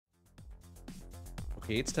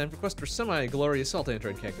Okay, it's time for Quest for Semi-Glorious Assault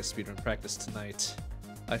Android Cactus speedrun practice tonight.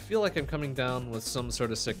 I feel like I'm coming down with some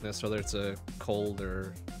sort of sickness, whether it's a cold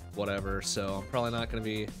or whatever, so I'm probably not going to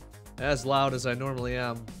be as loud as I normally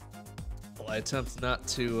am. Well, I attempt not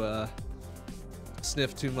to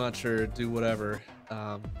sniff too much or do whatever.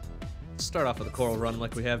 Start off with a coral run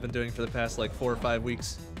like we have been doing for the past like 4 or 5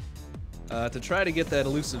 weeks. To try to get that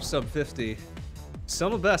elusive sub 50.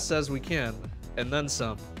 Some best says we can, and then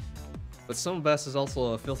some. But some best is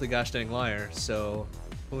also a filthy gosh dang liar, so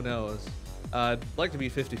who knows. I'd like to be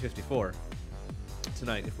 50-54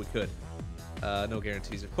 tonight if we could. No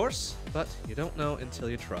guarantees, of course, but you don't know until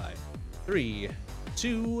you try. 3,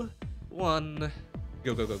 2, 1.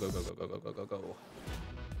 Go, go, go, go, go, go, go, go, go, go, go.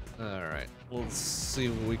 Alright, we'll see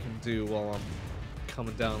what we can do while I'm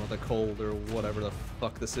coming down with a cold or whatever the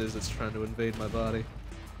fuck this is that's trying to invade my body.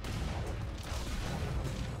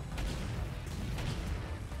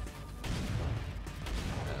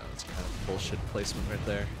 That's kind of bullshit placement right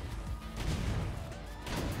there.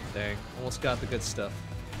 Dang, almost got the good stuff.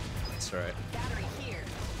 That's alright.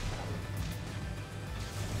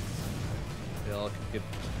 Y'all can get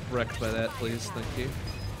wrecked by that, please. Thank you.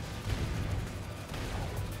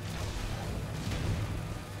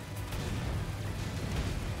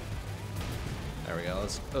 There we go.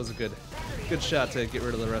 That was a good shot to get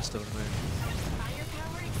rid of the rest of them there.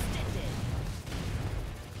 Firepower extended.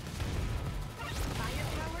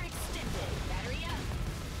 Firepower extended. Battery up.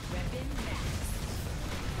 Weapon max.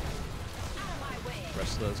 Out of my way.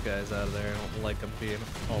 Rest of those guys out of there. I don't like them being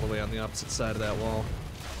all the way on the opposite side of that wall.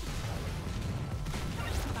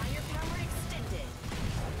 Firepower extended.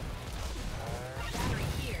 Battery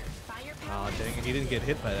here. Firepower. Aw, dang it. He didn't get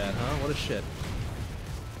hit by that, huh? What a shit.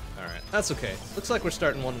 Alright, that's okay. Looks like we're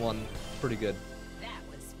starting 1-1 pretty good. That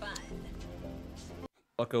was fun.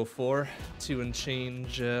 Bucko 4, 2 and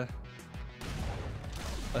change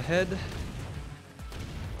ahead.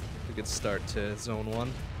 A good start to zone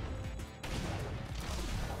 1.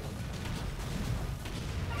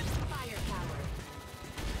 Firepower.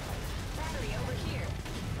 Battery over here.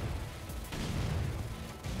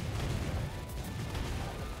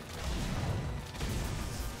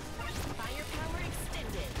 Firepower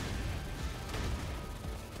extended.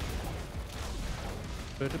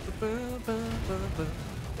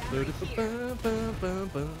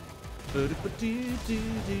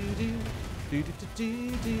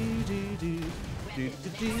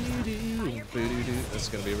 That's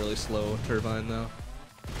gonna be a really slow turbine though.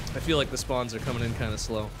 I feel like the spawns are coming in kind of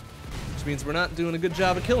slow, which means we're not doing a good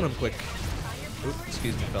job of killing them quick. Oop,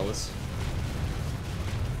 excuse me, fellas.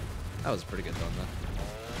 That was a pretty good one though.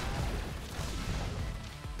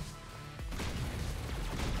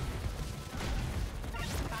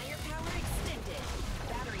 Firepower extended.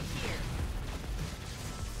 Battery here.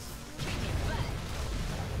 Kicking butt.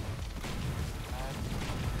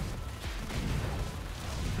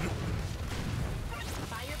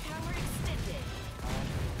 Firepower extended.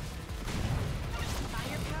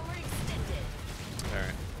 Firepower extended.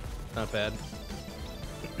 Alright, not bad.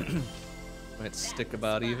 Might stick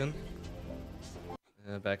about even.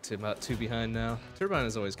 Back to about 2 behind now. Turbine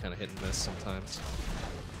is always kind of hit and miss sometimes.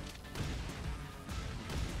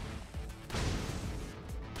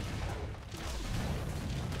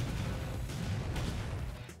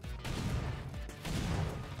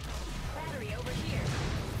 Battery over here.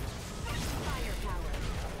 Firepower.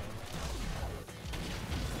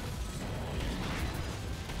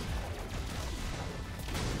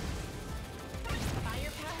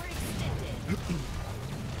 Firepower extended.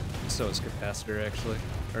 So is capacitor actually.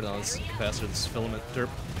 Or no, it's capacitor, this filament derp.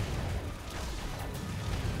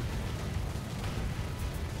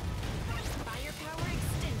 Firepower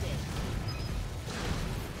extended.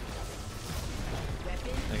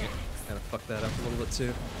 Weapon Dang it. max. Kind of fucked that up a little bit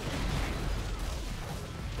too.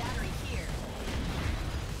 Battery here.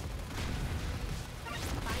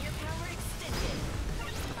 Firepower extended.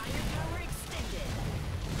 Firepower extended.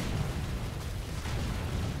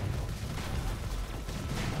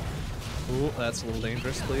 Ooh, that's a little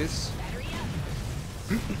dangerous, please. Battery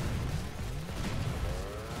up.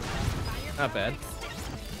 Not bad.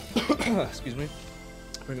 Firepower Excuse me.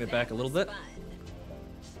 Bringing it back a little extended. bit.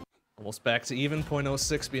 Fun. Almost back to even,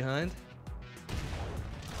 0.06 behind.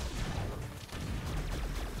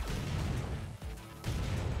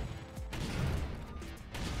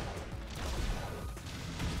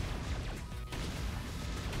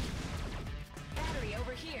 Battery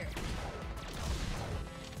over here.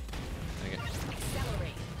 Dang it.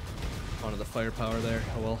 Accelerate. Onto the firepower there.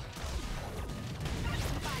 Oh well.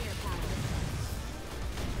 Firepower.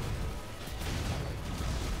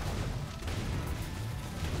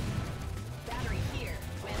 Battery here.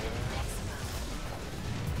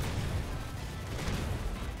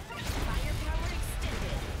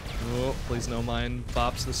 Please no mine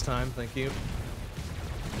bops this time, thank you.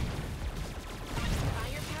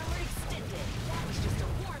 Firepower extended. That was just a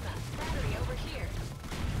warm-up. Battery over here.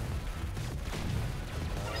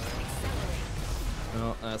 Accelerate.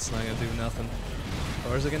 No, that's not gonna do nothing.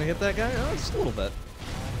 Or is it gonna hit that guy? Oh, just a little bit.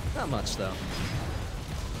 Not much though.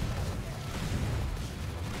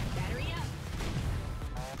 Battery up.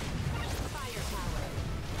 Firepower.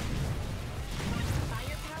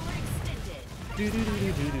 Firepower extended.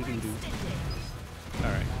 Do-do-do-do-do-do-do. Extended.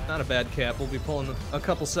 Alright, not a bad cap. We'll be pulling a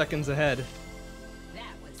couple seconds ahead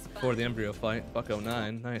That was fun. for the embryo fight. Buck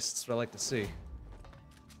 09. Nice, that's what I like to see.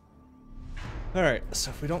 Alright, so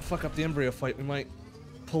if we don't fuck up the embryo fight, we might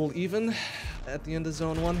pull even at the end of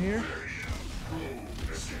zone 1 here.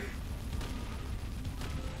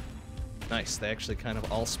 Nice, they actually kind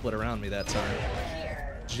of all split around me that time.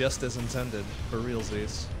 Just as intended, for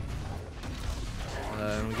realsies.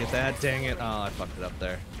 And we get that, dang it. Oh, I fucked it up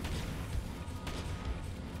there.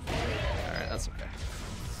 Alright, that's okay.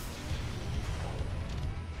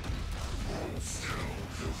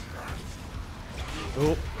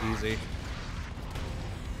 Oh, easy.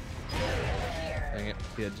 Dang it,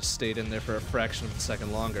 if he had just stayed in there for a fraction of a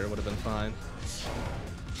second longer, it would have been fine.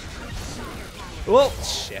 Whoa,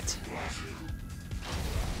 shit.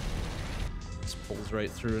 Just pulls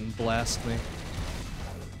right through and blasts me.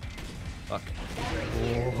 Fuck.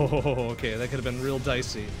 Oh, okay, that could have been real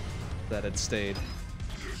dicey if that had stayed.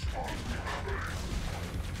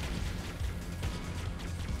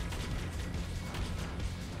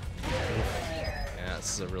 Yeah,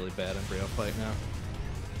 this is a really bad embryo fight now.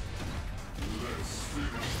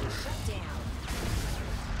 Shut down.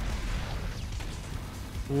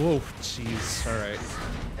 Whoa, jeez, alright.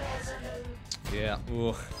 Yeah,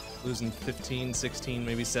 ooh, losing 15, 16,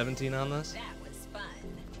 maybe 17 on this? That was fun.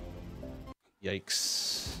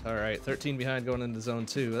 Yikes. Alright, 13 behind going into zone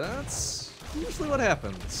 2. That's usually what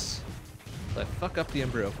happens. I fuck up the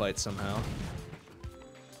embryo fight somehow.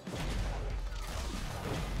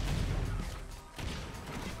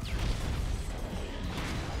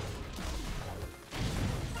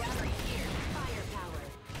 Battery here. Firepower.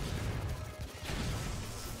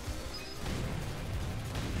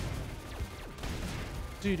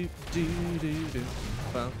 Do do do do do.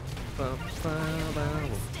 Bum bum bum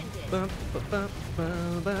bum. Bum bum bum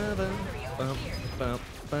bum bum bum. Bum bum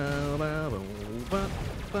bum bum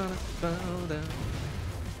bum bum bum.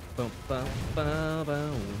 Bum bum bum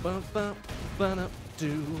bum bum bum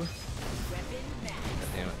do. Weapon max.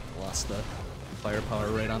 Damn it! Lost the firepower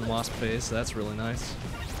right on Wasp phase. So that's really nice.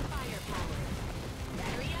 Firepower.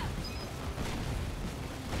 Battery up.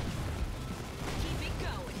 Keep it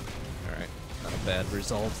going. All right, not a bad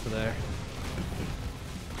result there.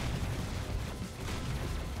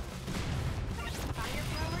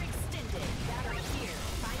 Firepower extended. Battery here.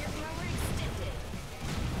 Firepower extended.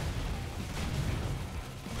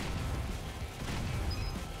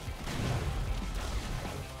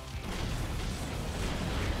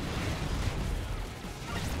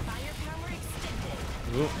 Firepower extended.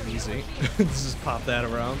 Ooh, easy. Just pop that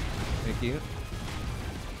around. Thank you.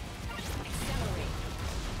 Accelerate.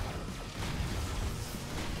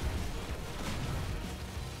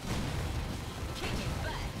 Kicking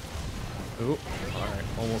butt. Ooh, alright,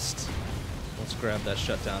 almost grabbed that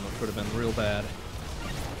shutdown, which would have been real bad.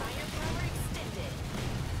 Firepower extended.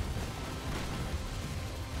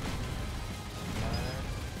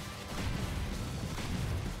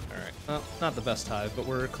 Alright, well, not the best hive, but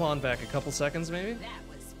we're clawing back a couple seconds maybe? That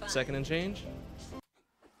was fun. Second and change?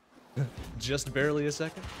 Just barely a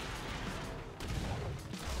second?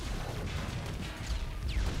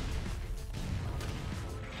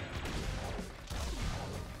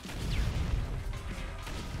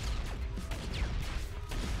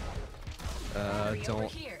 Battery over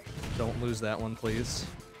Don't here. don't lose that one, please.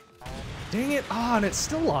 Dang it! Ah, and it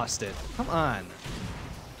still lost it. Come on.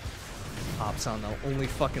 Pops on the only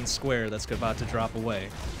fucking square that's about to drop away.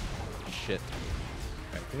 Shit.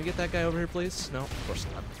 Alright, can we get that guy over here, please? No, of course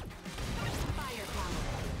not. Firepower.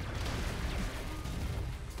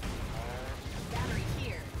 Battery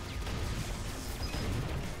here.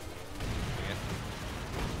 Dang it.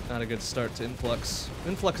 Not a good start to Influx.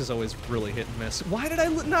 Influx is always really hit and miss. Why did I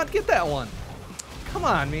not get that one? Come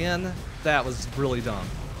on, man. That was really dumb.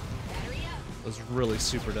 Battery up. It was really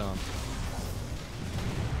super dumb.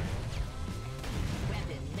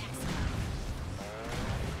 Weapon maximum.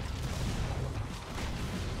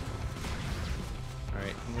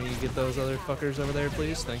 Alright, can we get those other fuckers over there,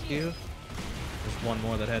 please? Thank you. There's one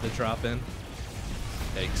more that had to drop in.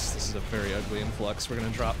 Yikes, this is a very ugly influx. We're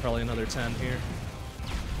gonna drop probably another 10 here.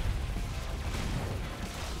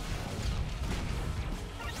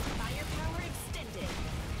 Firepower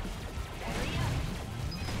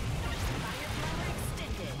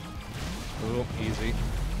Ooh, easy.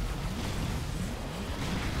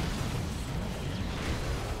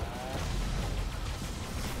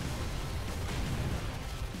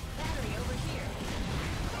 Battery over here.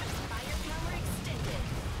 Firepower extended.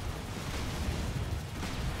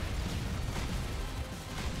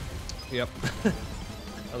 Yep.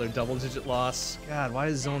 Another double-digit loss. God, why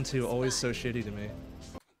is Zone 2 always so shitty to me?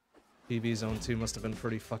 PB Zone 2 must have been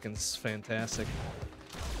pretty fucking fantastic.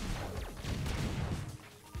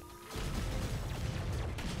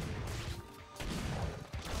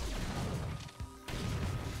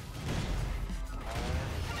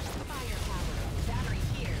 Firepower. Battery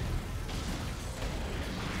here.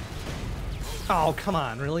 Oh, come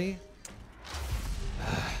on, really?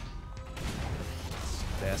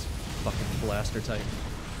 Ass fucking blaster type.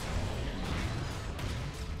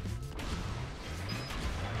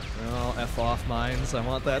 Oh, F off mines. I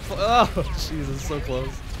want that. Oh, Jesus, so close.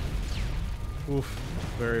 Oof,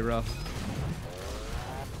 very rough.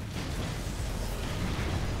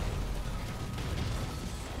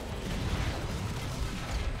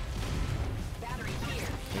 Battery here.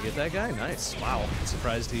 You get that guy? Nice. Wow.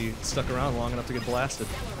 Surprised he stuck around long enough to get blasted.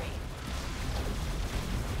 Accelerate.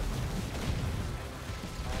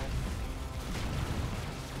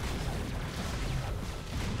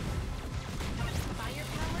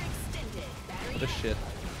 Firepower extended. Battery What a shit.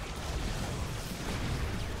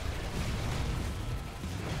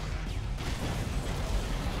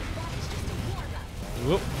 That is just a warm-up.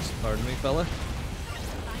 Whoops. Pardon me, fella.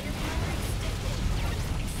 Firepower extended.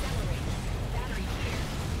 Accelerate. Battery here.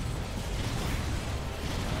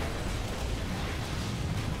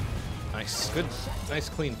 Nice. Good. Nice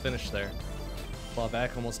clean finish there. Claw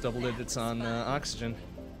back almost double digits on oxygen.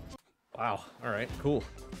 Wow. Alright, cool.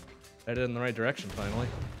 Headed in the right direction finally.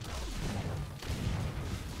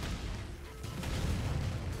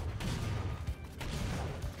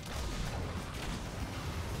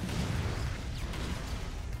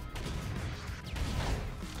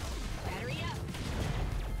 Battery up.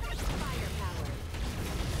 Firepower.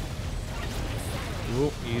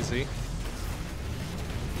 Ooh, easy.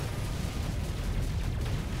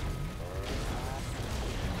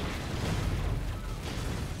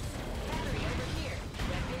 Battery over here.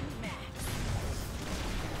 Weapon max.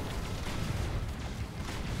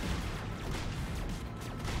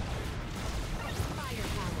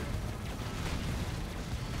 Firepower.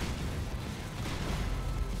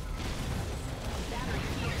 Battery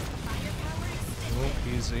here. Firepower extended. Ooh,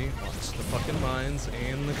 easy. Watch the fucking mines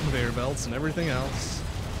and the conveyor belts and everything else.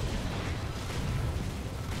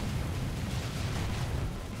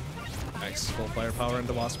 Nice. Full firepower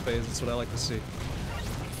into Wasp phase. That's what I like to see.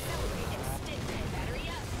 Accelerate extended. Battery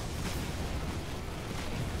up.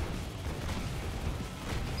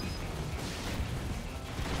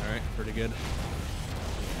 Alright, pretty good.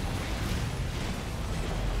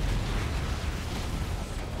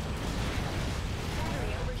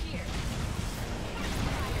 Battery over here.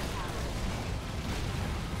 Firepower.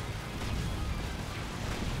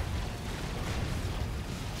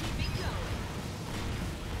 Keep it going.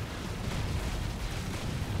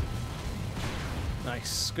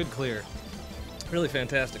 Nice. Good clear. Really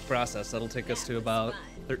fantastic process. That'll take us to about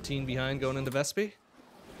 13 behind going into Vespi.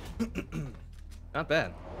 Not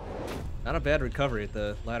bad. Not a bad recovery at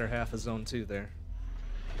the latter half of Zone 2 there.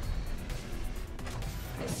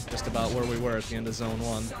 Just about where we were at the end of Zone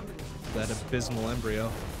 1. That abysmal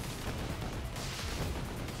embryo.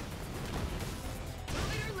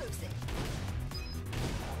 Move it or lose it.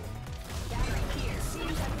 Battery here.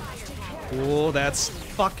 Seems firepower. Ooh, that's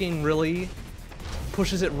fucking really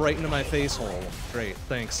pushes it right into my face hole. Great,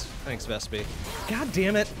 thanks. Thanks, Vespi. God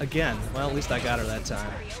damn it, again. Well, at least I got her that time.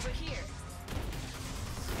 Battery over here.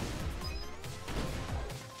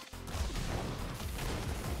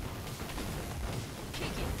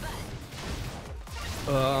 Kicking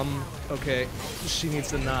butt. Okay. She needs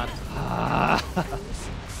to not. Ah.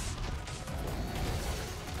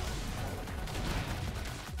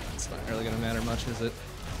 It's not really gonna matter much, is it?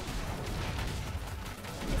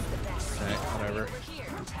 Okay, whatever. Over here.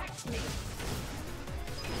 Protect me.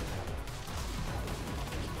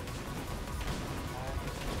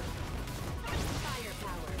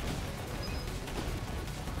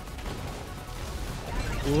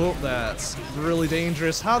 Firepower. Ooh, that's really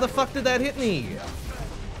dangerous. How the fuck did that hit me?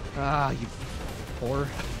 Ah, you whore.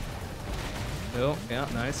 Oh, yeah,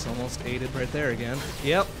 nice. Almost aided right there again.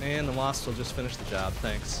 Yep, and the Wasp will just finish the job.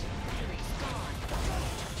 Thanks.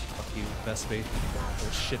 Fuck you, Vespi.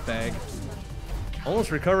 Little shitbag.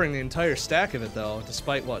 Almost recovering the entire stack of it, though,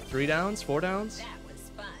 despite, what, 3 downs? 4 downs? That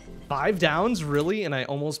was fun. 5 downs? Really? And I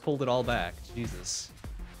almost pulled it all back. Jesus.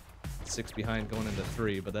 6 behind going into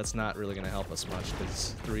 3, but that's not really going to help us much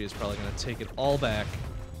because 3 is probably going to take it all back.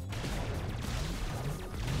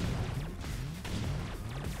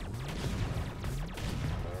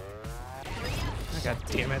 God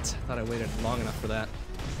damn it. Thought I waited long enough for that.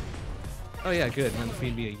 Oh yeah, good. And then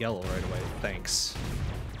feed me a yellow right away. Thanks.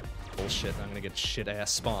 Bullshit. I'm gonna get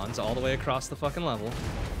shit-ass spawns all the way across the fucking level.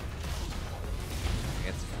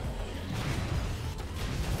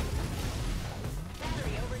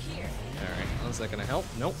 Alright, how's that gonna help?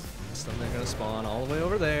 Nope. Still they're gonna spawn all the way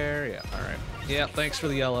over there. Yeah, alright. Yeah, thanks for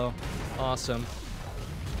the yellow. Awesome.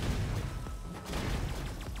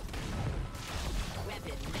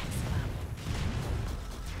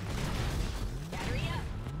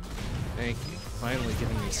 Thank you. Finally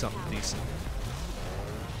giving me something decent.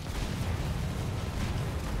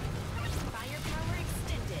 Firepower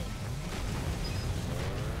extended.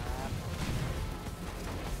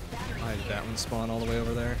 Why did that one spawn all the way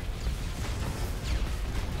over there?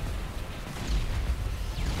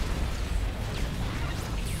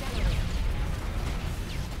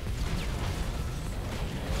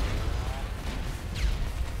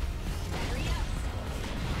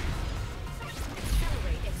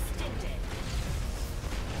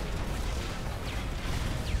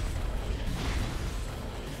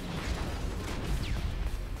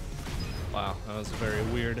 Wow, that was a very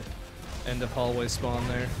weird end of hallway spawn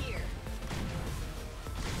there.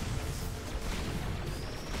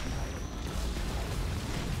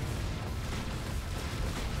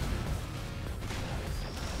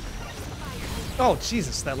 Oh,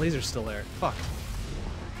 Jesus, that laser's still there. Fuck.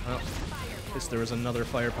 Well, I guess there was another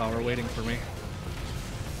firepower waiting for me.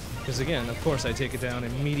 Because again, of course I take it down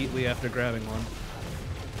immediately after grabbing one.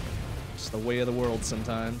 It's the way of the world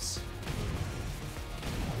sometimes.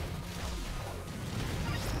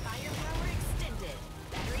 Firepower extended.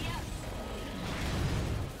 Battery up.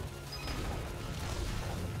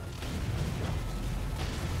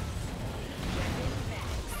 Weapon max.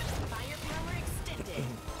 Firepower extended.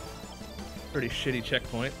 Pretty shitty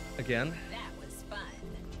checkpoint, again. That was fun.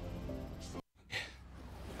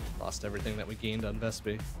 Lost everything that we gained on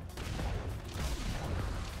Vespi.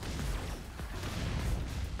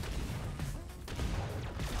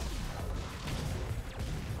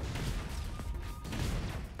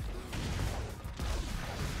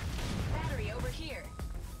 Battery over here.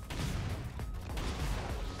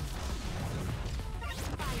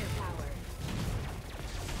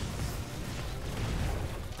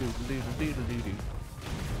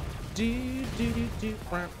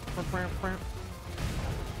 Firepower.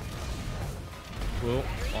 Whoa,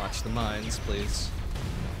 watch the mines, please.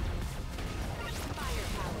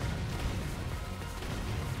 Firepower.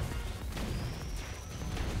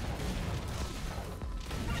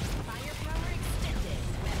 Firepower extended.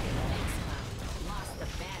 Weapon maximum. Lost the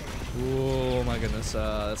battery. Oh my goodness,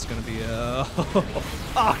 that's gonna be oh,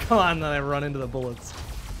 come on, then I run into the bullets.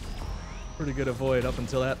 Pretty good avoid up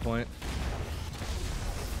until that point.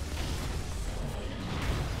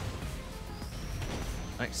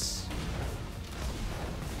 Nice.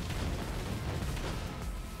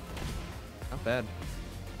 Not bad.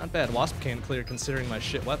 Not bad. Wasp can clear considering my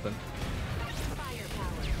shit weapon.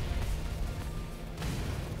 Firepower.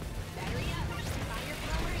 Battery up.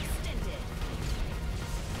 Firepower extended.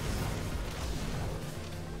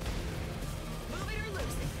 Move it or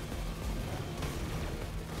lose it.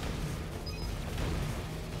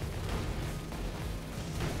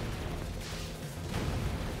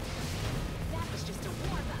 That was just a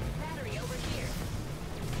warm-up. Battery over here.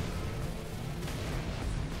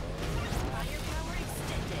 Firepower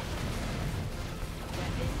extended.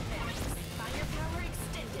 Weapon max. Firepower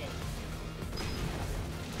extended.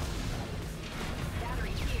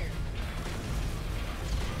 Battery here.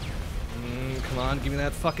 Come on, give me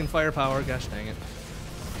that fucking firepower. Gosh dang it.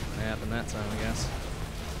 That happened that time, I guess.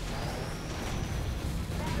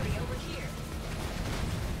 Battery over here.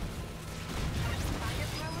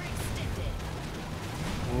 Firepower extended.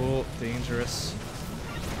 Oh, dangerous.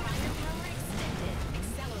 Firepower extended.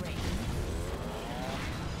 Accelerate.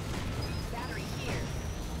 Battery here.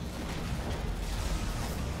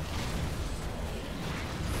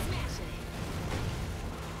 Smashing it.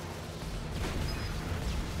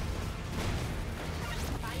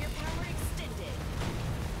 Firepower extended.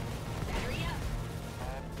 Battery up.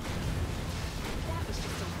 That was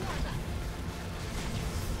just a warm-up.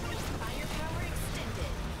 Firepower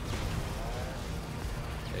extended.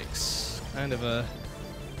 It's kind of a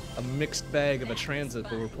mixed bag of a transit,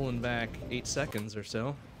 but we're pulling back 8 seconds or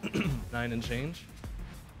so. 9 and change.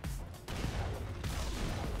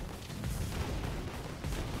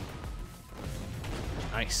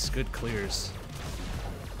 Nice, good clears.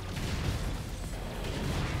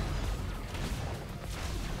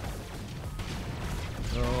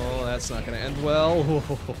 that's not gonna end well.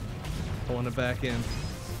 Pulling it back in.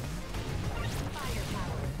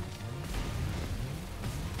 Firepower.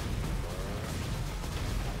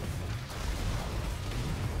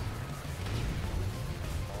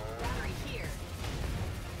 Battery here.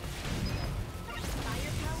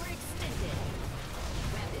 Firepower extended.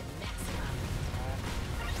 Weapon maximum.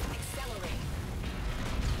 Accelerate.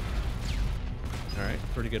 Alright,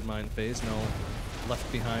 pretty good mind phase. No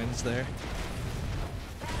left behinds there.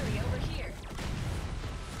 Battery over here.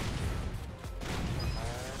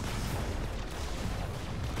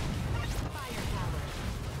 Firepower.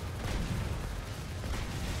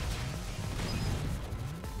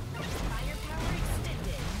 Firepower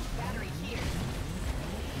extended. Battery here.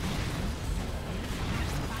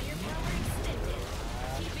 Firepower extended.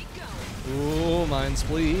 Keep it going. Ooh, mines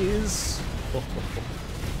please.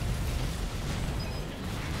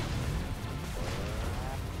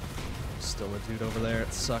 Still a dude over there,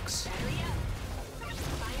 it sucks. Battery up.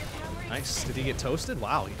 Firepower Nice, did he get toasted?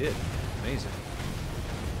 Wow, he did. Amazing.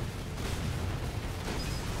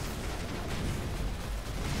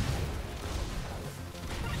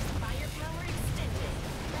 Firepower extended.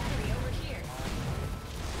 Battery over here.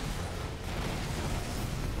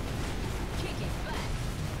 Kicking butt.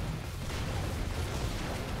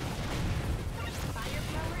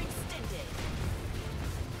 Firepower extended.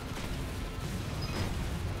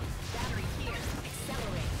 Battery here.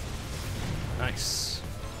 Accelerate. Nice.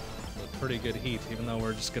 A pretty good heat, even though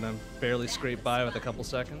we're just gonna barely scrape by with a couple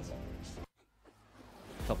seconds.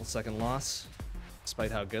 Couple second loss,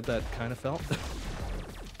 despite how good that kind of felt. Firepower.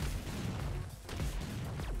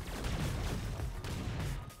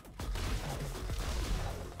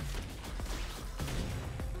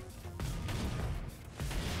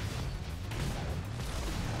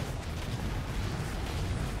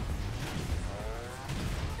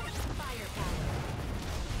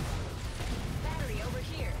 Battery over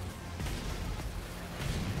here.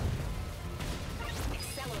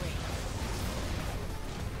 Accelerate.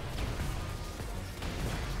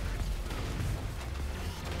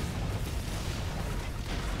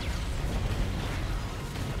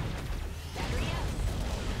 Battery up.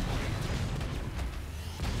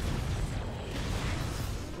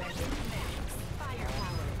 Weapon max.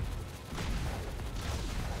 Firepower.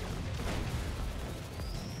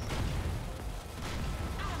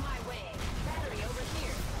 Out of my way. Battery over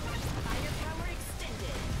here. Firepower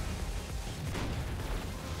extended.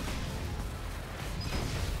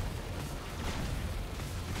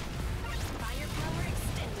 Firepower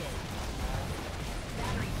extended.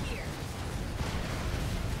 Battery here.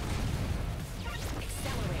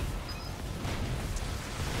 Accelerate.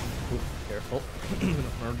 Ooh, careful.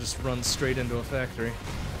 Or just run straight into a factory.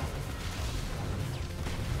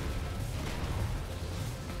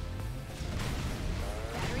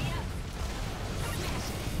 Battery up. Smash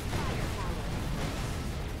it.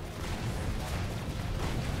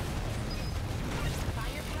 Firepower.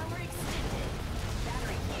 Firepower extended.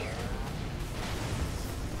 Battery here.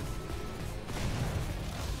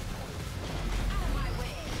 Out of my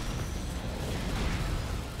way.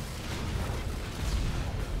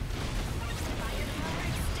 Firepower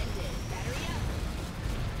extended. Battery up.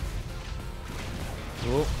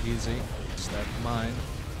 Oh, easy. Stack mine.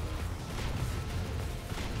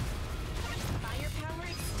 Firepower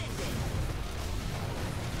extended.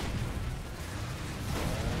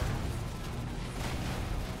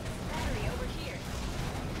 Battery over here.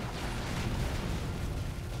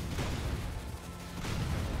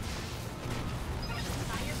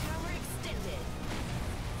 Firepower extended.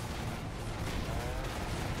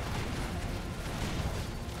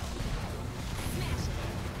 Smash it.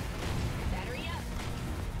 Battery up.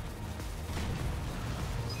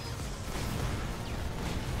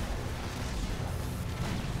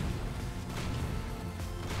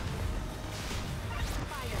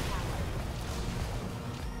 Firepower.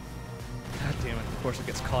 God damn it. Of course it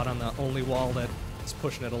gets caught on the only wall that is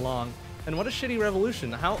pushing it along. And what a shitty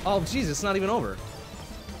revolution. How? Oh, jeez, it's not even over.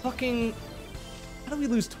 Fucking... How do we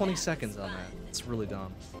lose 20 seconds on that? It's really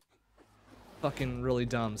dumb. Fucking really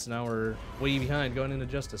dumb. So now we're way behind going into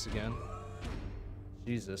Justice again.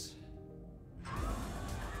 Jesus.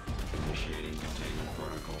 Initiating containment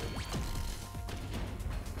protocol.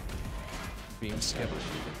 Beam skip.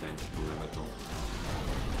 Establishing defense perimeter.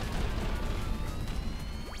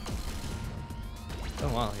 Oh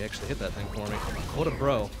wow, he actually hit that thing for me. What a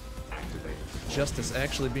bro. Activate. Justice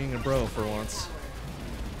actually being a bro for once.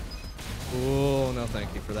 Oh, no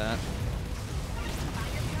thank you for that.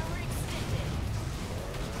 Firepower extended.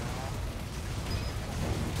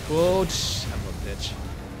 Whoa, son of a bitch.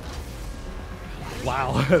 Battery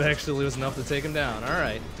Wow, that actually was enough to take him down.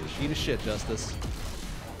 Alright, eat a shit, Justice.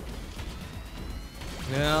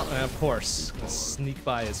 Yeah, and of course. Gonna sneak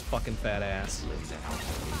by his fucking fat ass.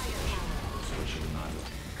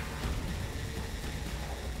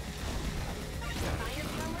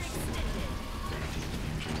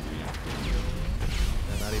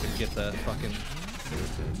 And not even get the fucking...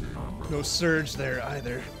 No surge there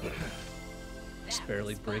either. Just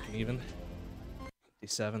barely breaking even.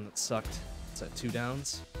 57, that sucked. It's at 2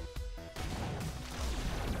 downs.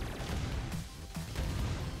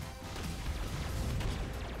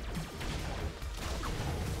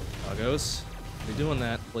 Doggos, be doing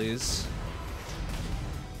that, please.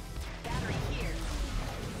 Battery here.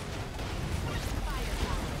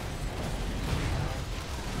 Firepower.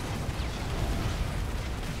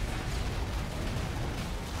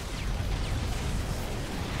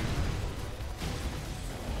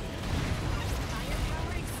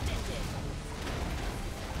 Firepower extended.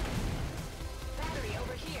 Battery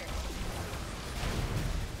over here.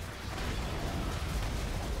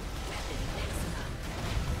 Weapon maximum.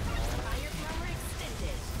 Firepower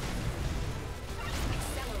extended.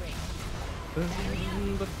 Accelerate.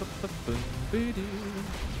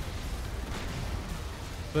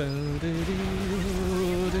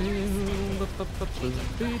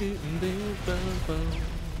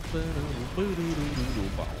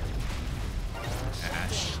 Ah,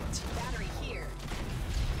 shit. Battery here.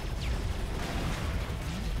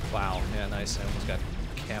 Wow, yeah, nice. I almost got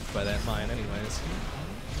capped by that mine anyways.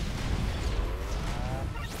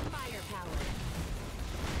 Firepower.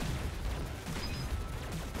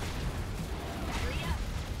 Battery up.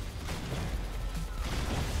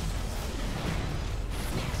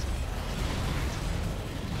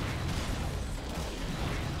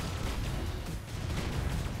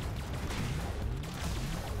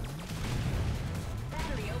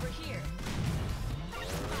 Battery over here.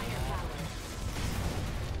 Firepower.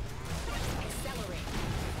 Accelerate.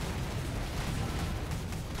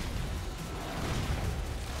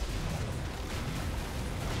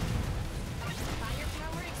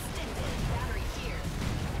 Firepower extended. Battery here.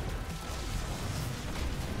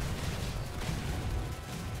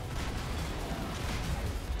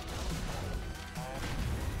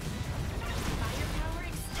 Firepower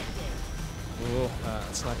extended. Ooh,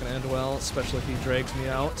 it's not gonna end well, especially if he drags me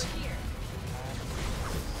out. Over here.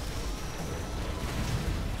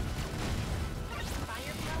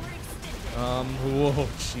 Firepower extended. Whoa,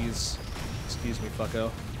 jeez. Excuse me, fucko.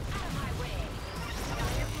 Out of my way.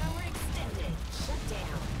 Firepower extended. Shut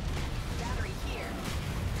down. Battery here.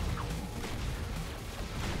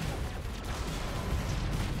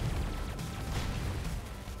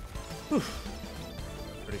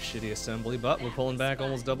 Pretty shitty assembly, but we're pulling back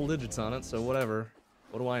almost double digits on it, so whatever.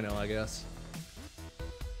 What do I know, I guess.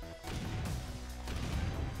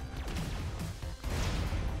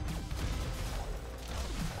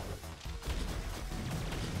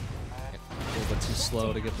 A little bit too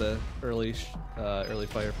slow to get the early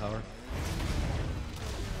firepower.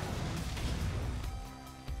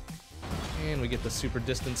 And we get the super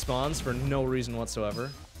distant spawns for no reason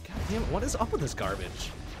whatsoever. God damn it, what is up with this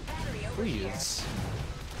garbage? Battery over here. Please.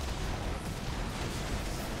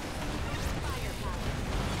 Firepower.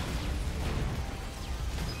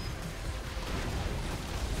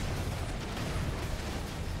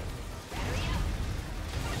 Battery up.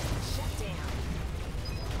 Shut down.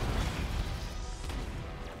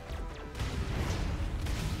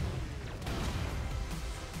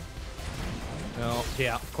 No,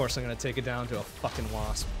 yeah, of course I'm gonna take it down to a fucking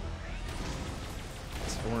wasp.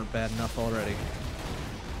 If it weren't bad enough already.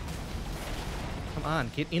 Come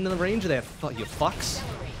on, get into the range of that, you fucks.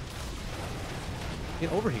 Accelerate.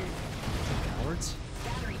 Get over here, you cowards.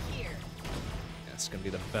 Battery here. That's gonna be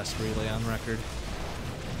the best relay on record.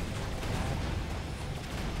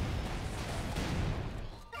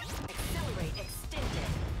 Accelerate extended.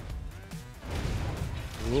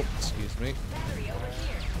 Oop, excuse me. Battery over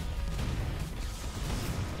here.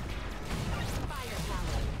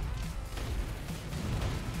 Firepower.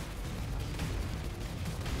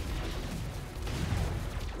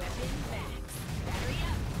 Weapon max. Battery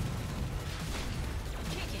up.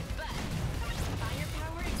 Kicking butt.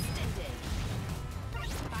 Firepower extended.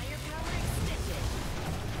 Firepower extended.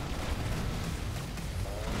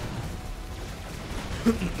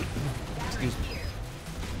 Excuse me. Here.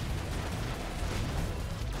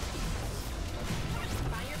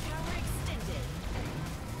 Firepower extended.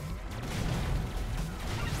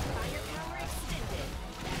 Firepower extended.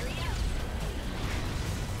 Battery up.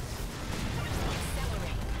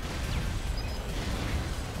 Accelerate.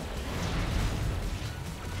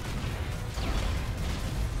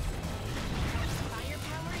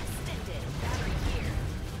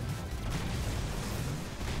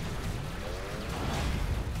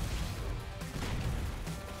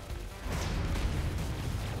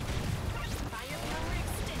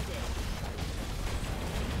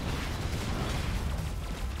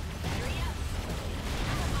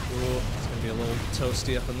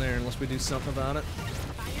 toasty up in there unless we do something about it.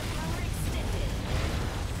 Firepower extended.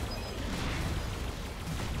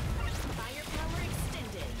 Firepower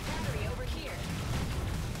extended. Battery over here.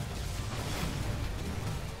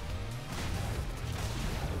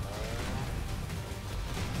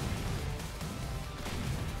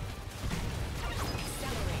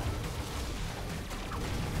 Accelerate.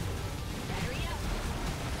 Battery up.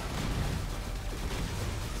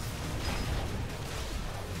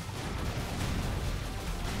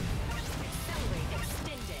 Accelerate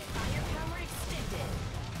extended. Firepower extended.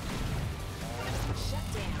 Shut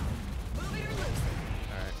down. Move it or lose it.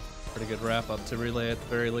 Alright, pretty good wrap up to relay at the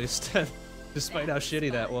very least. Despite how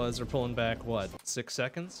shitty that was, we're pulling back, what, 6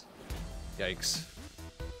 seconds? Yikes.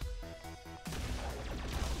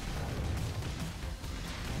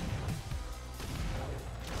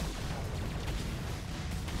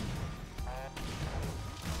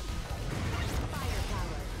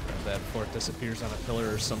 Firepower. That fort disappears on a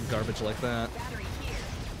pillar or some garbage like that. Battery here.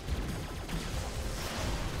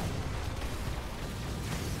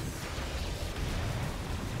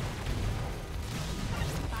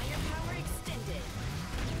 Firepower extended.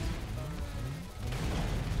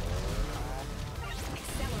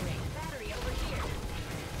 Accelerate. Battery over here.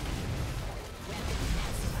 Weapon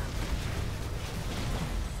maximum.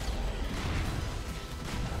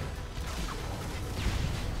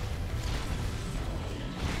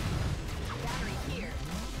 Battery here.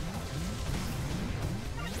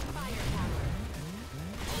 Firepower.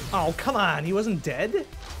 Oh, come on, he wasn't dead?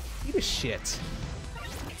 Eat a shit.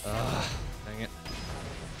 Ugh, dang it.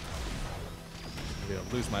 I'm gonna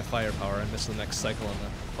lose my firepower and miss the next cycle on the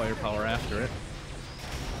firepower after it.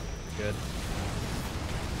 Good.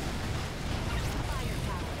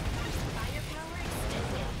 Firepower. Firepower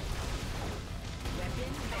extended.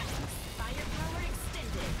 Weapon max. Firepower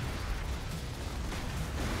extended.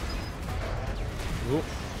 Ooh,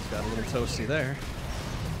 got a little toasty there.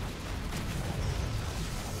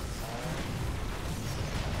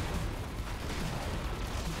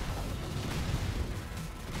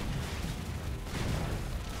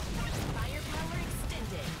 Firepower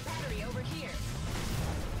extended. Battery over here.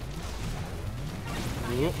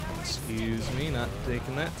 Ooh, excuse me, not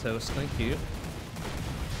taking that toast, thank you.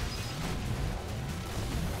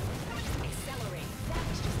 Accelerate. That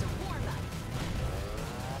was just a warm-up.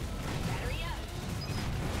 Battery up.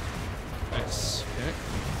 Nice, okay.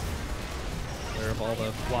 Clear up all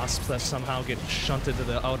the wasps that somehow get shunted to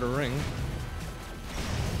the outer ring.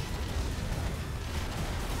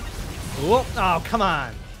 Ooh, oh, come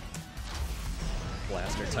on!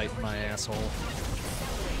 Blaster tight in my asshole.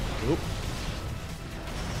 Oop.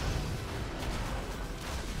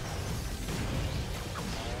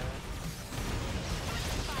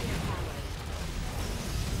 Firepower.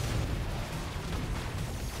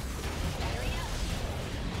 Battery up.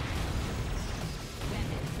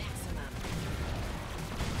 Weapon maximum.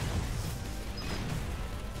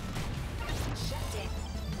 Shut down.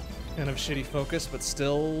 Kind of shitty focus, but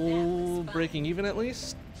still breaking even at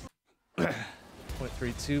least.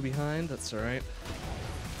 0.32 behind, that's alright.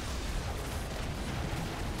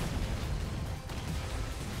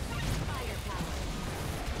 Firepower.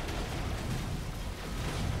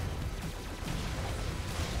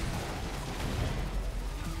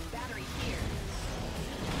 Battery here.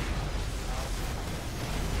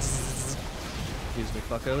 Excuse me,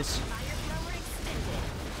 fuckos. Firepower extended.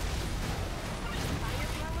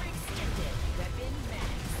 Firepower extended. Weapon max.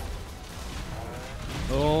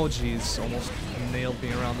 Oh, jeez, almost nailed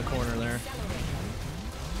me around the corner there. Accelerate.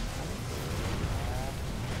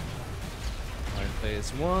 Iron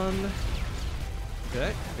phase 1.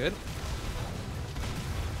 Okay, good.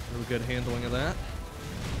 Real good handling of that.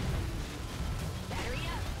 Battery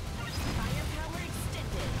up. Firepower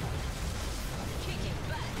extended. Kicking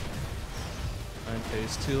butt. Iron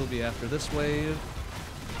phase 2 will be after this wave.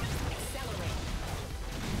 Accelerate.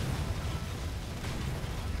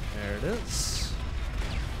 There it is.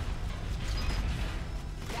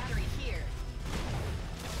 Battery here.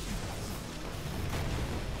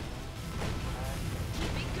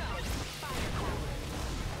 Keep it going. Firepower.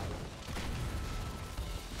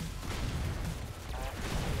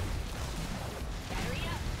 Battery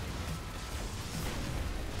up.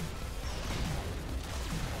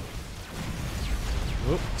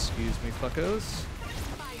 Whoop, excuse me, fuckos.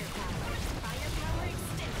 Firepower. Firepower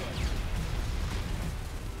extended.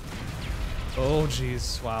 Oh,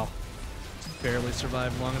 jeez, wow. Barely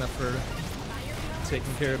survived long enough for Firepower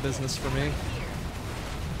taking care of business for me. here.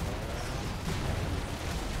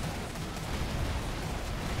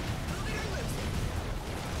 Move it or lose it.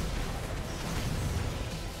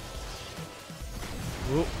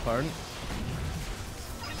 Whoop, pardon.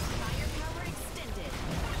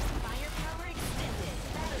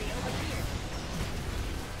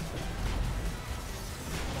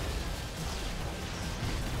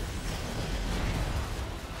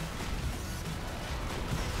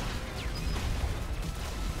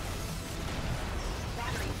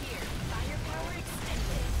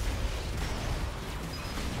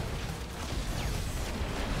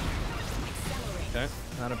 Okay,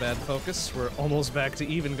 not a bad focus. We're almost back to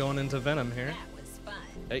even going into Venom here. That was fun.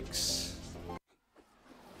 Yikes.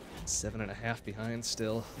 7.5 behind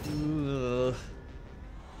still. Ugh.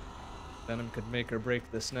 Venom could make or break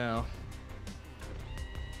this now.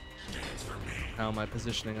 How my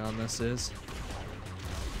positioning on this is.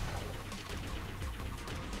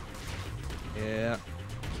 Yeah,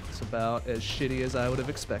 it's about as shitty as I would have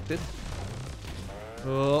expected.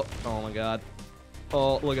 Oh my god.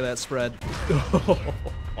 Oh, look at that spread.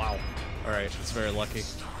 Wow. Alright, it's very lucky.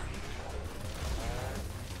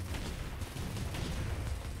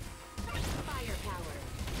 Firepower.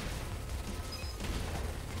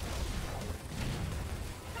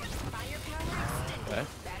 Firepower extended. Okay,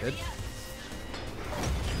 good.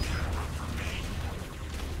 Battery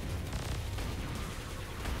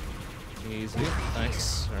up. Easy.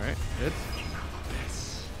 Nice. Alright, good.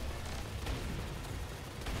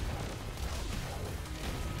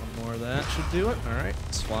 One more of that should do it. Alright,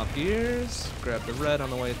 swap gears. Grab the red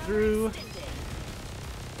on the way through. Extended.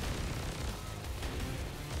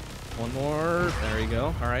 One more. There you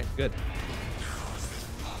go. Alright, good.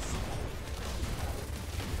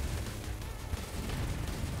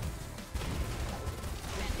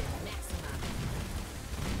 Weapon maximum.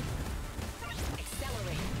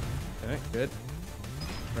 Accelerate. Okay, good.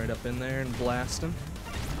 Right up in there and blast him.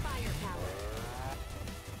 Firepower.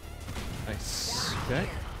 Nice. Okay,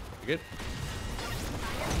 good.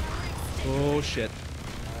 Firepower extended. Oh shit.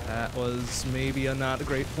 That was maybe not a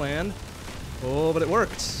great plan. Oh, but it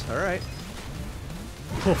worked. Alright.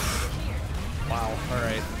 Wow,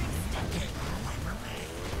 alright.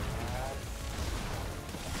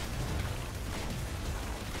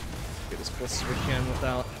 Get as close as we can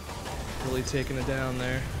without really taking it down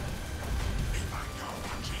there. Firepower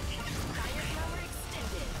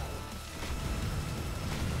extended.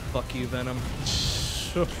 Fuck you, Venom.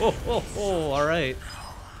 Alright.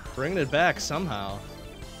 Bringing it back somehow.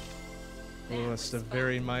 Oh, it's a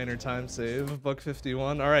very minor time save. Buck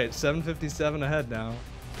 51. Alright, 757 ahead now.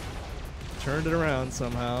 Turned it around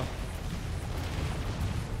somehow.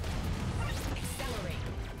 Accelerate.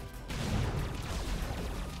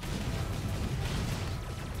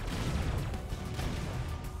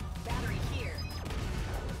 Battery here.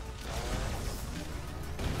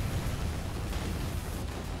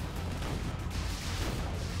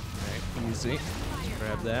 Alright, easy.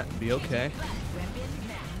 Grab that and be okay. Weapon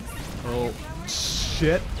max. Oh,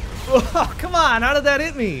 shit. Oh, come on, how did that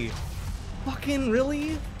hit me? Fucking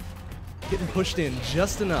really? Getting pushed in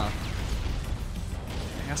just enough.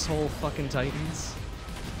 Asshole fucking Titans.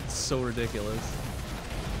 It's so ridiculous.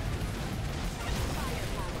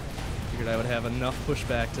 Figured I would have enough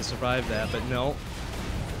pushback to survive that, but no.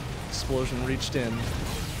 Explosion reached in.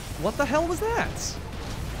 What the hell was that?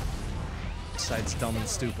 Besides dumb and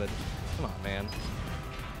stupid. Come on, man.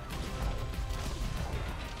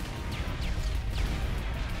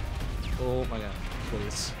 Oh my god,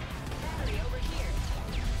 please. Battery over here.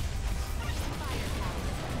 Firepower.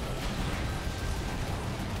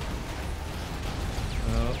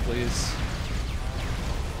 Oh, please.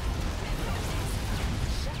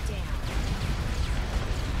 Shut down.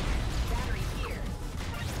 Battery here.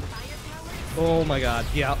 Firepower. Oh my god,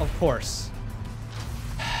 yeah, of course.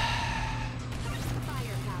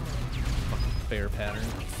 Firepower. Fucking fair pattern.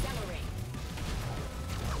 Accelerate.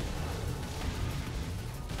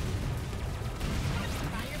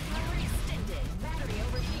 Firepower extended. Battery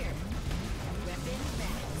over here. Weapon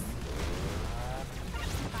max.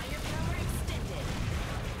 Firepower extended.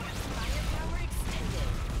 Firepower extended.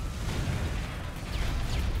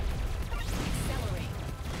 Accelerate.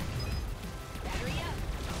 Battery up.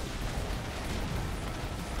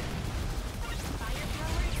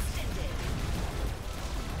 Firepower extended.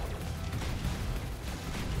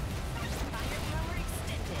 Firepower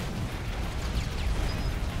extended.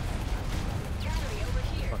 Battery over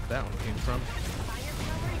here. Fuck that one came from.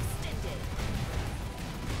 Firepower extended.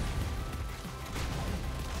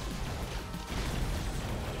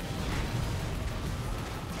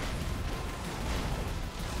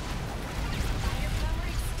 Firepower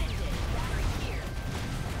extended. Battery here. Firepower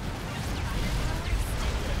extended.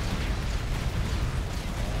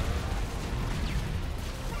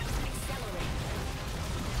 Accelerate.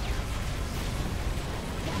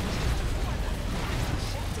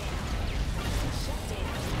 Shut down. Shut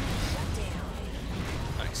down. Shut down.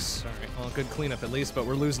 Nice. Alright, well, good cleanup at least, but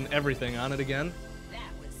we're losing everything on it again.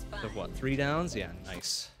 That was fun. So what, 3 downs? Yeah,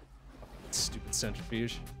 nice. Stupid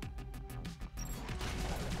centrifuge.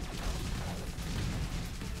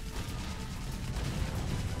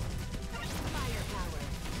 Firepower.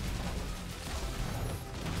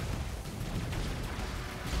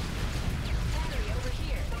 Battery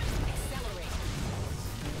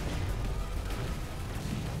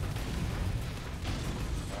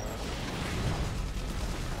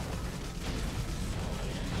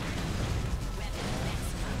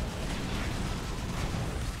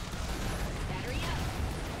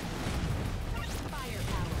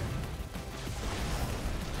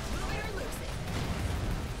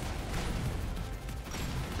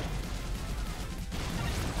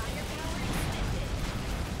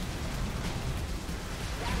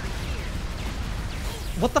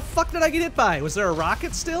What the fuck did I get hit by? Was there a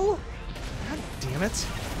rocket still? God damn it.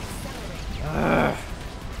 Ugh.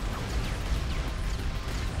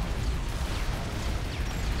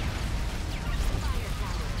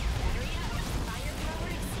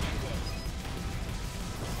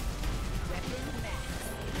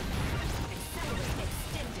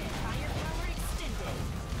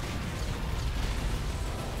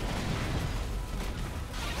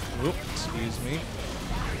 Oop, excuse me.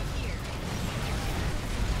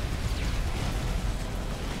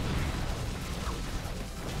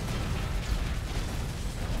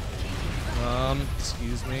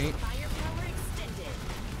 Excuse me. Firepower extended.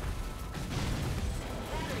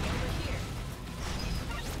 Battery over here.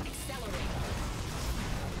 Accelerate.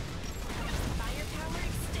 Firepower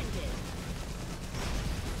extended.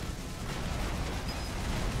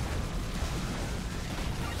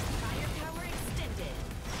 Firepower extended.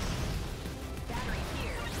 Battery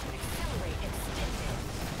here. Accelerate extended.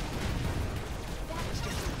 That was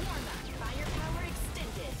just a warm-up. Firepower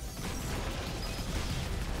extended.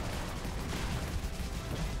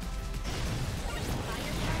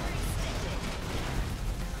 Firepower extended.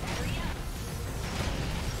 Battery up.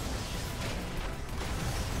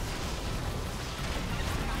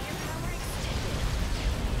 Firepower extended. Firepower extended.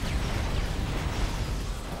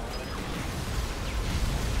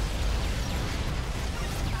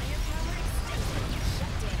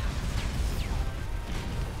 Shut down.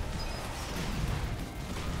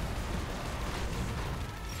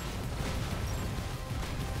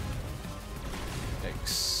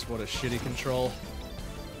 Yikes, what a shitty control.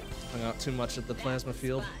 Hung out too much at the plasma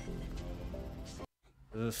field.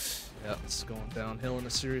 Ugh, yeah, it's going downhill in a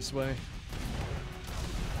serious way.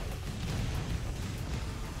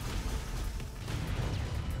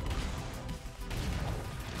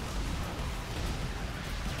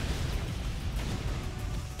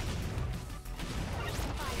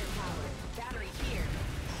 Firepower. Battery here.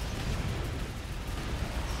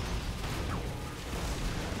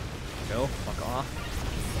 Go, fuck off.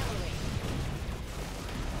 Accelerate.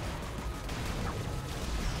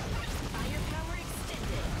 Firepower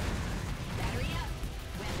extended. Battery up.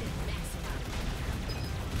 Weapon maximum.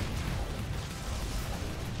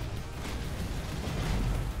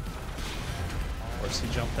 Of course, he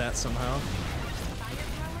jumped that somehow.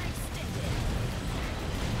 Firepower extended.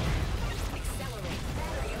 Accelerate.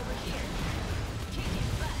 Battery over here. Kicking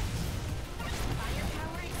butt.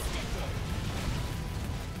 Firepower extended.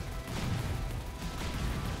 Firepower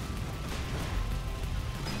extended. Battery here.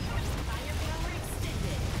 Firepower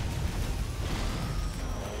extended. Battery up.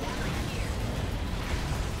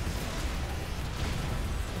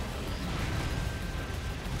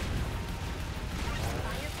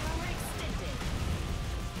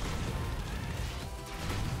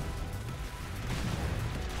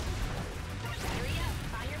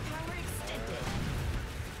 Firepower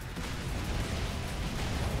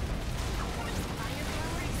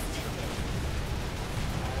extended. Firepower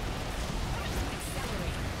extended.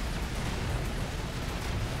 Accelerate.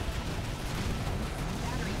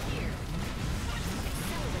 Battery here.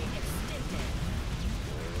 Accelerate extended.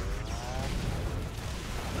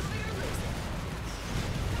 Move or lose it.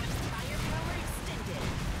 Firepower extended.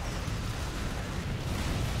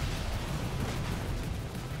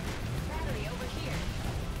 Battery over here.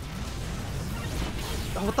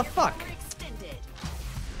 Oh, what the fuck? Firepower extended.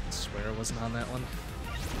 I swear I wasn't on that one.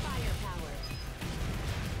 Firepower.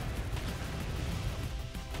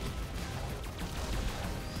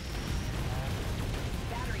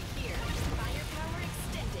 Battery here. Firepower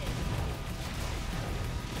extended.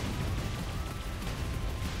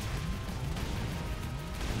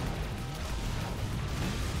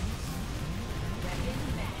 Weapon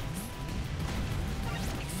max.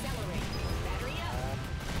 Accelerate. Battery up.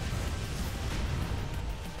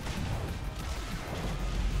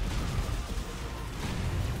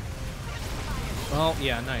 Oh,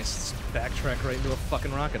 yeah, nice. Let's backtrack right into a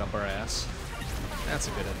fucking rocket up our ass. That's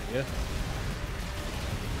a good idea.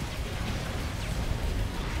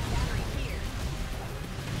 Battery here.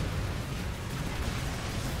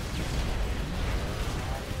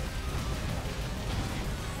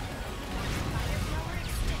 Firepower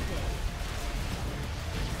extended.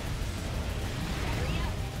 Battery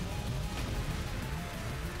up.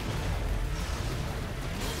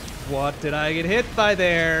 What did I get hit by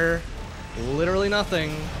there? Literally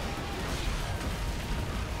nothing.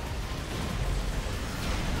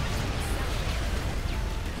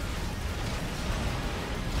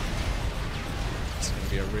 It's gonna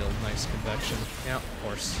be a real nice convection. Yeah, of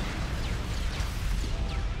course.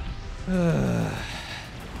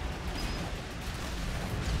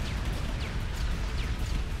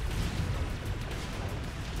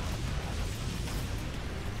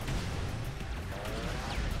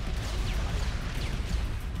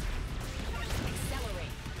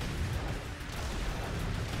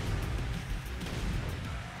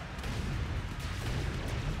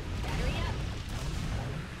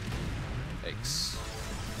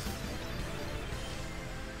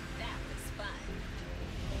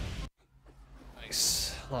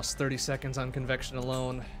 Lost 30 seconds on convection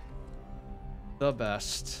alone. The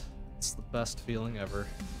best. It's the best feeling ever.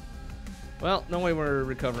 Well, no way we're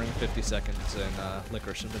recovering 50 seconds in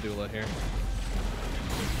Licorice and Medulla here.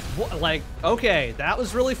 What, like, okay, that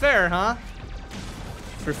was really fair, huh?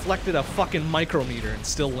 It's reflected a fucking micrometer and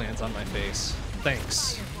still lands on my face.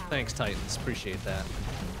 Thanks. Thanks, Titans. Appreciate that.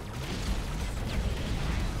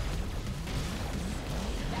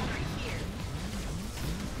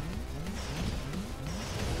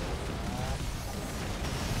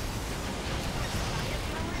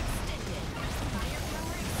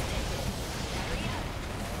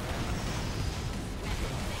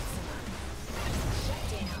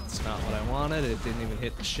 It didn't even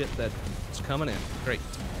hit the shit that was coming in. Great.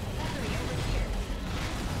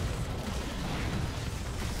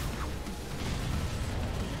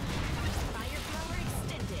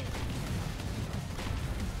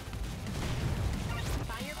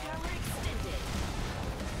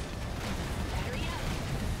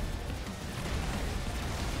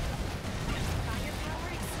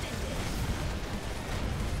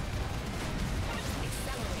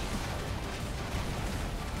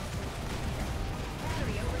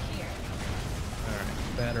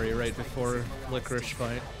 Battery right before Licorice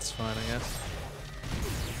fight. It's fine, I guess.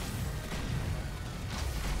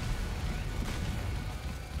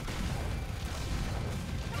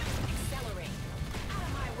 Accelerate. Out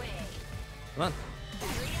of my way. Come on,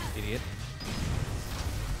 idiot.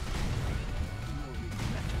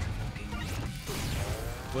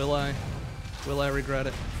 Will I? Will I regret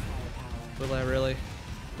it? Will I really?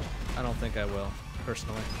 I don't think I will.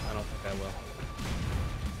 Personally, I don't think I will.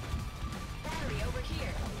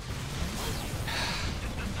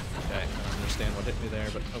 Okay, I don't understand what hit me there,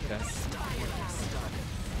 but okay.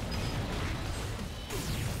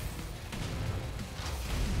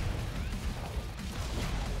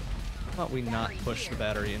 How about we not push the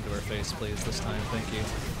battery into her face, please, this time? Thank you.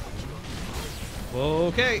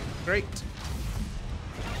 Okay, great.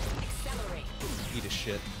 Eat a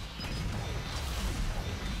shit.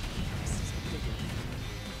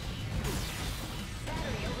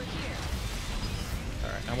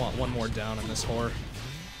 Alright, I want one more down in this whore.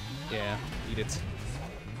 Yeah, eat it.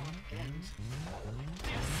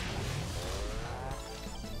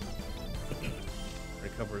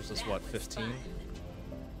 Recovers is what, 15?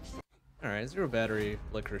 Alright, 0 battery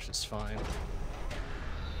Licorice is fine.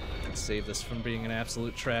 Can save this from being an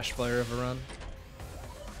absolute trash fire of a run.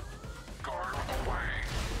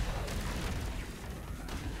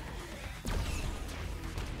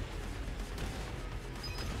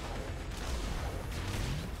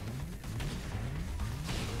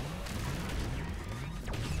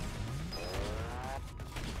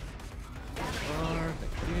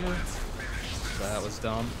 That was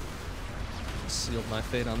dumb. Sealed my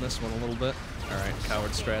fate on this one a little bit. Alright,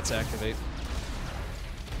 coward strats activate.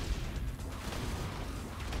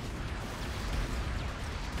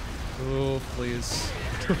 Oh, please.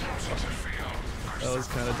 That was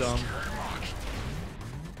kind of dumb.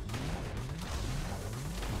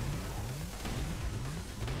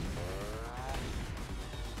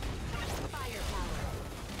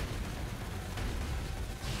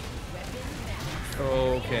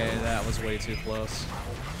 Okay, that was way too close.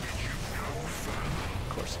 Of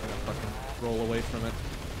course, I'm gonna fucking roll away from it.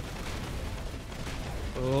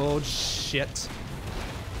 Oh, shit.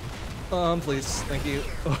 Please, thank you.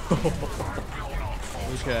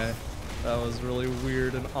 Okay, that was really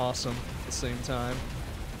weird and awesome at the same time.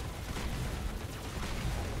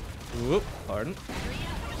 Whoop, pardon.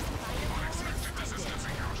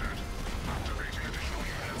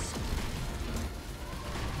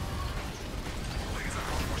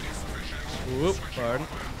 Whoop, pardon.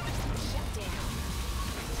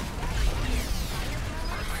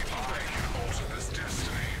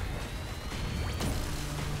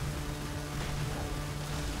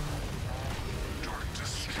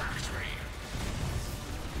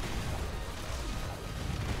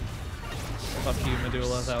 Fuck you,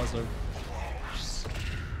 Medulla. That was a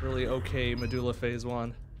really okay Medulla phase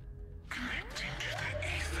 1.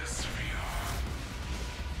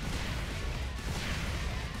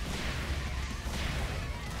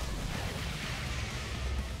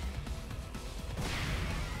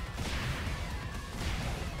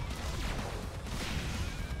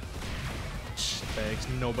 Bags.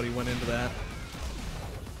 Nobody went into that.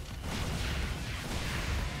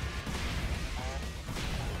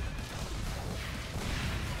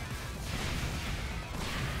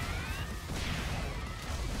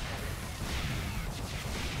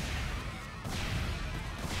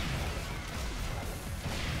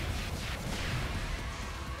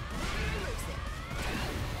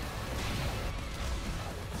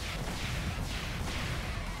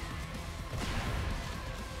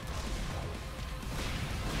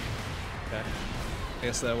 I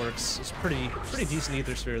guess that works. It's pretty decent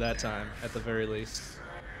ether sphere that time, at the very least.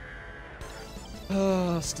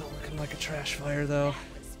 Oh, still looking like a trash fire though.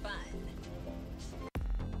 Was fun.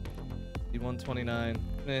 D129.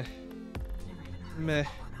 Meh. Meh.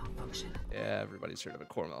 Yeah, everybody's heard of a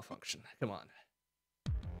core malfunction. Come on.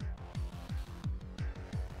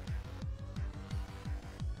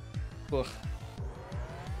 Ugh.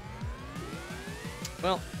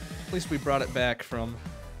 Well, at least we brought it back from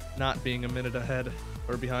not being a minute ahead,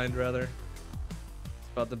 or behind rather. It's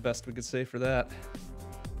about the best we could say for that.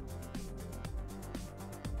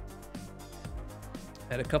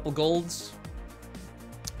 Had a couple golds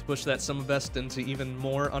to push that sum of best into even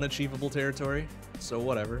more unachievable territory, so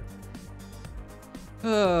whatever.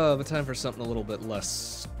 But time for something a little bit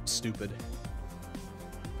less stupid.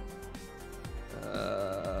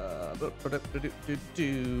 How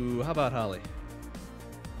about Holly?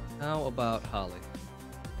 How about Holly?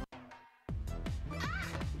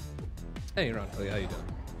 Hey, Ron, how you doing?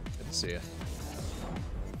 Good to see you.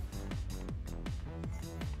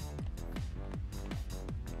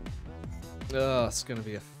 Oh, it's gonna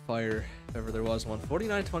be a fire if ever there was one.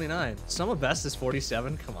 49.29. Sum of best is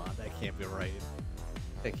 47? Come on, that can't be right.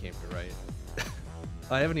 That can't be right.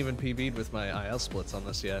 I haven't even PB'd with my IL splits on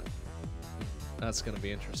this yet. That's gonna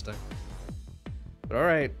be interesting. But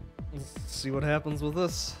alright, let's see what happens with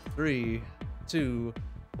this. 3, 2,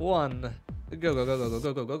 1. Go, go, go, go, go,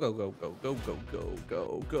 go, go, go, go, go, go, go, go,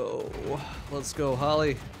 go, go. Let's go,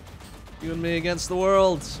 Holly. You and me against the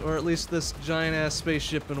world, or at least this giant-ass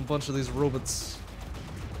spaceship and a bunch of these robots.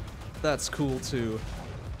 That's cool, too.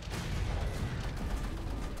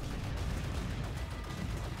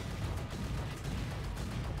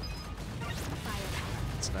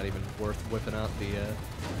 It's not even worth whipping out the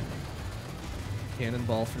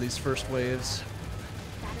cannonball for these first waves.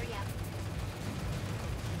 Battery up.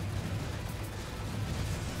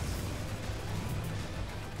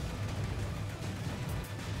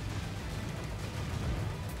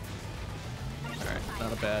 Alright,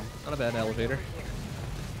 not a bad elevator.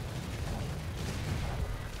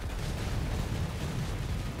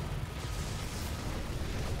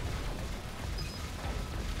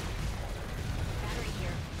 Battery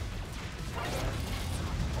here.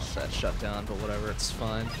 That shut down, but whatever, it's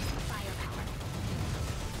fine. Firepower.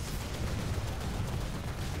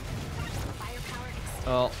 Firepower extended.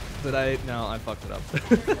 Oh, did I? No, I fucked it up.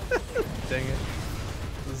 Dang it.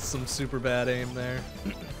 This is some super bad aim there.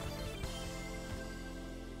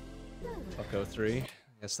 Bucko 3.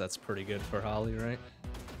 Guess that's pretty good for Holly, right?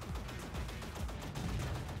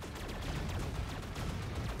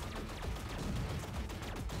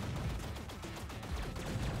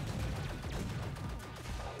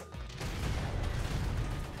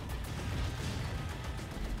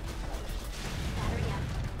 Battery up.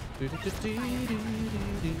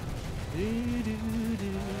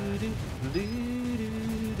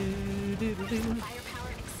 Firepower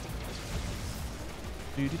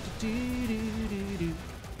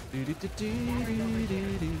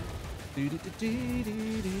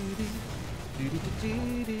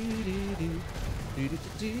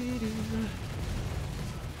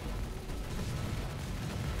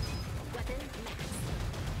Weapon max.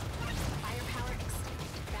 Firepower extended.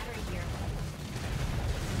 Battery here.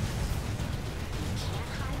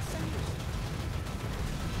 Can't hide from me.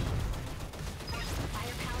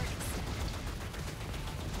 Firepower extended.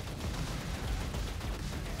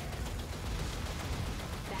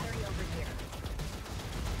 Battery over here.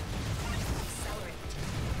 Accelerate.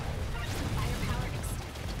 Firepower extended.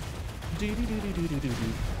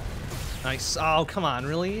 Nice. Oh, come on,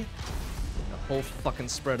 really? A whole fucking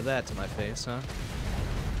spread of that to my face, huh?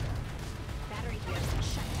 Battery here.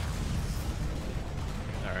 Shut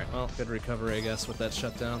down. Alright, well, good recovery, I guess, with that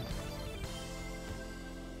shutdown.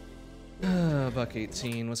 Buck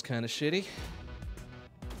 18 was kind of shitty.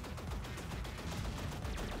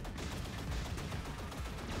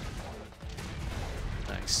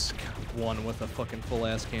 Nice. One with a fucking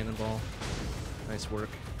full-ass cannonball. Nice work.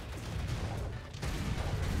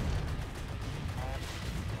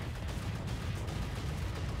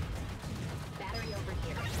 Battery over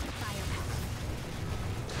here. Firepower.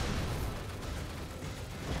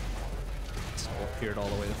 It's all appeared all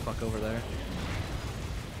the way the fuck over there.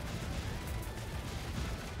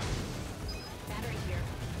 Battery here.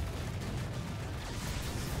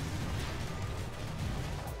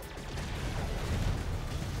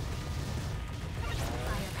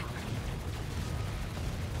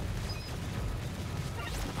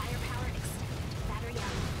 Firepower extended. Battery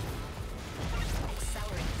up.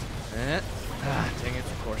 Accelerate. Dang it,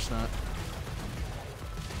 of course not.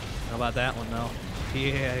 How about that one, though?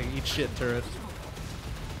 Yeah, eat shit, turret.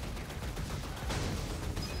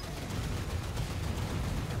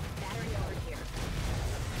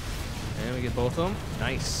 Gonna get both of them.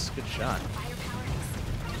 Nice. Good shot. Firepower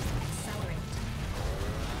accelerate.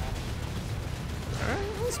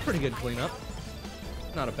 Alright, well, that's pretty good cleanup.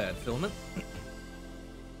 Not a bad filament.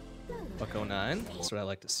 Buck 09. That's what I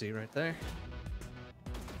like to see right there.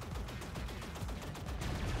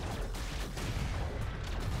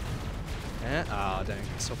 Ah, dang.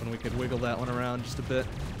 I was hoping we could wiggle that one around just a bit.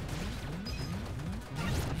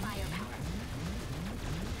 Firepower.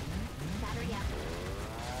 Battery up.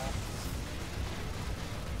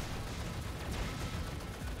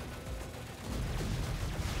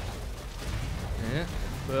 Yeah.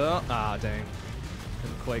 Well, ah, dang.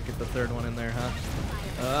 Couldn't quite get the third one in there, huh?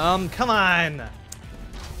 Firepower. Come on!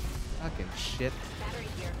 Fucking shit. Battery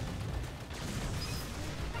here.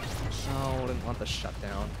 Oh, didn't want the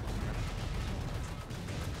shutdown.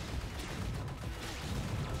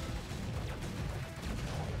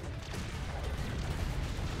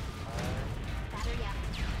 Battery up.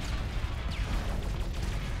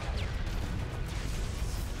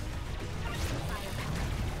 Firepower.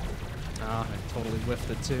 Ah, I totally whiffed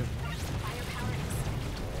it too. Firepower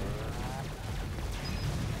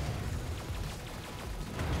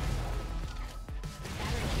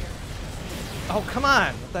battery here. Oh, come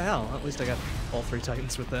on! What the hell? At least I got all 3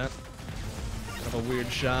 Titans with that. Kind of a weird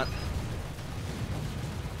shot.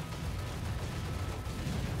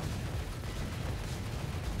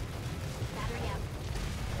 Battery up.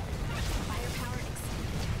 Firepower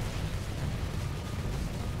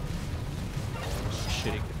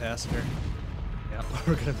Shitty capacitor. Yeah,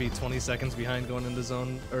 we're gonna be 20 seconds behind going into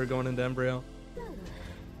zone, or going into embryo.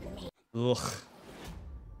 Ugh.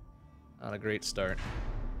 Not a great start.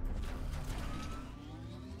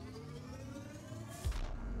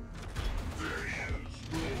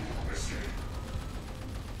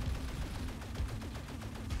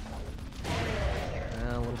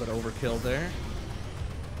 A little bit of overkill there.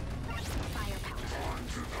 firepower.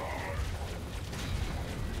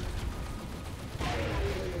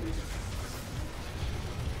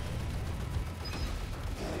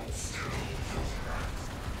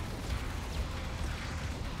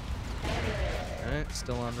 Alright,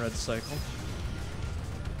 still on red cycle.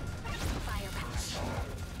 Firepower.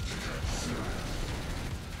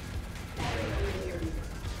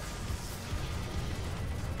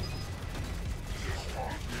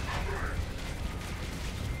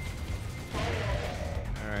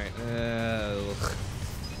 Alright, ugh.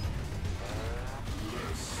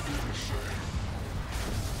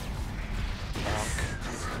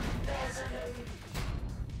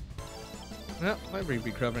 Well, might be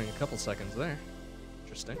recovering a couple seconds there.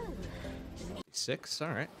 Interesting. 6,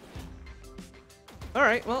 alright.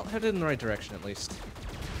 Alright, well, headed in the right direction at least.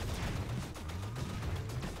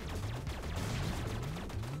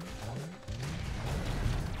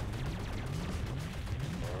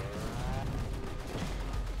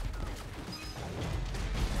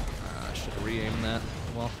 I should have re-aimed that.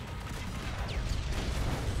 Well,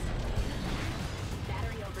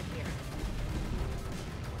 Battery over here.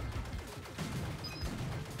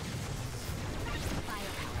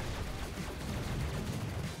 Firepower.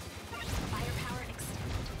 Firepower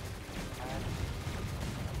extended.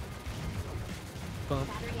 boom,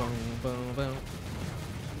 boom, boom, boom.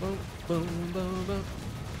 Boom, boom, boom, boom.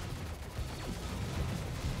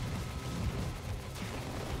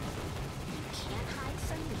 Can't hide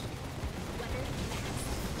from me. Weather next.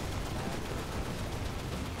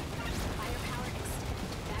 Firepower extended.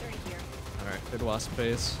 Battery here. Alright, good wasp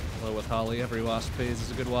phase. Hello with Holly. Every wasp phase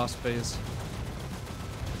is a good wasp phase.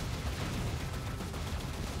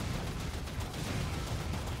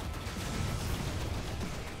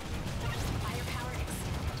 Firepower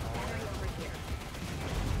extended. Battery over here.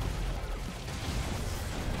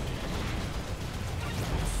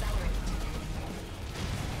 Accelerate.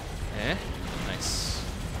 Eh? Nice.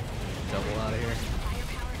 Double out of here.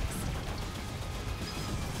 Firepower extended.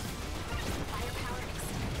 Firepower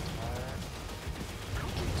extended. I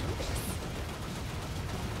can do this.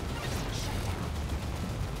 Shut down.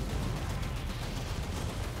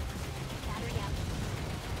 Battery up.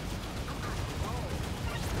 I'm on a roll.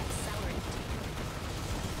 Accelerate.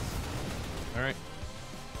 Alright.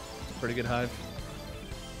 Pretty good hive.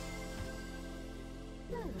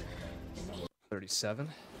 37.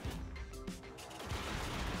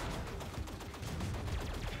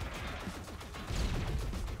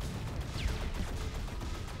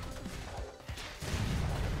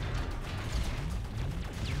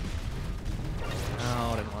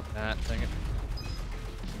 Oh, I didn't want that. Dang it.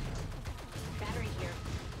 Battery here.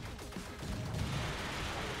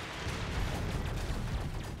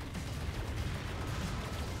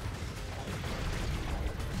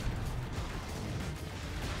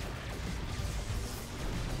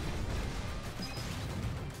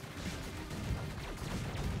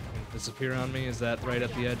 disappear on me? Is that right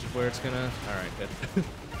at the edge of where it's gonna? Alright, good.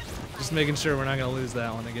 Just making sure we're not gonna lose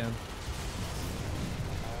that one again.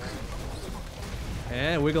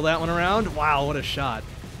 And wiggle that one around. Wow, what a shot.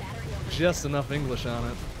 Just enough English on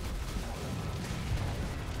it.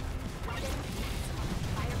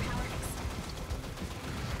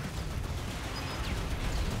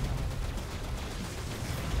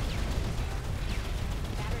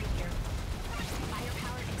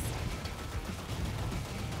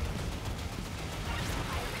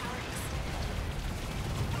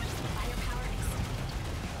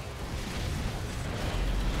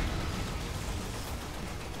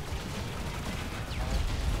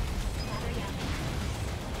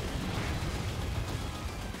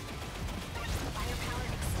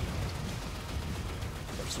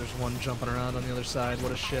 There's one jumping around on the other side.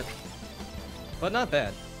 What a shit. But not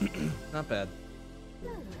bad. Not bad.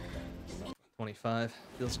 25.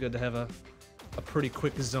 Feels good to have a pretty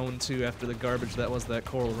quick zone 2 after the garbage that was that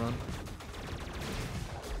coral run.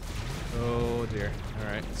 Oh dear.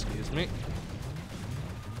 Alright, excuse me.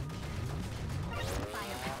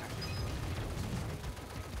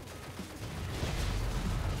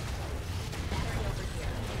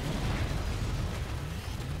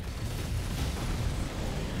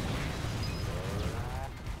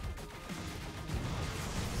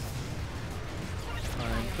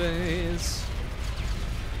 Phase.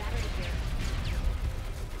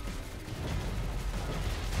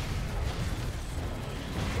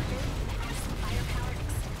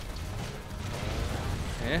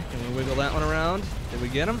 Okay, can we wiggle that one around? Did we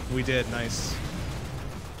get him? We did, nice.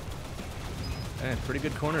 And pretty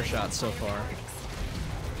good corner shot so far.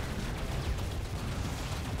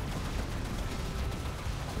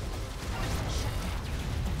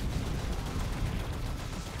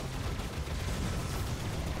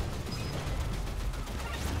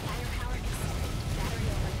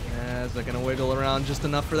 Is that gonna wiggle around just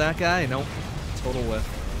enough for that guy? Nope. Total whiff.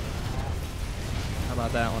 How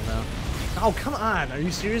about that one though? Oh, come on! Are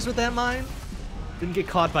you serious with that mine? Didn't get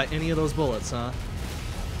caught by any of those bullets, huh?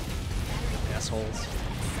 Assholes.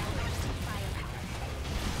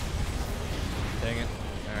 Dang it.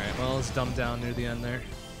 Alright, well, it's dumbed down near the end there.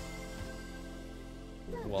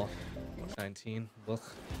 Well, 19. Ugh.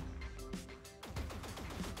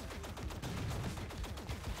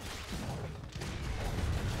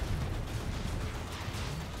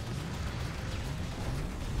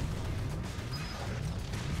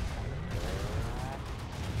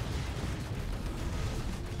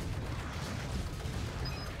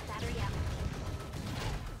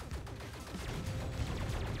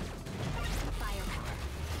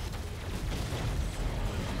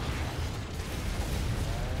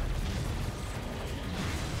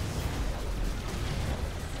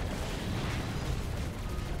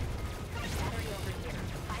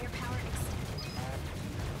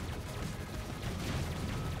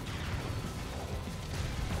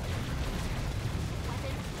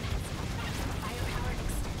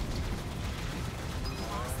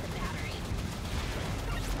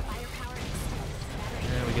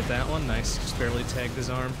 That one, nice. Just barely tagged his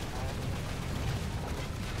arm.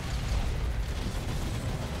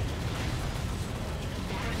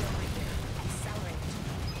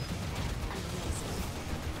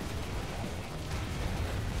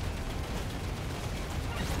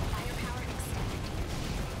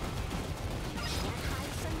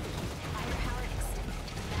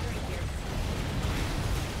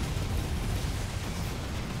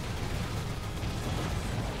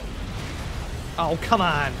 Oh, come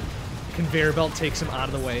on! Conveyor belt takes him out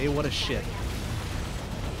of the way. What a shit.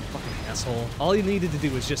 Fucking asshole. All he needed to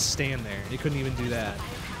do was just stand there. He couldn't even do that.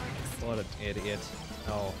 What an idiot.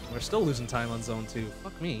 Oh, we're still losing time on zone 2.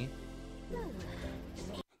 Fuck me.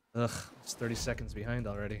 Ugh, it's 30 seconds behind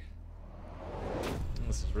already.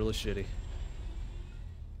 This is really shitty.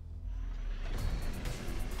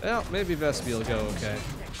 Well, maybe Vespi will go okay.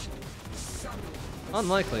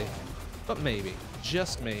 Unlikely, but maybe.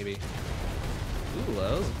 Just maybe. Ooh,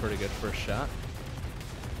 that was a pretty good first shot.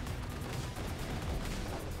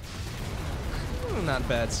 Not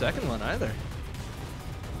bad second one either.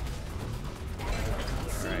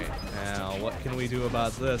 Alright, now what can we do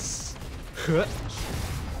about this?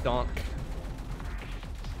 Donk.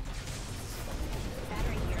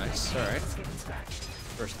 Nice, alright.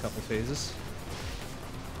 First couple phases.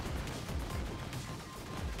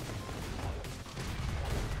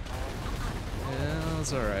 Yeah,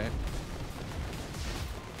 that's alright.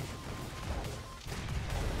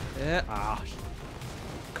 Yeah, ah,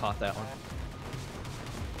 caught that one.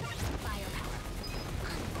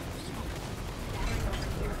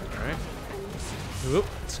 Alright. Oop,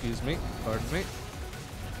 excuse me, pardon me.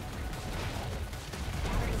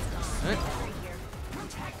 Alright. Battery here.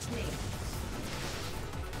 Protect me.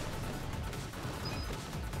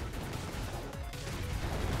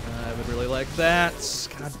 I would really like that.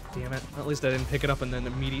 God damn it. At least I didn't pick it up and then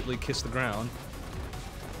immediately kiss the ground.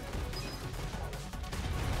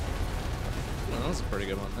 Well, that was a pretty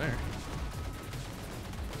good one there.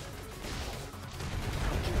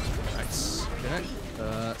 Nice. Okay.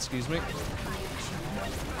 Excuse me.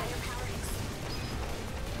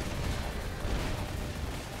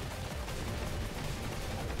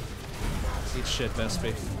 Eat shit,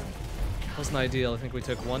 Vespi. Wasn't ideal. I think we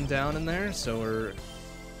took one down in there, so we're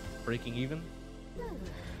breaking even.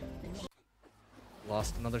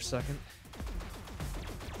 Lost another second.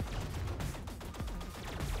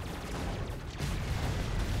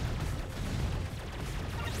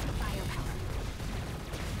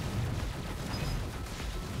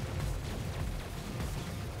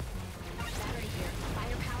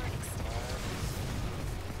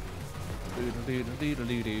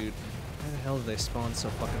 Doodle-doodle-doodle-doodle. Why the hell did they spawn so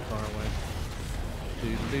fucking far away?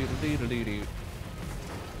 Doodle-doodle-doodle-doodle.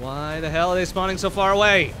 Why the hell are they spawning so far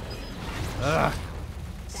away? Ugh.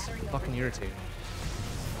 It's fucking irritating.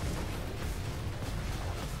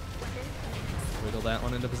 Wiggle that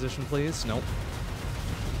one into position, please. Nope.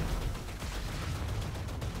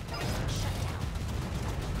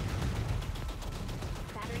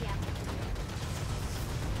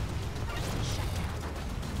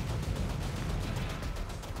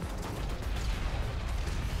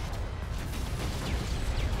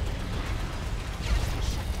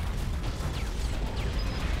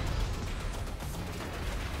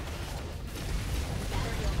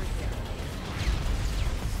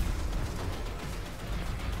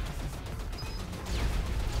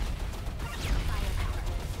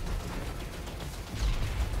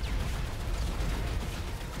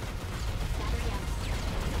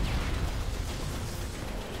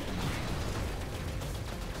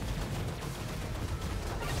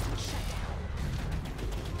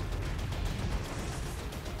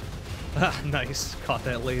 Ah, nice. Caught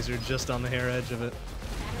that laser just on the hair edge of it.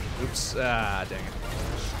 Oops. Ah, dang it.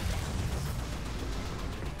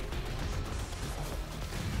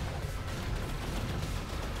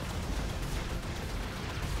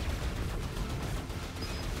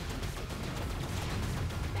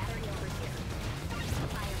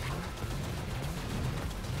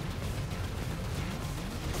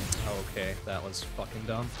 Okay, that was fucking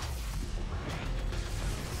dumb.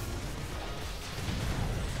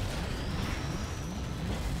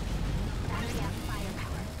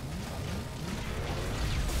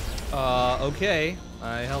 Okay.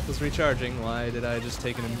 My health is recharging. Why did I just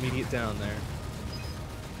take an immediate down there?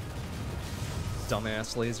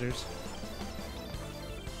 Dumbass lasers.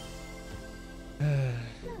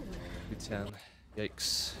 210.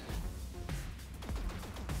 Yikes.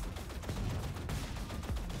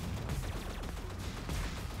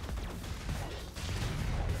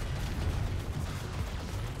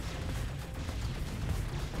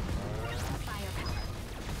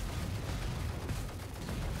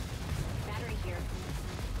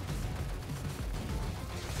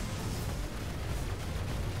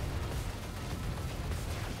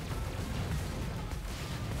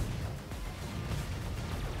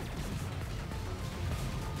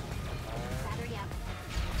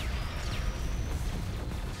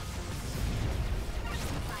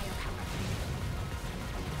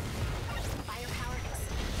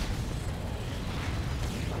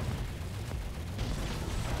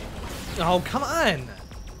 Oh, come on!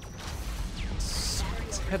 It's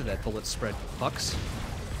ahead of that bullet spread, fucks.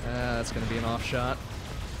 That's gonna be an off shot.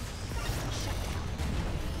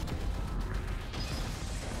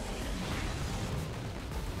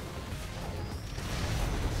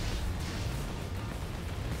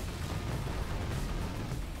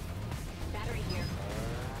 Battery here.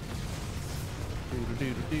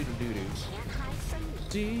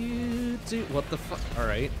 What the fuck?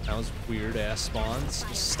 Alright, that was weird ass spawns.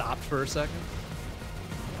 Just stopped for a second.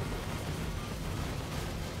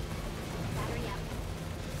 Battery up.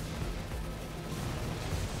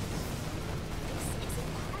 This is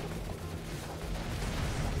incredible.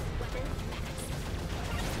 Weapon max.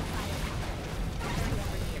 Firepower. Battery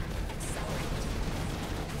over here. Accelerate.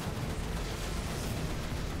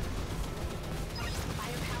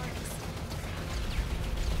 Firepower extended.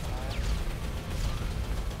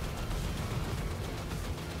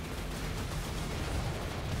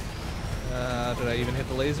 Did I even hit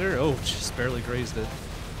the laser? Oh, just barely grazed it.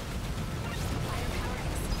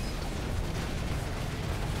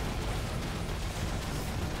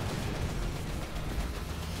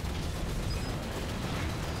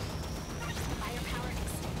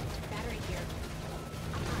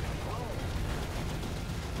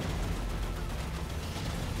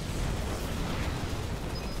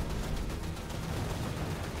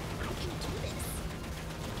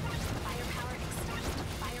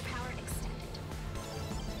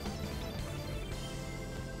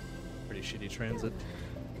 shitty transit.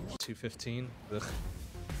 215. Ugh.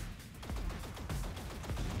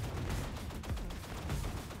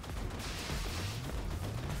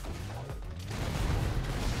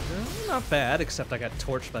 Not bad, except I got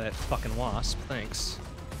torched by that fucking wasp. Thanks.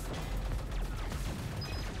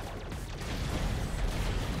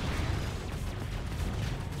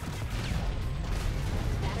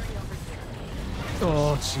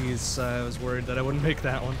 Oh, jeez. I was worried that I wouldn't make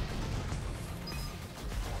that one.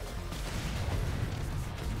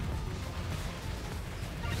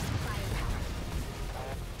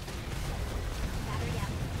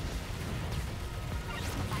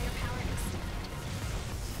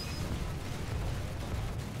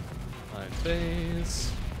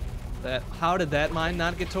 Phase. That. How did that mine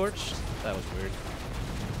not get torched? That was weird.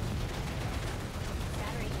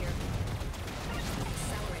 Battery here.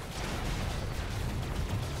 Accelerate.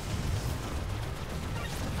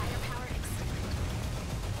 Firepower extended.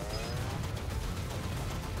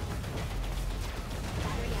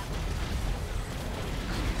 Battery up. Firepower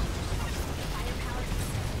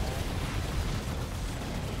extended.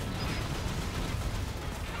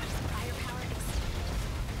 Firepower extended. Battery over here. Shut down. Accelerate.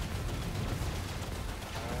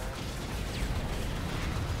 Shut down.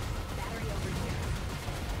 Battery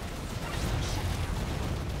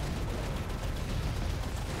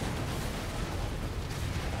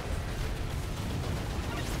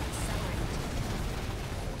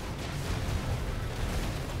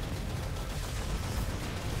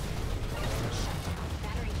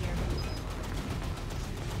here.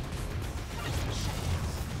 Shut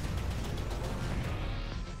down.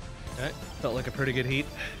 Okay, felt like a pretty good heat.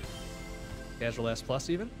 Casual S plus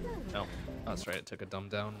even? No. Oh, that's right, it took a dumb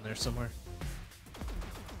down in there somewhere.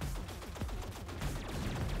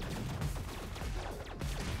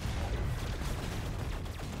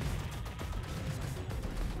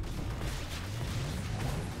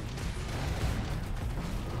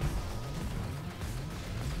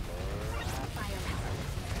 Firepower.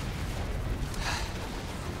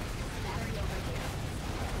 Battery over here.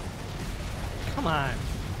 Come on.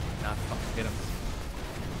 Nah, fucking get him.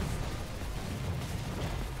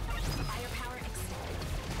 Firepower extended.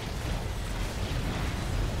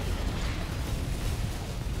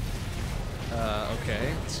 Okay.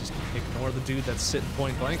 Let's just ignore the dude that's sitting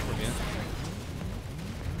point blank from you.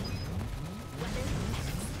 Weapon max.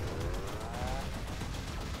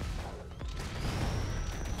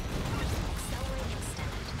 Accelerate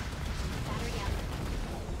extended. Battery up.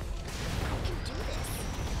 I can do this.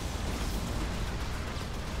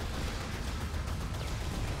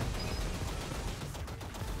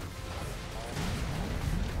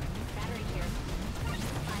 Battery here.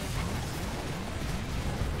 Firepower. Firepower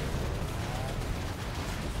extended. Battery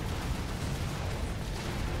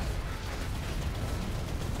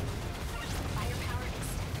up. Firepower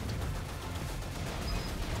extended.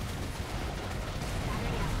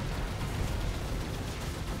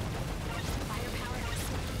 Accelerate. Firepower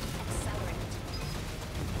extended. Battery over here. Accelerate. Battery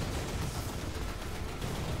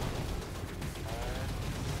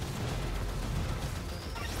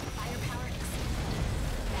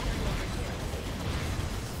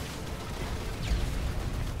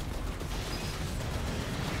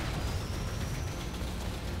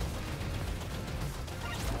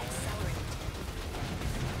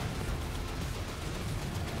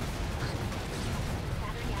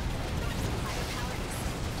up.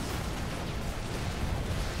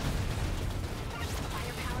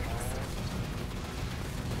 Firepower extended. Firepower extended.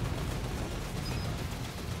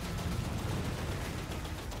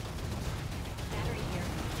 Battery here.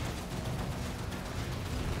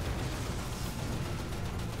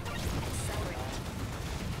 Accelerate.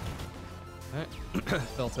 Alright.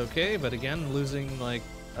 Felt okay, but again, losing like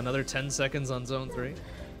another 10 seconds on zone 3.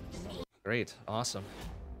 Great, awesome.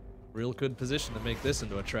 Real good position to make this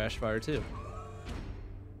into a trash fire too.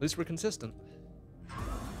 At least we're consistent.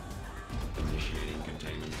 Initiating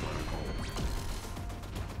containment protocol.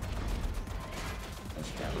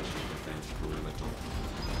 Establishing defense perimeter.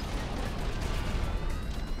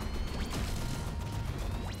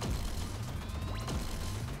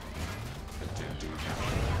 Attempting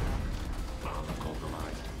capture. Bomb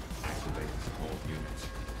compromised. Activate support units.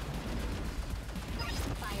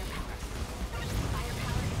 Firepower.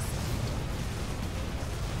 Firepower extended.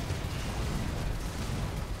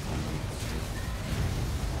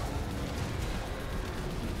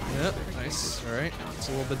 Yep, nice. Alright, it's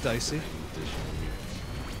a little bit dicey. Additional units.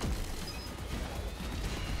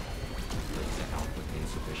 Laser output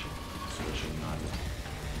insufficient. Switching on.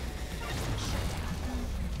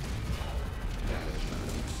 Data is not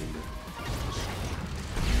exceeded.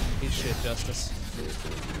 Eat shit, Justice.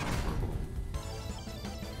 Systems inoperable.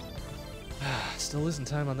 Still losing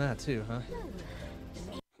time on that too, huh?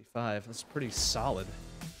 55, that's pretty solid.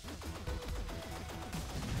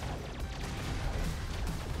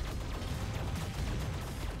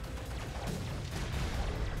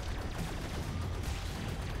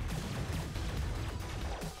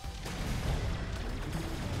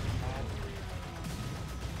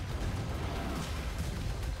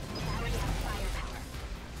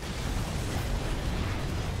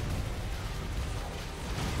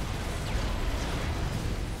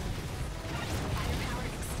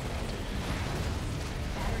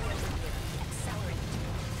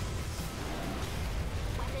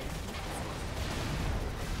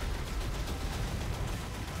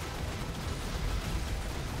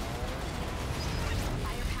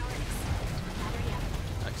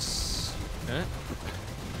 Okay.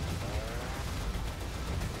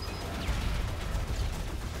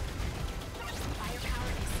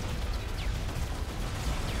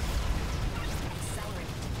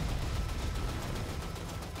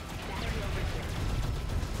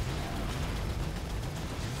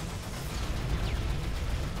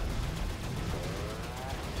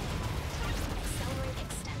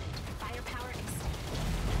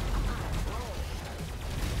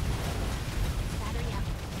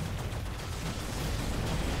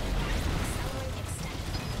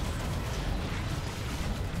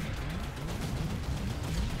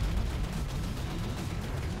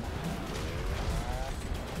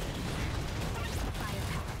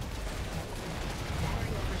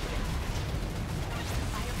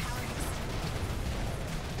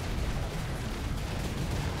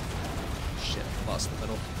 Lost the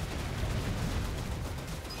middle.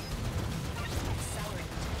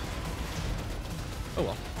 Oh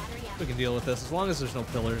well. We can deal with this as long as there's no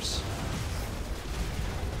pillars.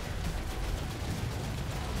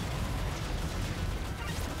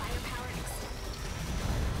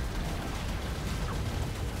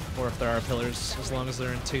 Or if there are pillars, as long as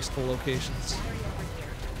they're in tasteful locations.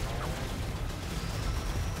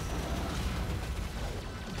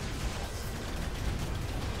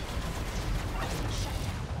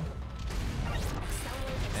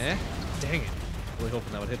 Eh? Dang it. Really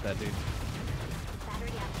hoping that would hit that dude.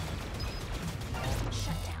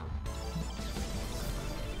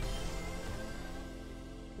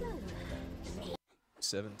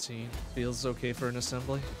 17. Feels okay for an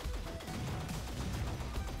assembly.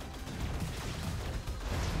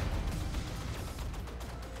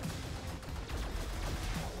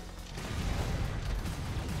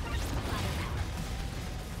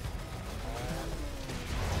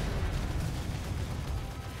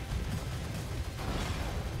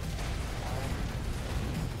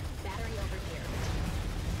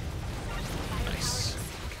 Nice.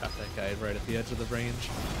 Got that guy right at the edge of the range.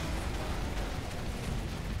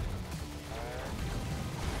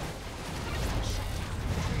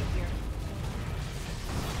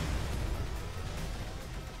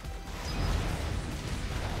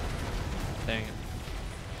 Dang it.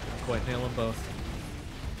 Didn't quite nail them both.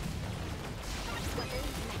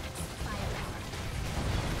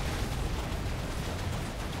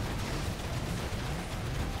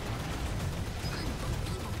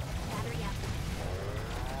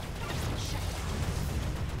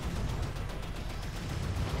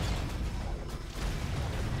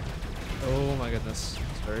 Oh my goodness.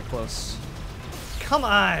 It's very close. Come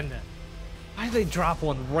on! Why did they drop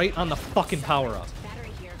one right on the fucking power-up?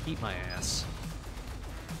 Eat my ass.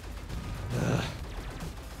 Ugh.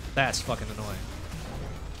 That's fucking annoying.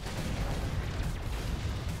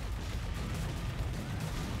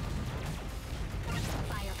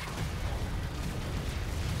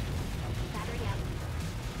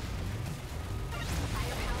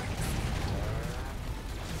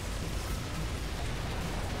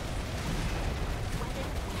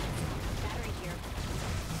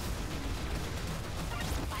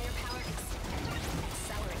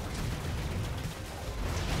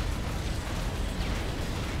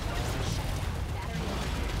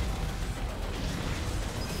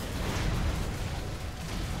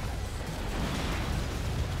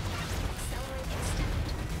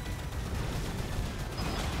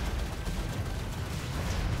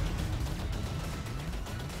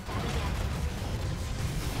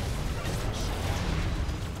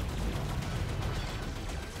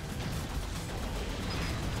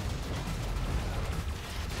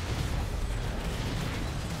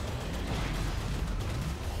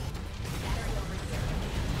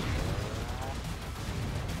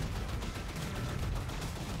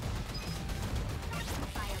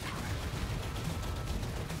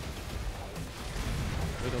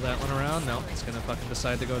 Wiggle that one around. No, it's gonna fucking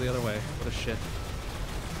decide to go the other way. What a shit.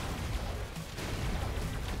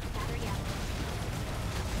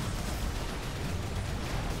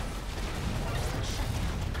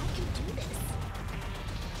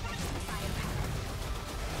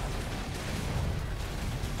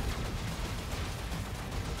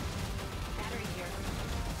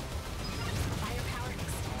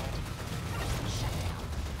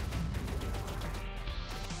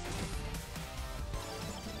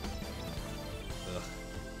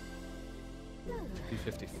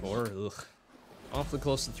 2:54. Ugh. Awfully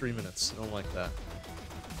close to 3 minutes. I don't like that.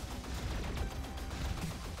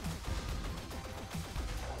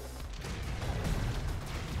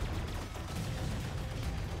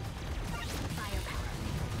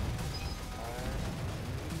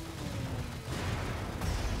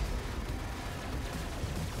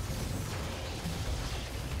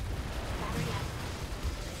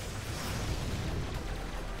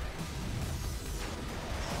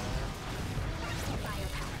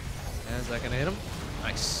 As I can hit him.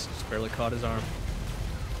 Nice. Just barely caught his arm.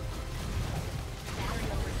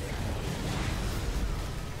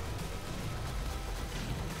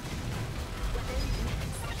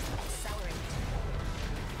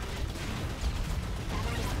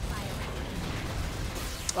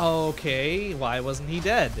 Okay, why wasn't he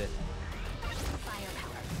dead?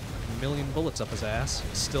 A million bullets up his ass.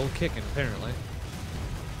 He's still kicking, apparently.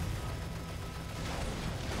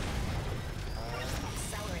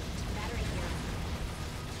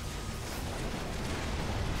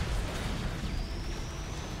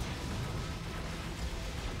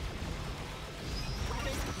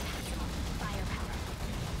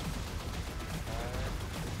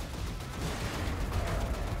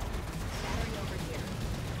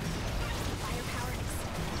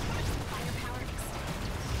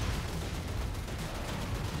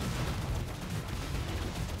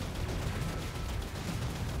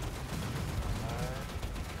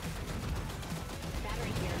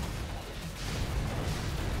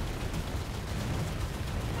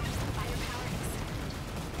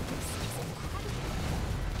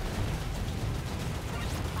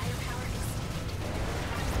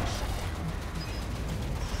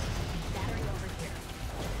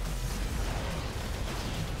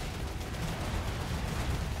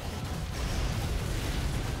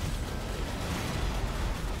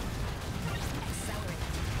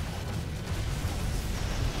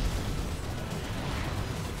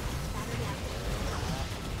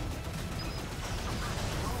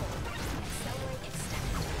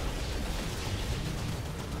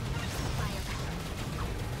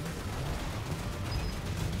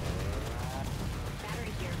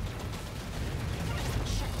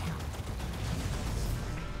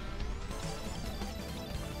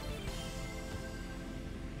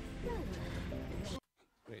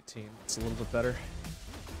 It's a little bit better.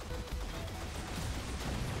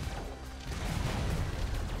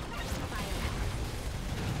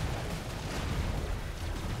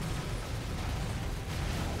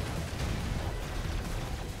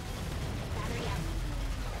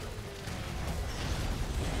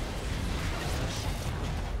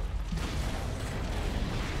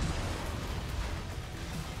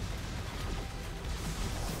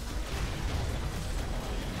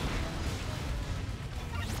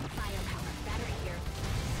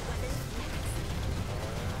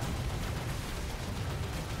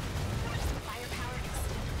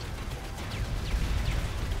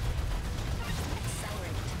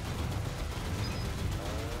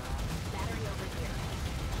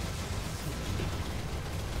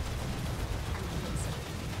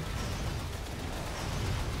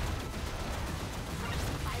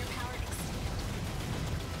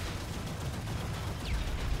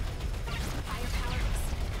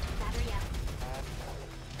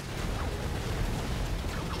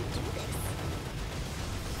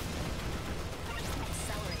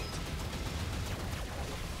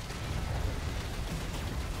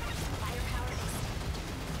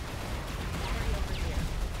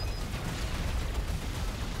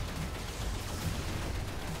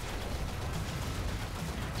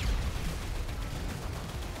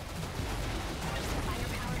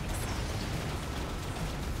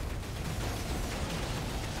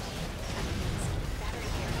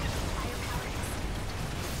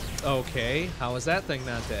 Okay, how is that thing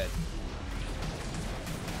not dead?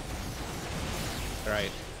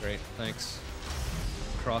 Alright, great, thanks.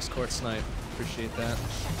 Cross-court snipe, appreciate that.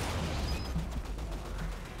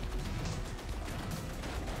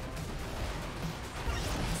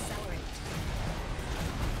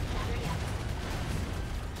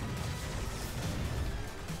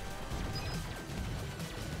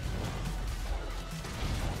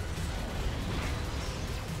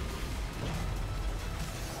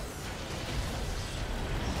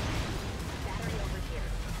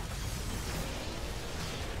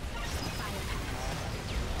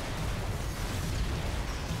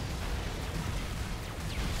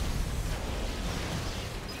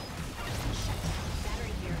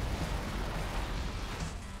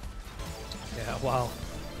 Yeah, wow.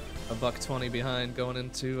 $120 behind going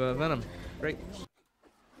into Venom. Great.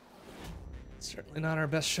 Certainly not our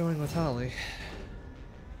best showing with Holly.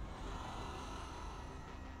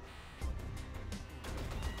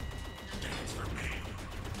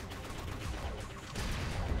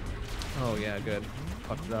 Oh yeah, good.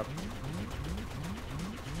 Fucked it up.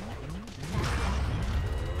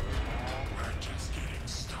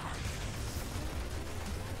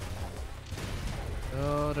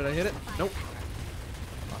 Oh, did I hit it? Nope.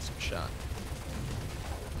 Awesome shot.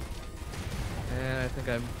 And I think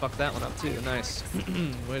I fucked that one up too. Nice.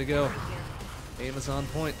 Way to go. Aim is on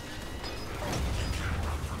point.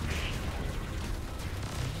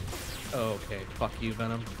 Okay, fuck you,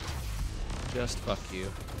 Venom. Just fuck you.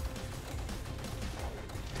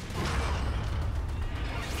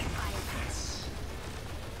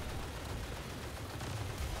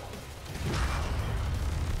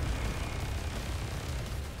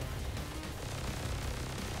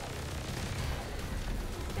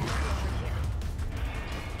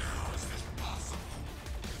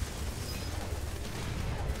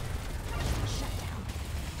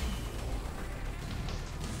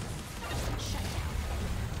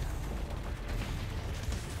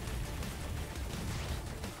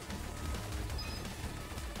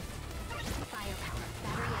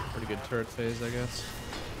 Pretty good turret phase, I guess.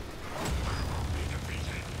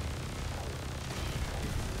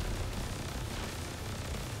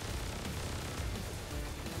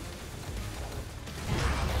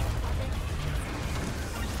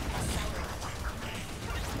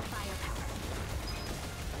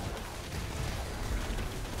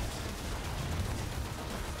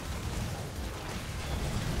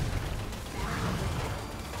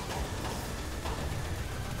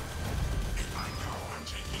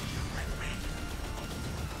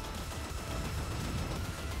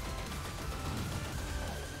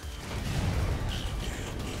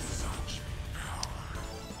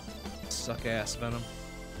 Suck ass, Venom.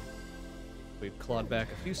 We've clawed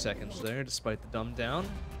back a few seconds there despite the dumb down.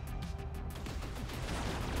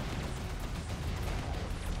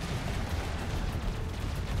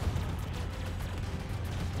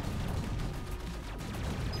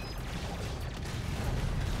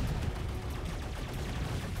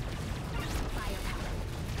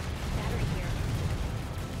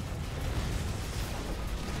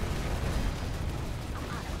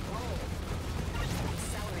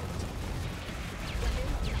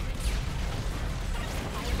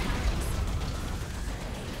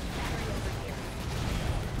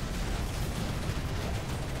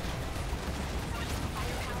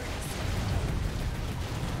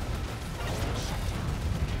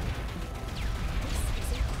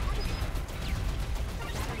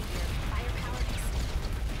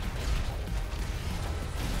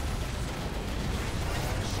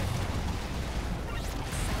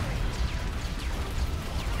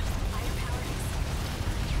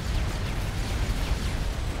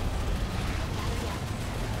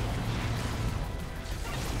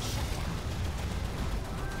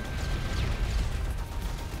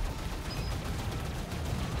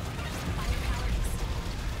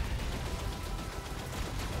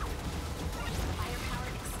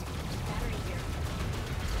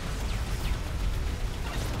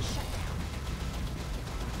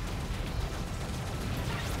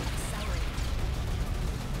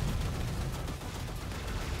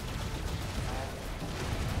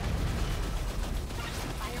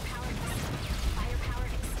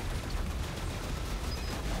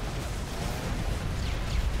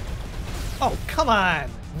 Oh, come on!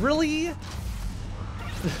 Really?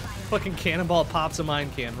 Fucking cannonball pops a mine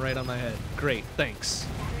can right on my head. Great, thanks.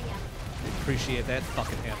 Appreciate that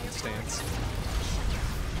fucking happenstance.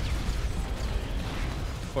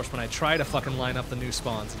 Of course, when I try to fucking line up the new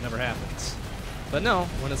spawns, it never happens. But no,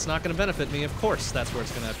 when it's not gonna benefit me, of course that's where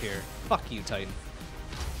it's gonna appear. Fuck you, Titan.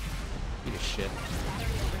 Eat a shit.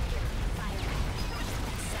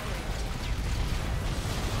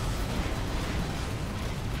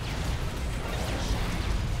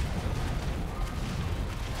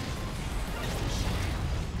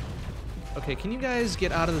 Okay, can you guys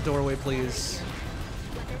get out of the doorway, please?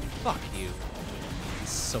 Fuck you.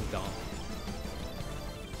 It's so dumb.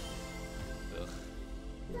 Ugh.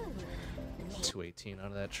 218 out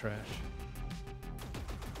of that trash.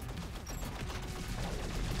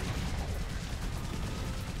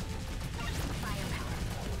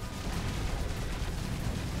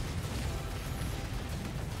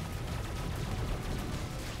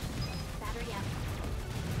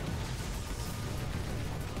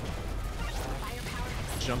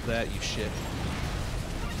 Jump that, you shit.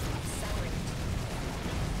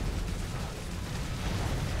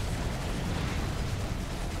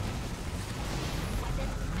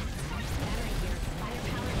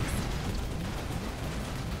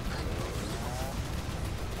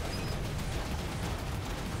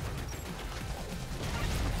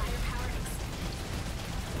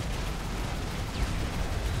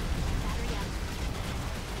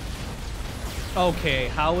 Okay,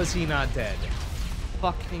 how is he not dead?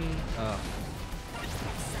 Fucking, the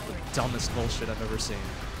dumbest bullshit I've ever seen.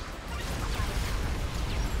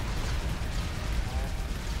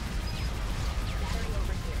 Battery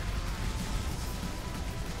over here.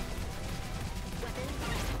 Weapon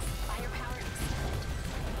firepower extended.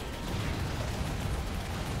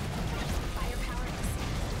 Firepower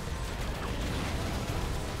extended.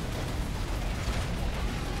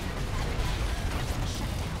 Shut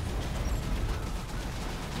down. Firepower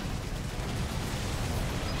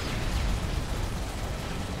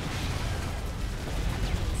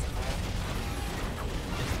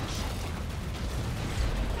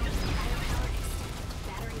extended.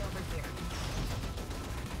 Battery over here.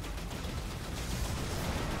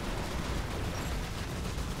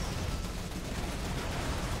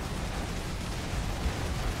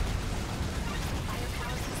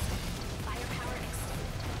 Firepower extended. Firepower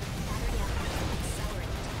extended. Battery up.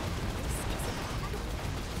 Accelerate. This is incredible.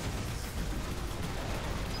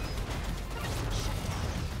 Shut down.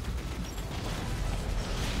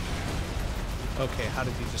 Okay, how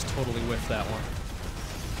did he just totally whiff that one?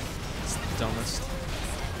 It's the dumbest.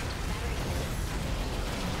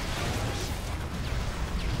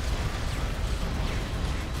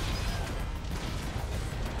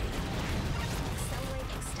 Accelerate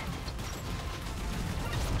extended.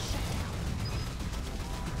 Shut down.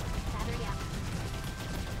 Battery up.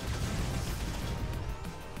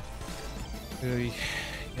 Ooh,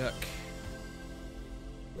 yuck.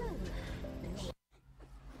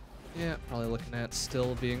 Yeah, probably looking at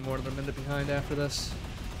still being more than a minute behind after this.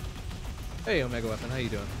 Hey, Omega Weapon, how you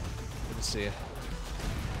doing? Good to see you.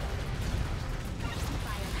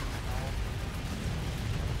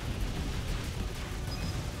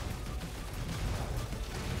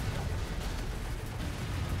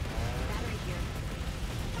 Battery here.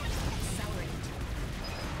 Accelerate.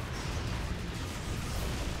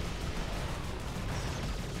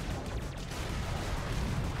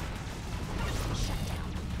 Shut down.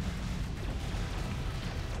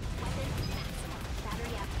 Weapon maximum.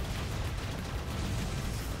 Battery up.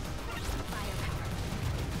 Firepower.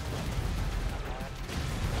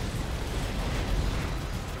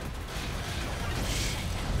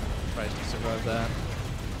 Tried to survive that.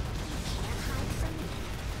 Can't hide from me.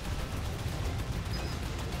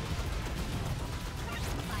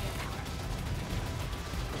 Firepower.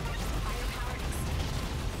 Firepower extended.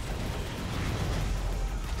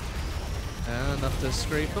 Enough to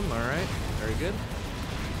scrape him, alright. Very good.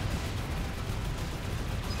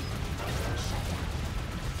 Shut down.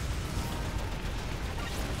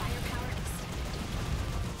 Firepower extended.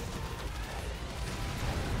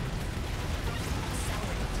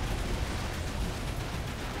 Accelerate.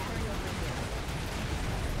 Battery over here.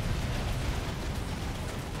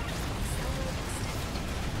 Accelerate extended.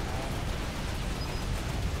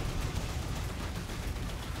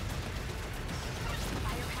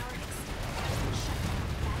 Firepower extended. Shut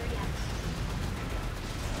down. Battery up. Shut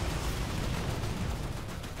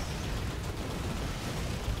down.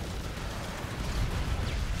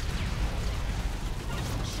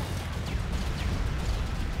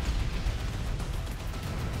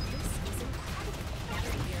 This is incredible.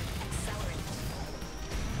 Battery here. Accelerate.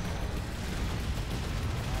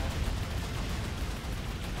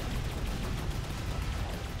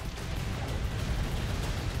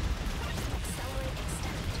 Accelerate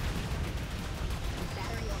extended.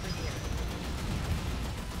 Battery over here. Firepower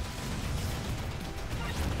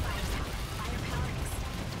extended. Battery up. Shut down. Accelerate. I can do this.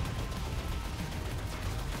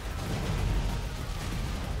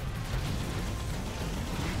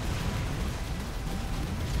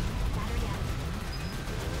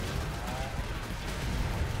 extended.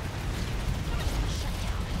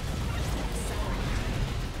 Battery over here.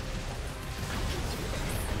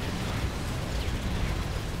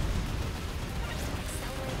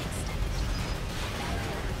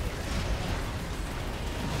 down. Shut down. Battery here.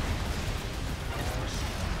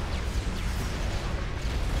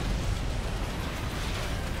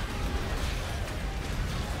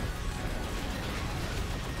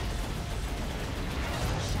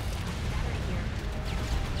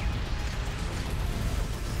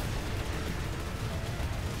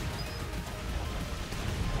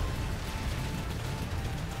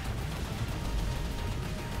 Battery up.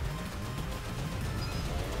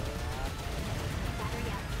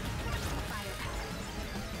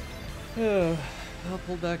 Firepower. I'll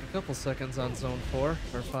pull back a couple seconds on zone 4,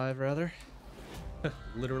 or 5 rather.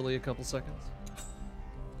 Literally a couple seconds.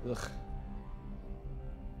 Ugh.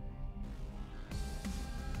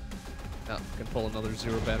 Oh, can pull another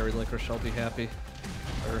 0 battery licorice, I'll be happy.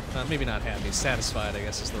 Or, maybe not happy, satisfied I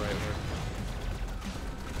guess is the right word.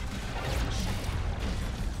 Shut down.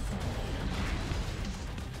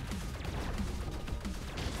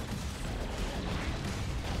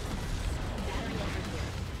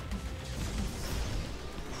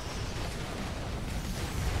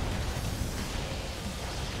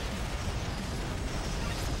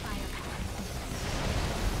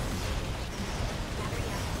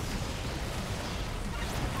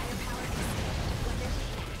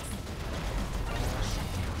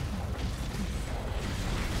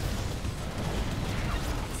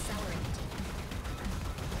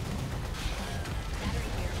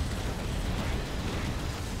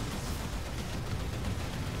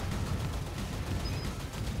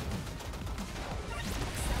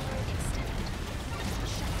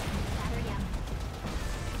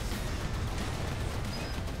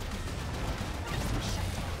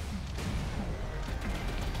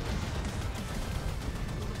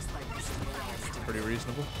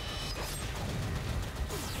 reasonable.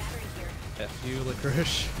 Battery here. F you,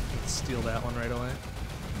 Licorice. Let's steal that one right away.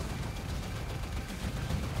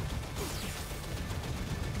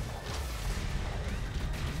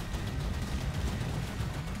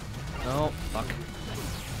 No, fuck.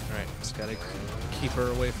 Alright, just gotta keep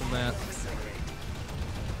her away from that.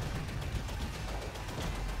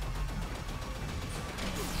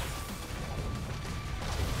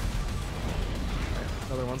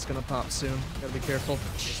 Another one's gonna pop soon. Gotta be careful.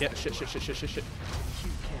 Shit, shit, shit, shit, shit, shit, shit.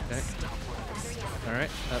 Okay.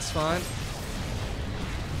 Alright, that's fine.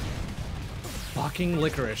 Fucking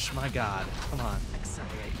Licorice, my god. Come on.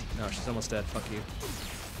 No, she's almost dead. Fuck you.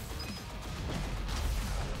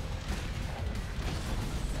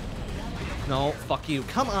 No, fuck you.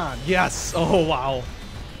 Come on. Yes. Oh, wow.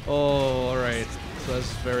 Oh, alright. So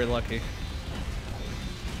that's very lucky.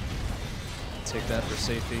 Take that for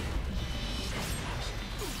safety.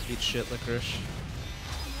 Eat shit, Licorice.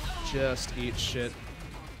 Just eat shit.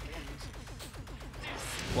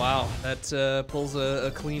 Wow, that pulls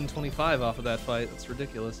a clean 25 off of that fight. That's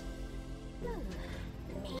ridiculous.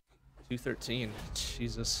 213.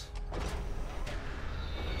 Jesus.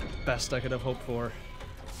 Best I could have hoped for.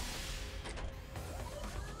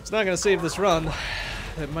 It's not gonna save this run.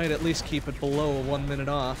 It might at least keep it below a 1 minute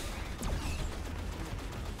off.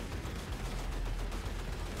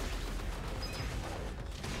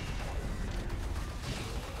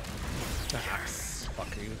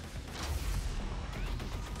 Fuck you.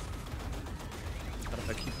 Not if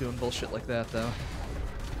I keep doing bullshit like that, though.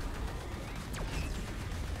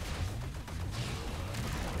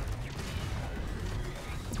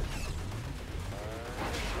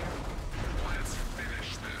 Let's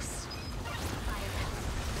finish this.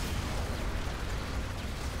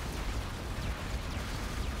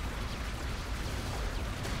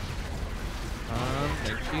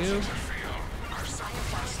 Thank you. Our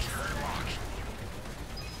sacrifice carry much.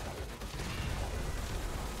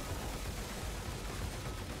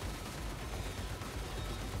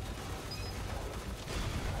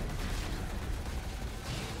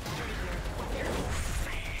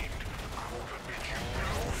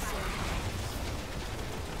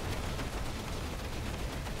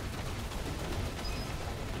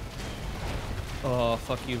 Oh,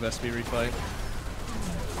 fuck you, Vespi refight.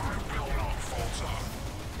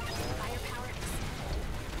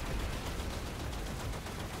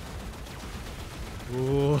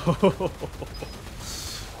 Ooh.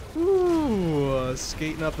 Ooh,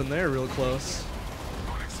 skating up in there real close.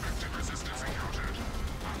 Unexpected resistance encountered.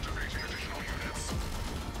 Activating additional units.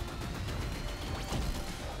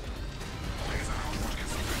 Laser output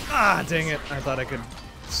insufficient. Ah, dang it. I thought I could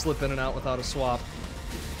slip in and out without a swap.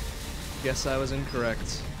 Guess I was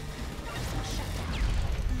incorrect.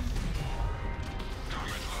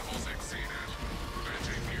 Damage levels exceeded.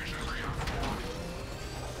 Venting fusion reactor.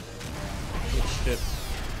 Good shit.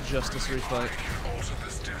 Justice refight. Alter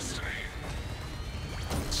this destiny.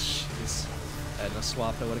 Jeez. Had a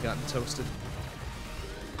swap, I would have gotten toasted.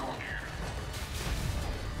 Come here.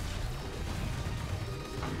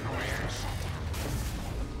 Annoyance.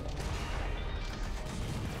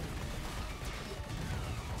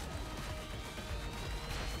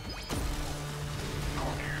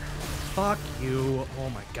 Fuck you. Oh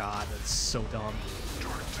my god, that's so dumb.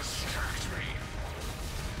 Don't distract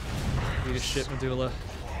me. Eat a shit, Medulla.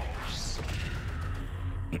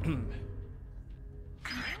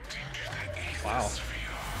 Wow.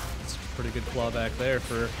 That's a pretty good clawback there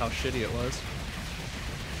for how shitty it was.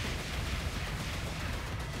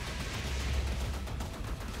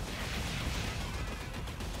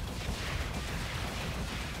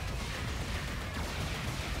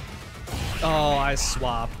 Oh, I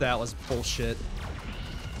swapped. That was bullshit.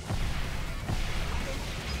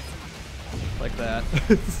 Like that.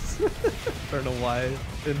 I don't know why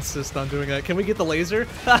I insist on doing that. Can we get the laser?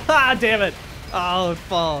 Haha, damn it! Oh, it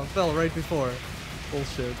fell right before.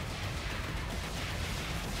 Bullshit.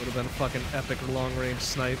 Would have been a fucking epic long-range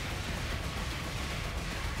snipe.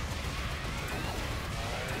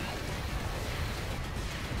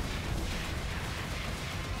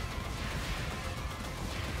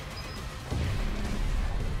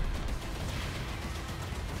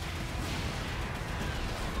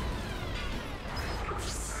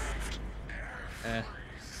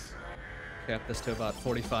 Cap this to about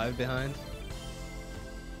 45 behind.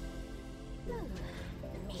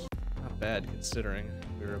 Not bad considering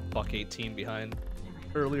we were $1.18 behind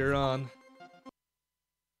earlier on.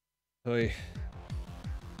 Oy.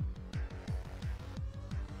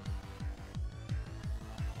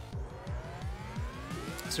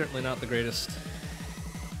 Certainly not the greatest.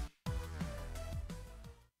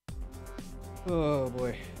 Oh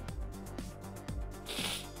boy.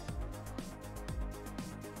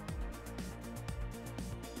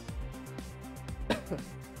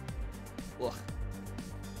 Ugh.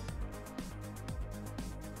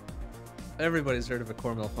 Everybody's heard of a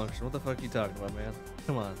core malfunction. What the fuck are you talking about, man?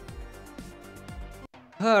 Come on.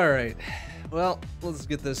 Alright. Well, let's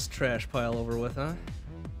get this trash pile over with, huh?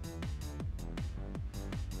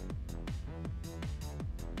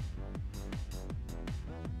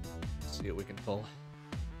 See what we can pull.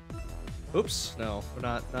 Oops, no, we're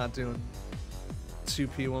not doing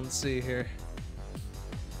 2P1C here.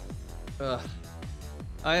 Ugh.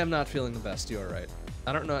 I am not feeling the best, you are right.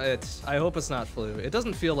 I don't know, I hope it's not flu. It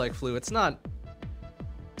doesn't feel like flu, it's not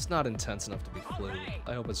intense enough to be flu.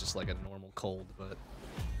 I hope it's just like a normal cold, but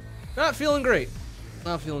not feeling great.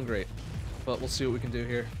 Not feeling great. But we'll see what we can do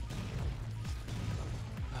here.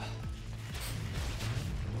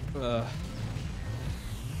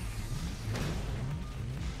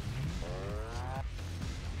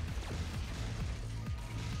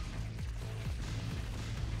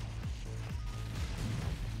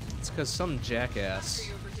 It's because some jackass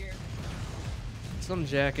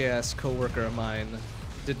coworker of mine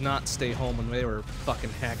did not stay home when they were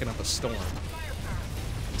fucking hacking up a storm.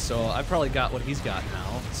 So I probably got what he's got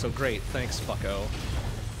now. So great, thanks, fucko.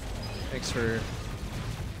 Thanks for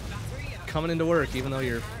coming into work even though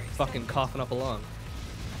you're fucking coughing up a lung.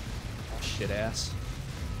 Shit ass.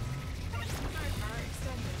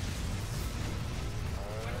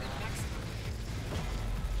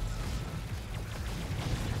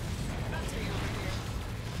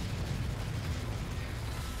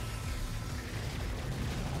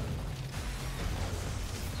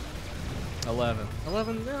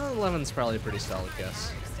 Eleven's probably a pretty solid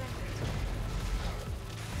guess.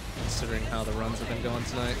 Considering how the runs have been going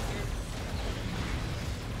tonight.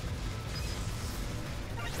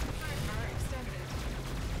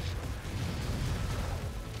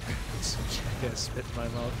 Some jackass spit in my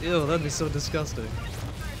mouth. Ew, that'd be so disgusting.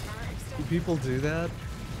 Do people do that?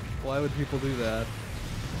 Why would people do that?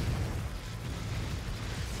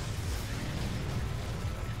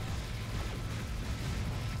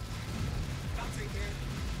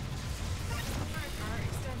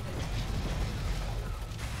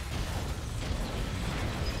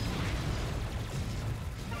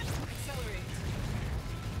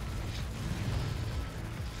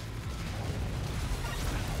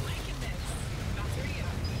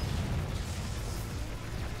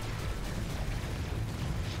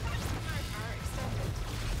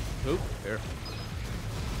 Oop, there.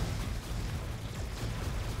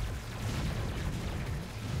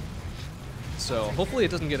 So, hopefully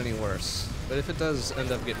it doesn't get any worse. But if it does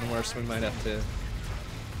end up getting worse, we might have to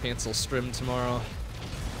cancel Strim tomorrow.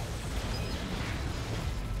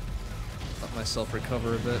 Let myself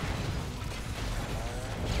recover a bit.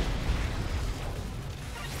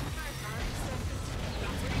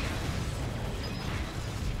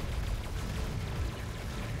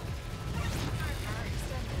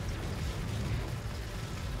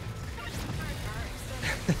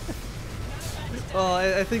 Well,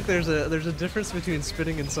 I think there's a difference between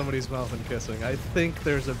spitting in somebody's mouth and kissing. I think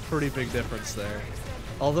there's a pretty big difference there.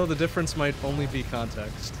 Although the difference might only be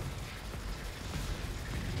context.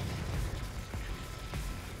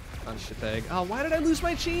 On shitbag. Oh, why did I lose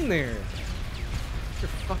my chain there? Your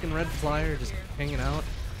fucking red flyer just hanging out.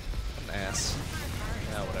 An ass.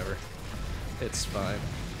 Yeah, whatever. It's fine.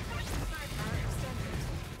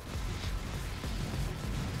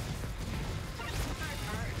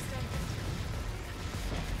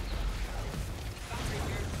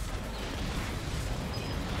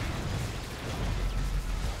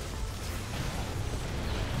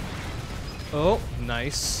 Oh,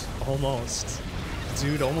 nice. Almost.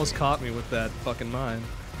 Dude almost caught me with that fucking mine.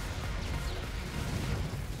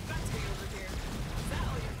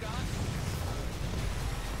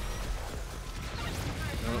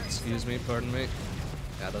 Oh, excuse me, pardon me.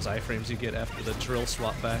 Yeah, those iframes you get after the drill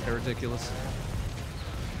swap back are ridiculous.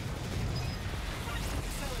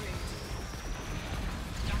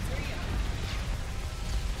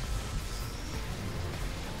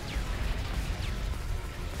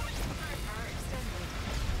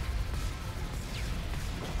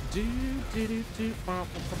 Do do do do bum,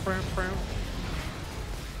 bum, bum, bum.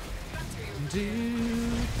 Do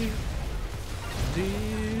do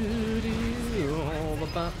do do all the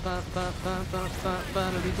ba ba ba ba ba ba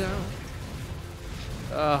ba da down.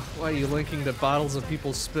 Why are you linking to bottles of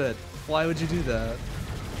people's spit? Why would you do that?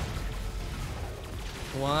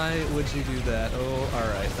 Why would you do that? Oh,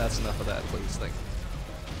 alright, that's enough of that, please. Thank you.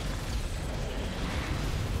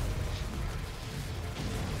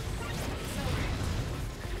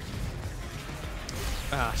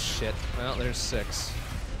 Ah, shit. Well, there's 6.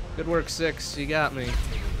 Good work, 6. You got me.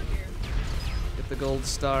 Get the gold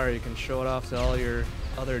star. You can show it off to all your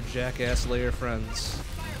other jackass layer friends.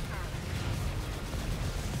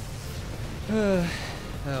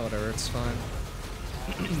 Whatever, it's fine.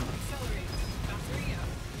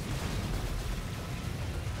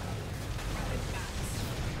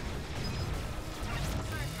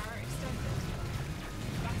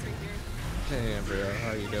 Hey, Embryo,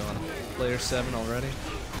 how you doing? Layer 7 already?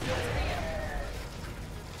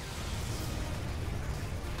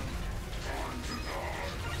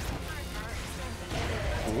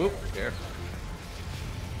 Whoop, here.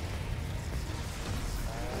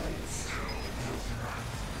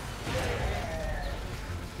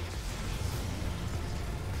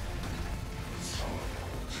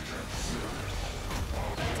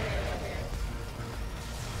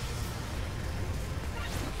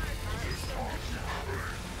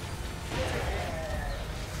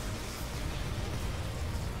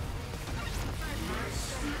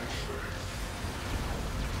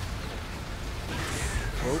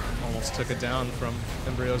 Whoop, almost took it down from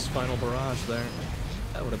Embryo's final barrage there.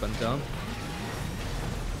 That would have been dumb.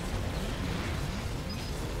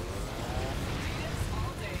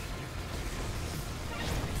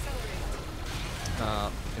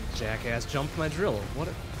 Jackass jumped my drill. What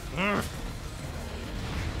a... Ugh.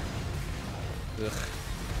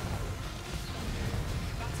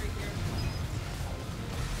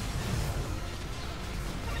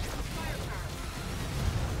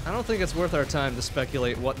 I don't think it's worth our time to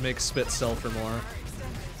speculate what makes Spit sell for more.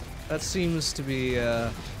 That seems to be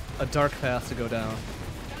a dark path to go down.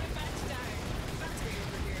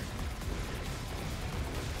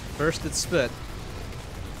 First it's Spit.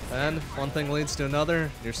 And one thing leads to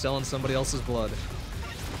another, you're selling somebody else's blood.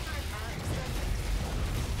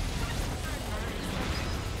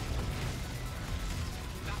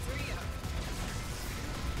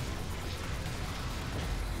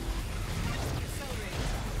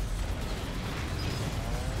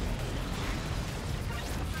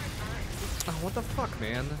 Oh, what the fuck,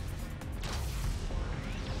 man?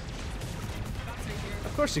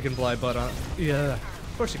 Of course you can buy blood on... Yeah,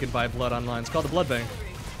 of course you can buy blood online. It's called the blood bank.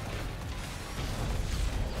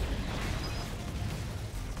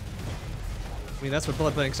 I mean, that's what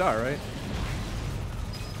blood banks are, right?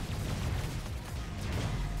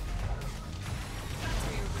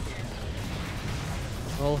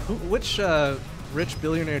 Well, which rich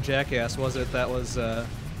billionaire jackass was it that was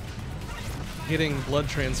getting blood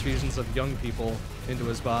transfusions of young people into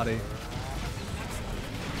his body?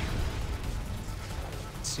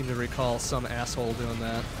 I seem to recall some asshole doing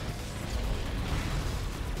that.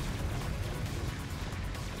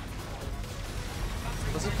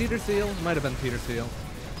 Was it Peter Thiel? It might have been Peter Thiel.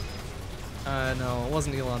 No, it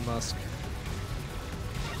wasn't Elon Musk.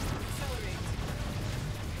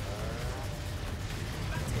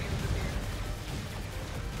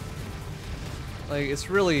 Like, it's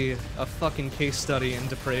really a fucking case study in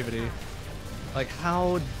depravity. Like,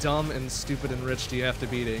 how dumb and stupid and rich do you have to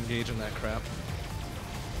be to engage in that crap?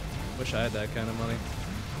 Wish I had that kind of money.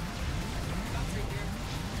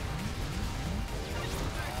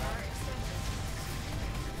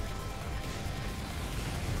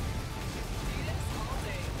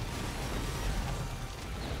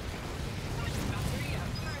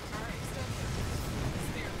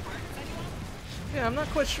 Yeah, I'm not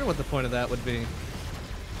quite sure what the point of that would be.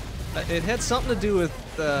 It had something to do with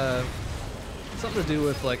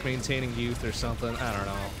like maintaining youth or something. I don't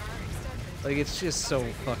know. Like, it's just so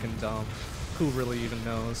fucking dumb. Who really even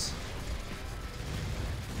knows?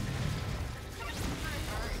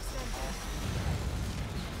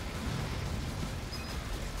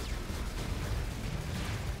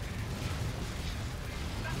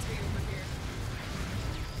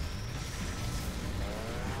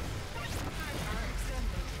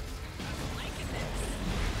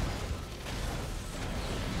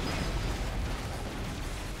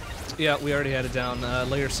 Yeah, we already had it down.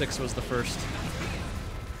 Layer 6 was the first.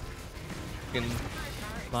 Fucking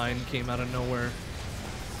mine came out of nowhere.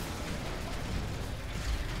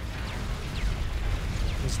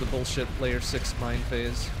 This is the bullshit Layer 6 mine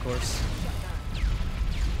phase, of course.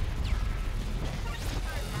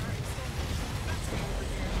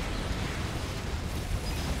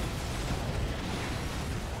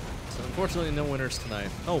 So unfortunately, no winners tonight.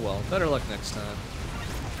 Oh well, better luck next time.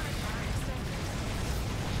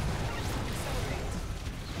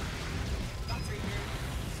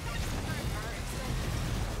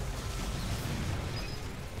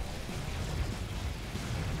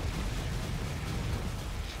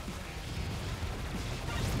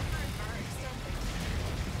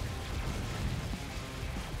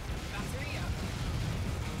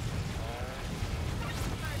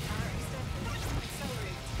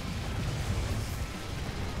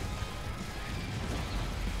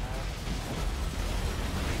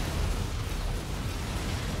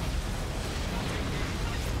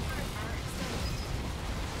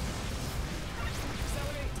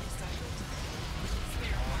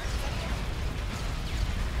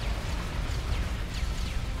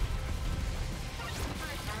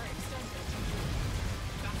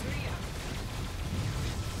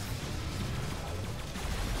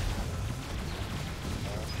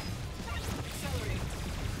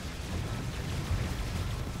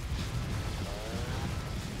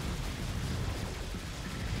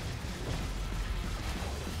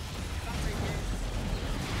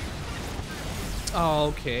 Oh,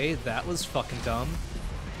 okay, that was fucking dumb.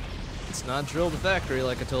 It's not drill the factory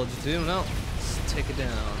like I told you to. No, let's take it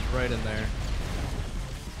down right in there.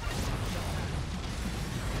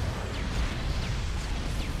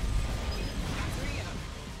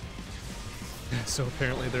 So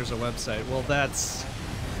apparently there's a website. Well, that's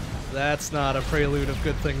not a prelude of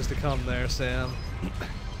good things to come there, Sam.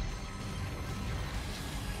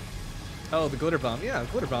 Oh, the Glitter Bomb. Yeah,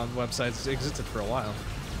 Glitter Bomb websites existed for a while.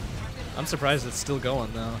 I'm surprised it's still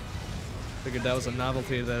going, though. Figured that was a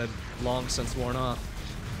novelty that had long since worn off.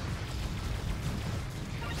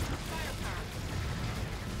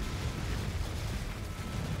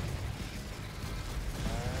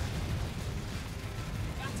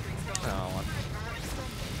 Oh.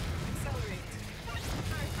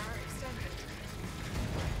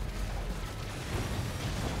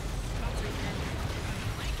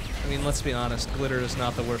 I mean, let's be honest, glitter is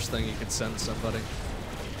not the worst thing you could send somebody.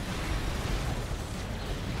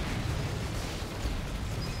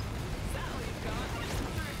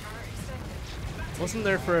 Wasn't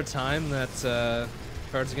there for a time that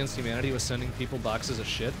Cards Against Humanity was sending people boxes of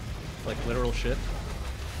shit? Like literal shit?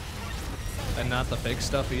 And not the fake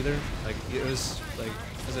stuff either? Like, it was, like,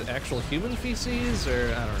 is it actual human feces,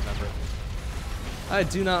 or I don't remember. I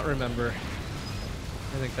do not remember.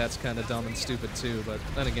 I think that's kind of dumb and stupid too, but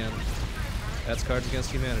then again, that's Cards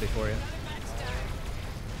Against Humanity for you.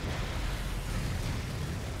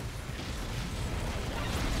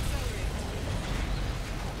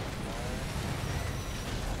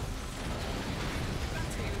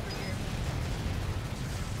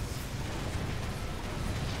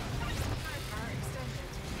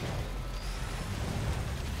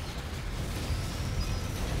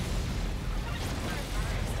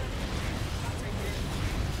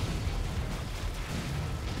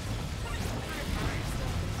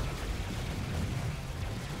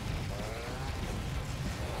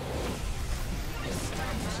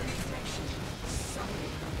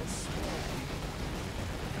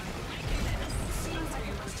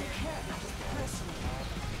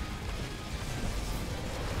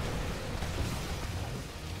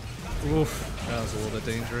 Oof, that was a little bit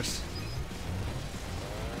dangerous.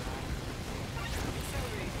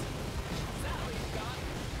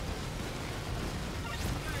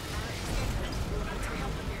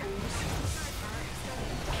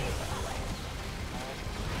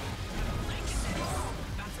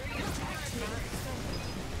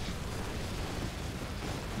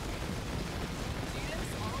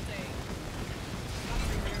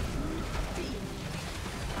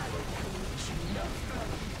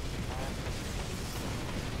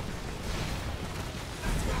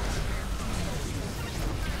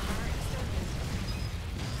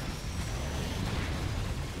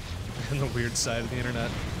 And the weird side of the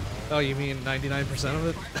internet. Oh, you mean 99% of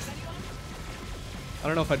it? I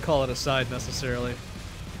don't know if I'd call it a side necessarily.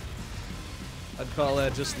 I'd call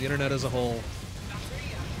that just the internet as a whole.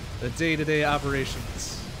 The day-to-day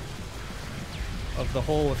operations of the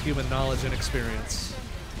whole of human knowledge and experience.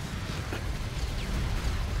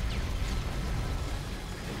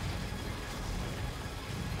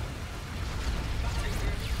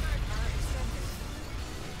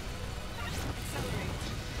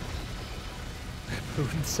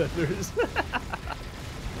 Moon senders.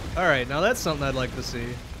 Alright, now that's something I'd like to see.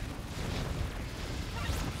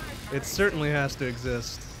 It certainly has to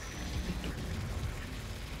exist.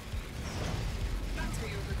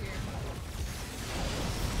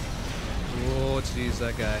 Oh, jeez,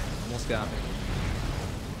 that guy almost got me.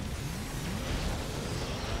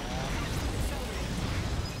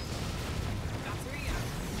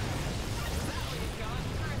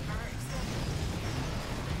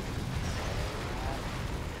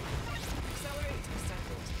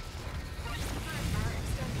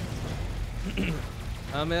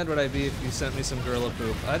 How mad would I be if you sent me some gorilla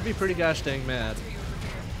poop? I'd be pretty gosh dang mad.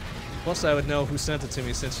 Plus, I would know who sent it to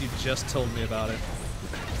me since you just told me about it.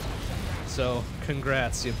 So,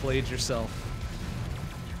 congrats, you played yourself.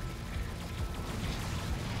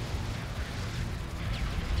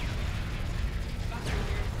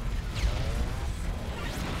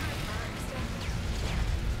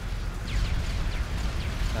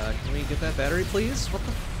 Can we get that battery, please? What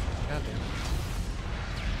the? Goddamn.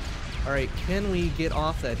 Alright, can we get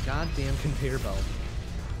off that goddamn conveyor belt?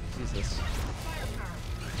 Jesus.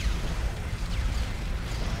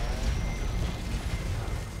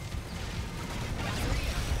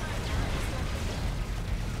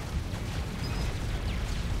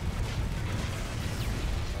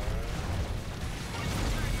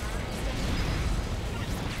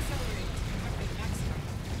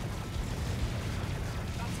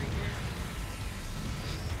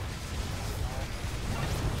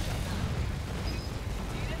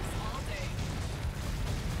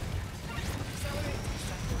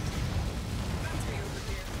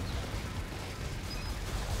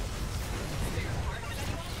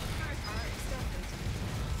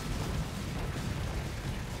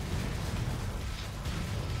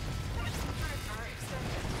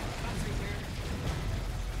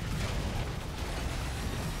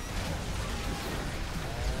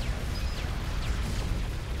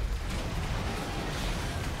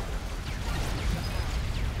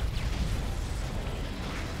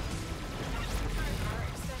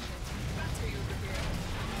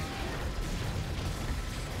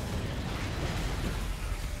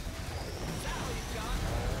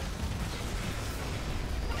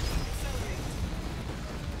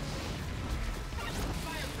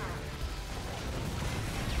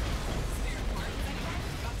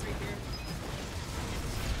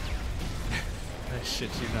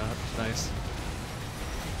 shit you not. Nice.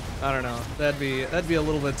 I don't know. That'd be a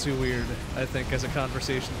little bit too weird, I think, as a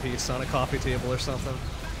conversation piece on a coffee table or something.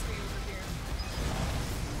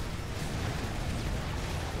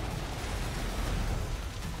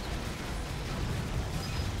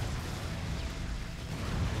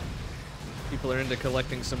 People are into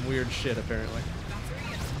collecting some weird shit, apparently.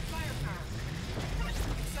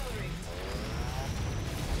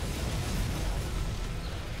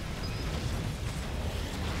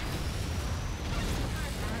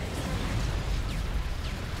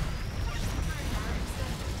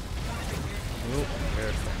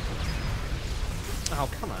 Oh,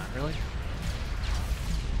 come on, really?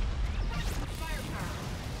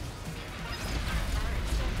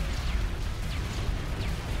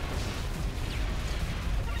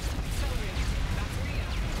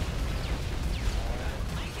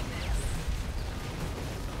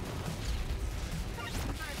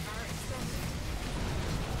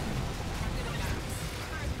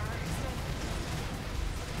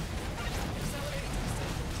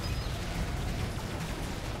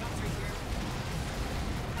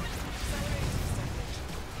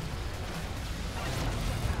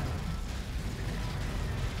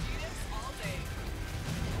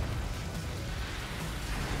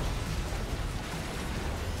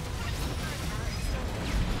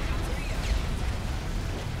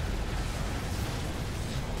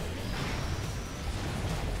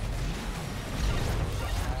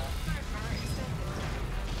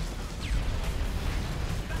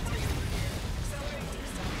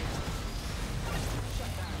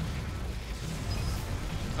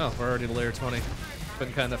 Oh, we're already to layer 20.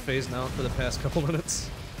 Been kind of phasing out for the past couple minutes.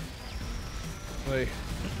 Wait.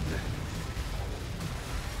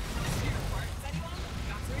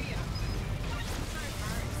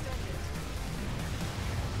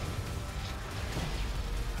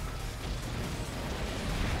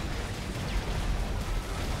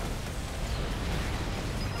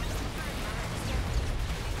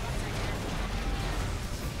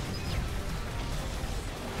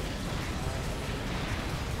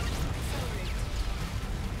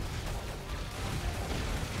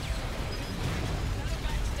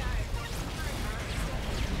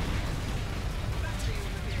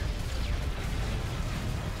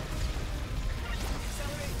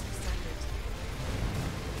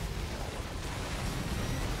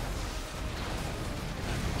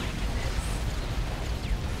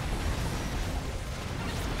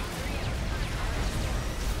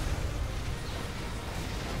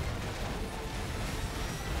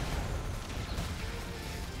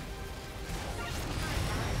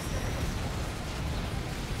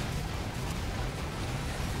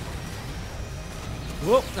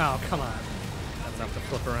 Whoop! Oh, come on. Not enough to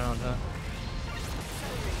flip around, huh?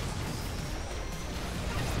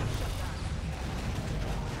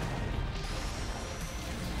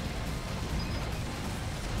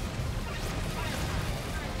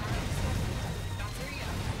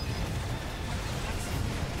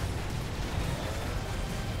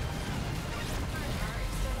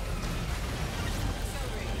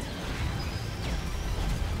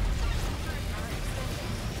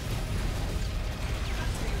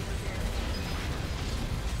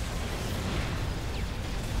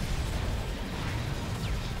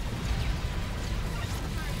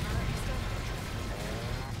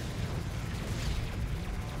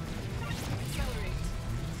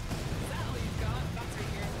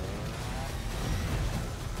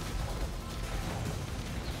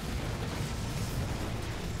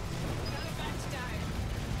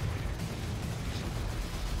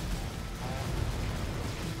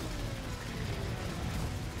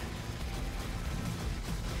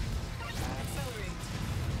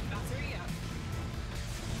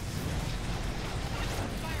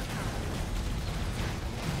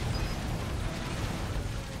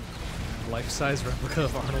 Life-size replica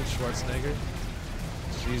of Arnold Schwarzenegger?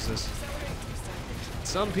 Jesus.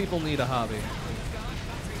 Some people need a hobby.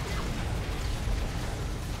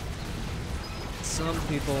 Some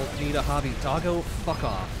people need a hobby. Doggo, fuck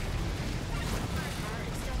off.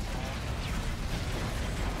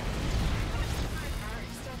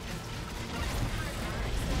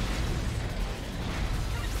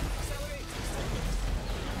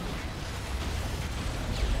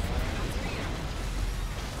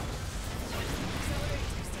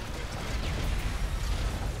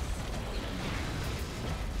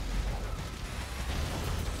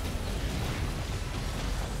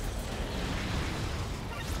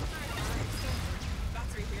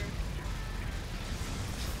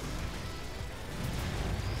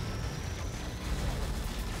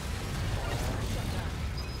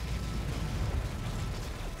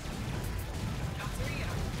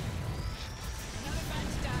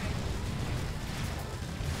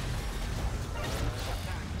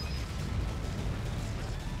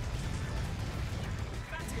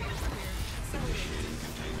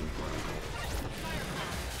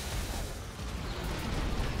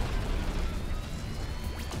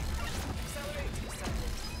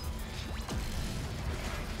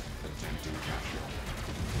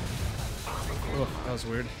 was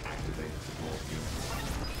weird.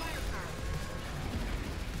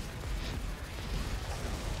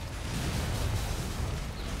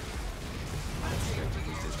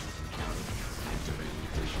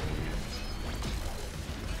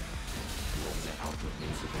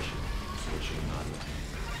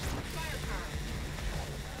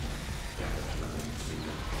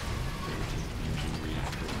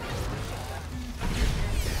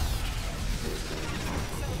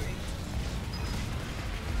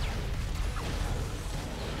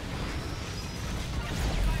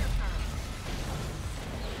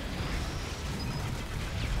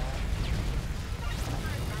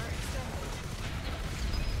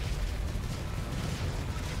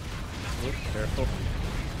 Oop, careful.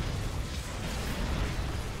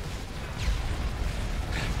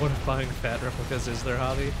 Modifying fat replicas is their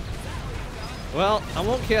hobby. Well, I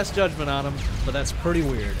won't cast judgment on them, but that's pretty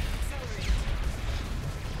weird.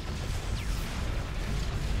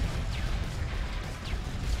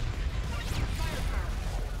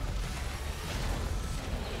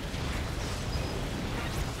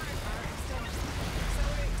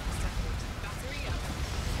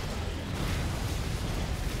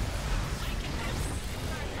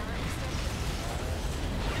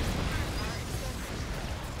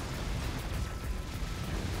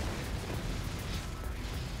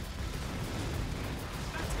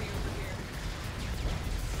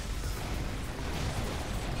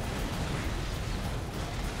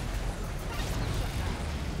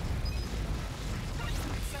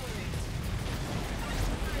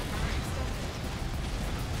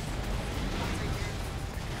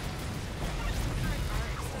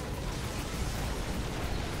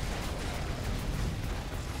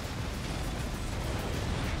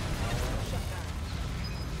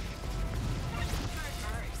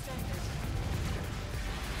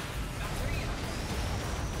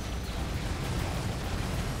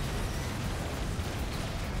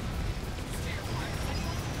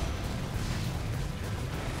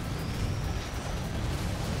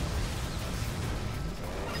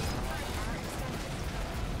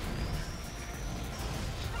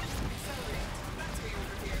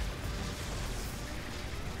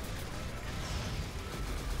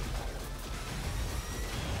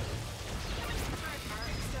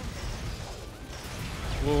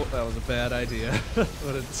 Whoa, that was a bad idea,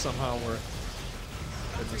 but it somehow worked.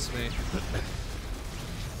 Goodness me.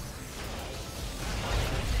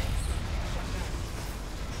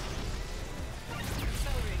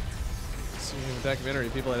 Seeing in the documentary,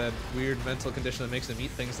 people that had weird mental condition that makes them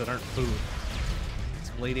eat things that aren't food.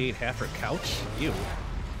 Some lady ate half her couch? Ew.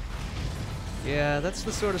 Yeah, that's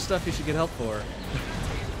the sort of stuff you should get help for.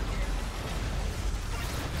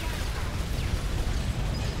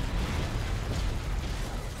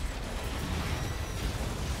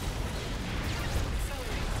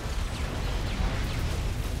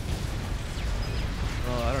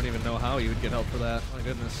 I don't even know how you would get help for that. My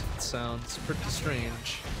goodness, it sounds pretty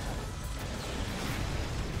strange.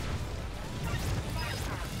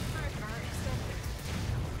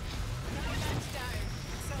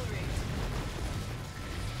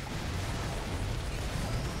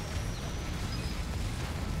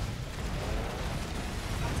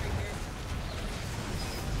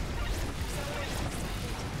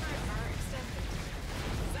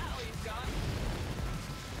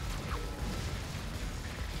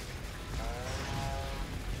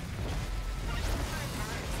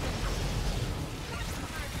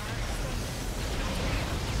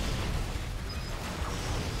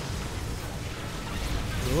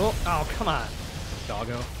 Oh, come on,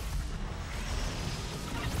 doggo.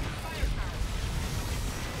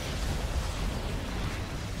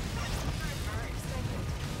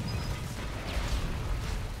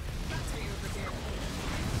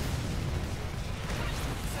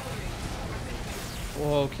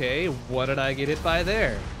 Okay, what did I get hit by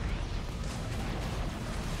there?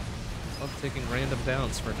 I'm taking random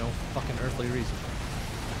downs for no fucking earthly reason.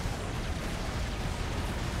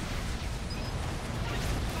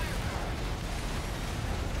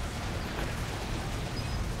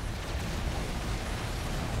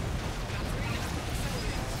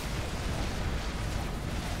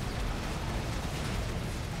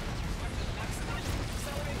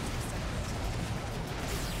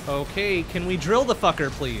 Okay, can we drill the fucker,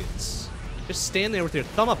 please? Just stand there with your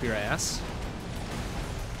thumb up your ass.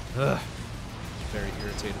 Ugh. Very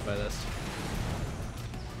irritated by this.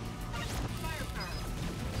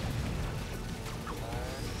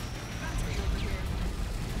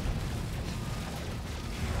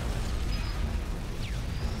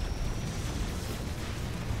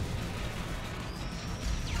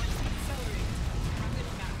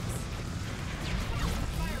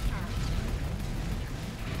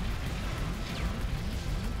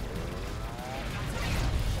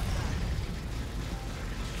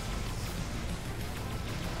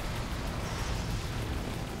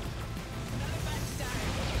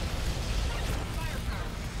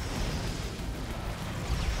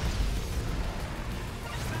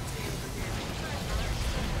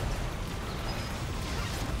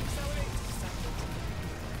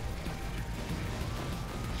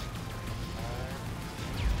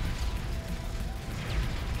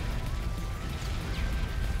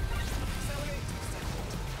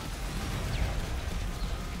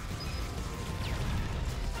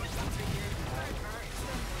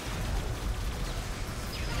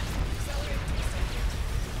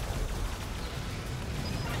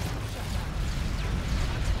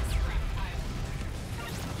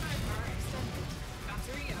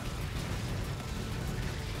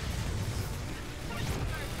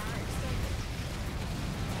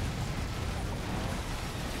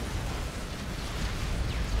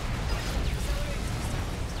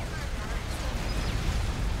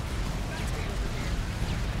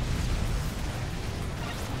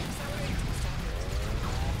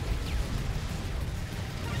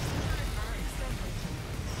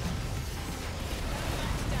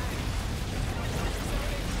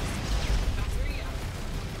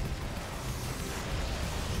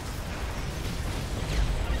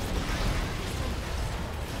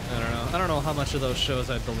 don't know how much of those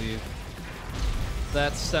shows I'd believe.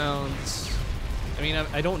 That sounds... I mean,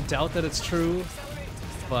 I don't doubt that it's true,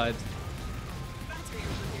 but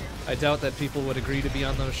I doubt that people would agree to be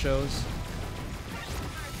on those shows.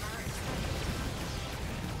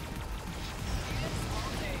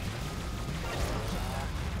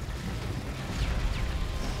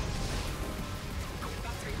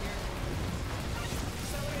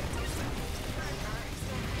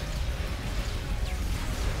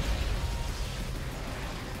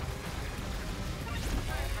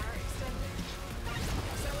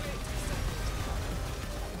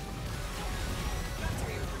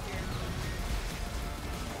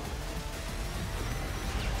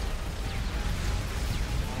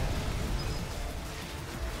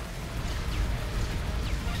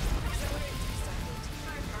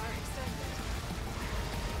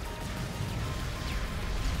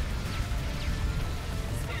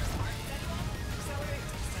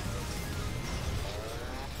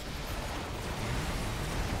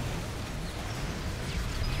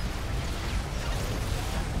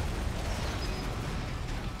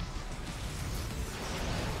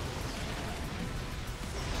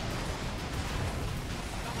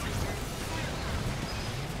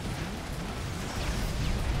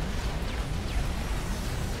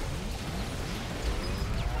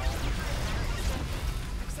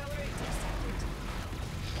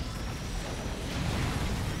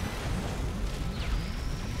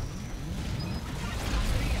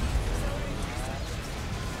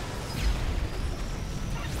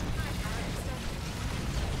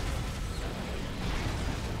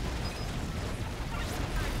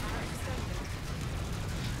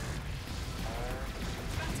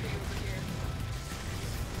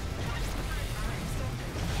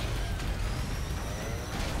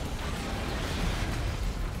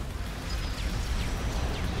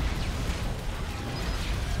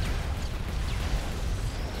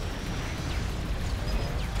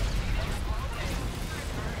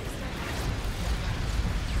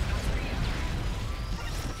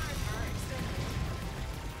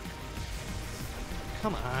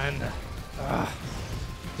 Come on. Ugh.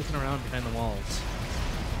 Kicking around behind the walls.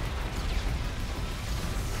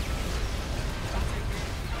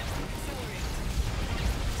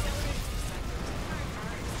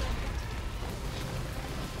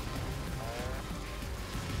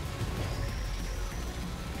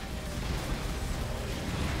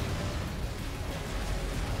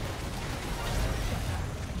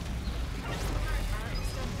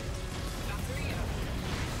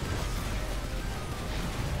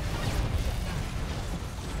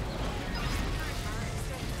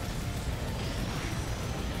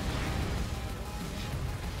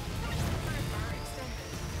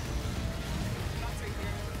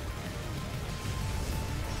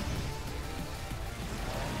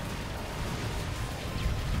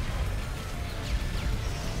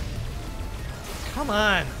 Come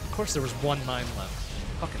on! Of course there was one mine left.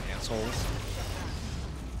 Fucking assholes.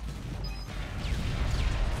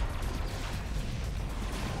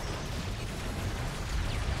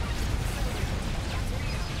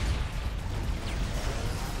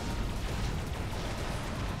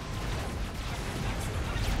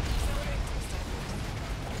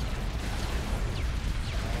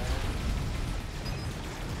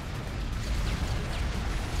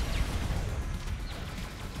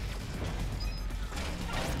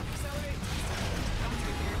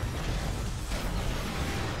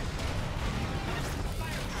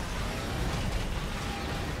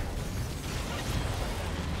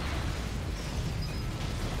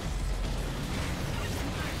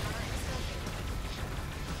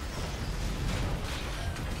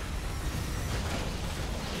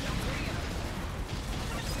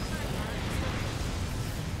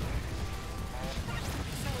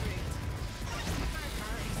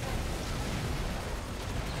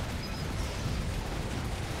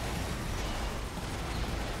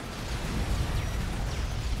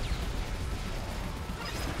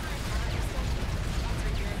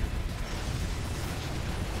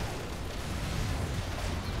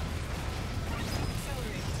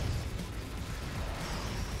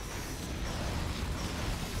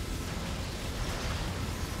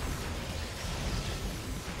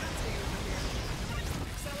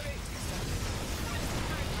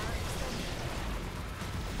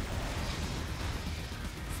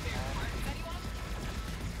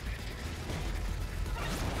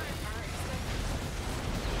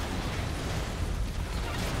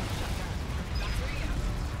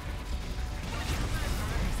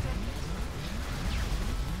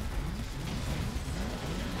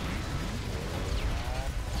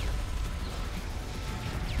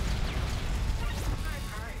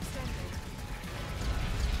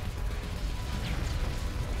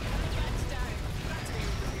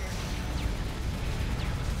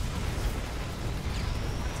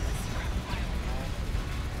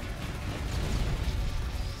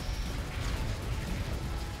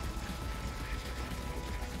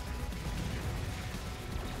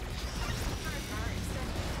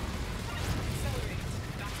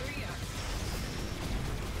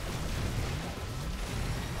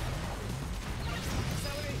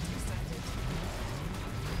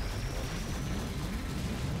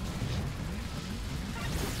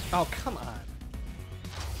 Oh, come on.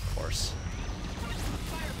 Of course.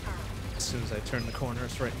 As soon as I turn the corner,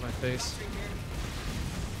 it's right in my face.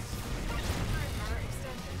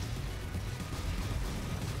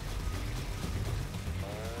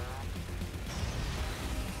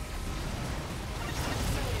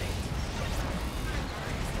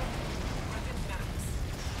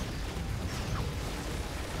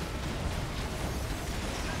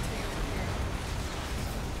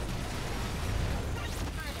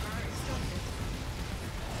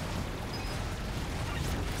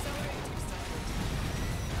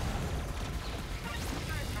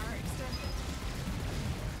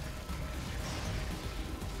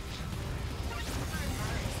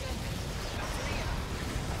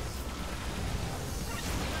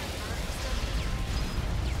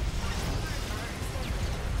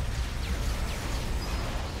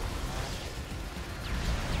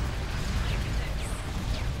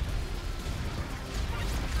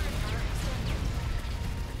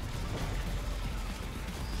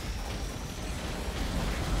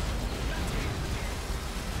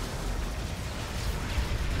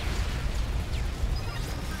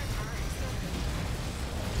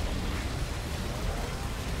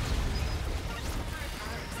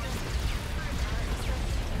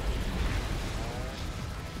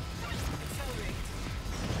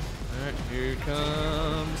 Here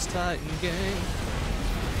comes Titan Gang.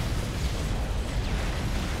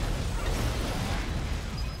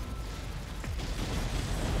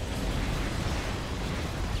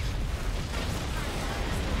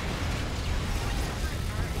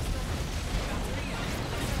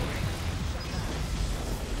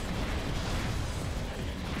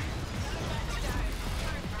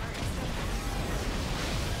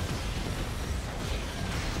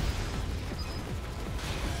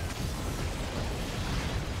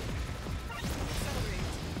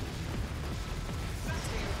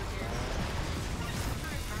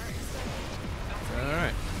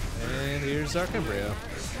 Dark Embryo.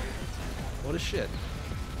 What a shit.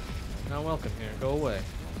 Not welcome here. Go away.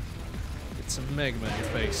 Get some magma in your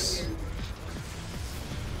face.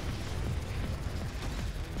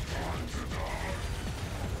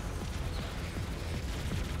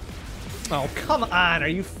 Oh, come on. Are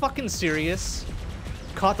you fucking serious?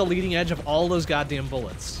 Caught the leading edge of all those goddamn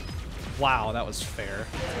bullets. Wow, that was fair.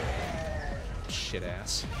 Shit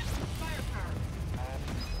ass.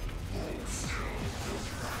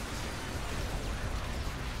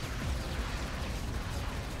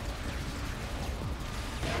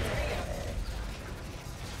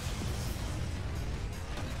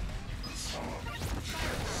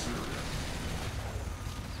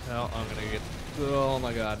 Oh, I'm gonna get. Oh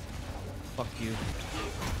my god. Fuck you.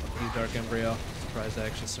 Fuck you, Dark Embryo. Surprised I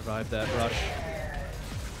actually survived that rush.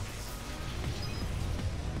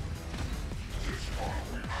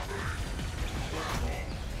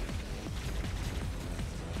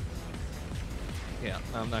 Yeah,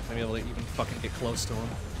 I'm not gonna be able to even fucking get close to him.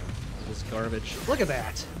 This garbage. Look at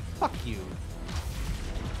that! Fuck you.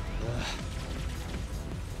 Ugh.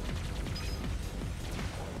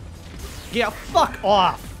 Yeah, fuck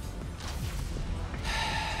off!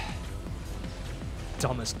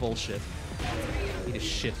 Dumbest bullshit. Eat a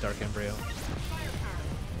shit, Dark Embryo.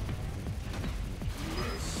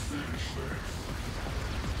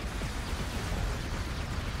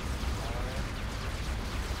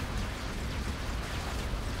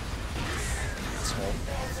 Asshole.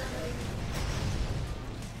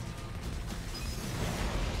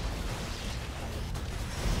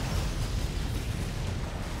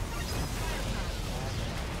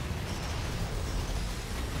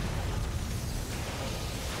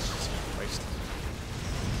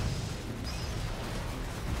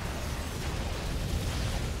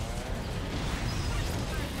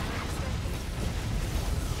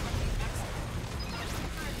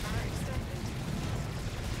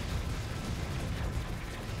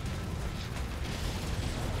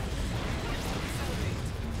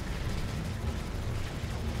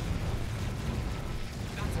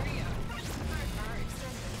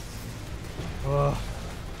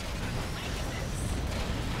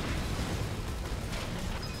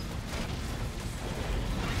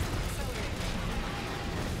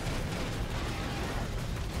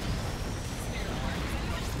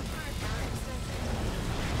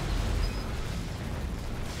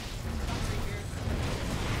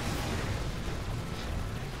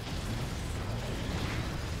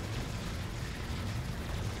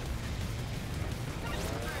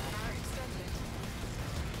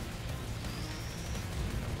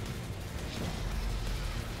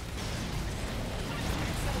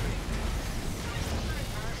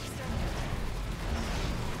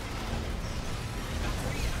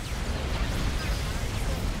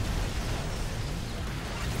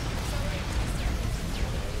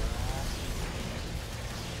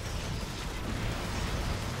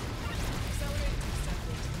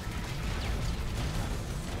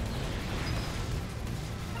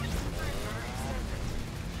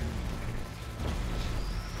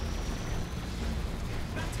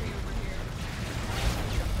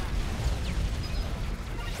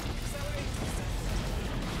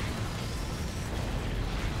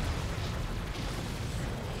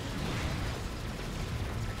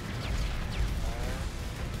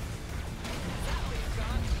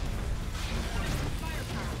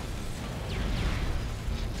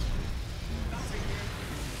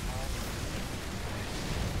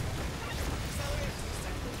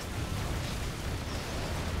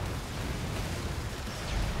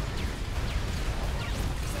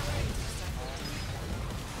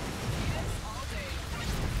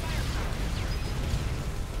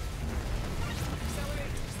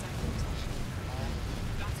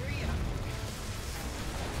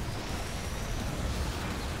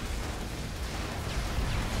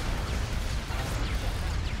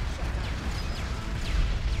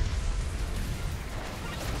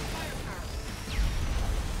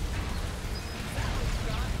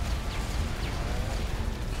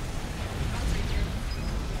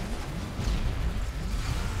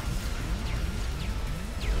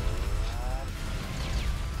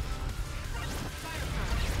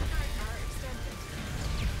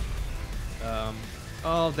 from.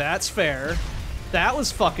 Oh, that's fair. That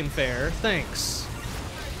was fucking fair. Thanks.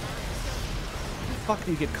 How the fuck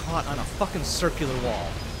do you get caught on a fucking circular wall?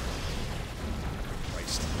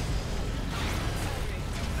 Christ.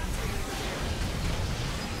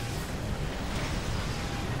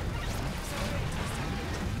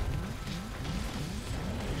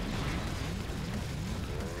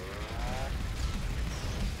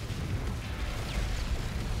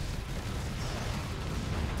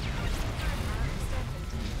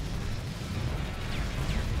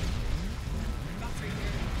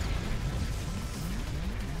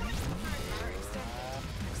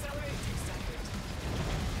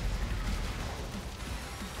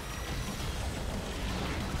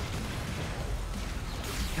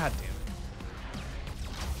 God damn it.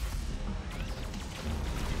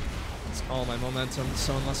 It's all my momentum,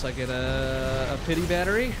 so unless I get a pity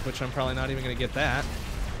battery, which I'm probably not even going to get that.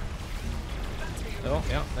 Oh,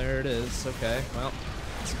 yeah, there it is. Okay, well,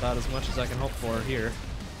 that's about as much as I can hope for here.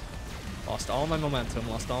 Lost all my momentum,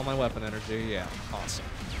 lost all my weapon energy. Yeah, awesome.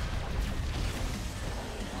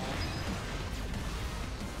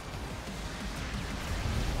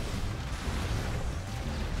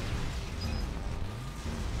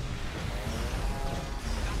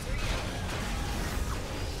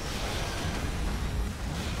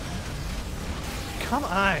 Come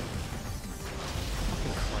on!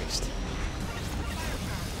 Fucking Christ.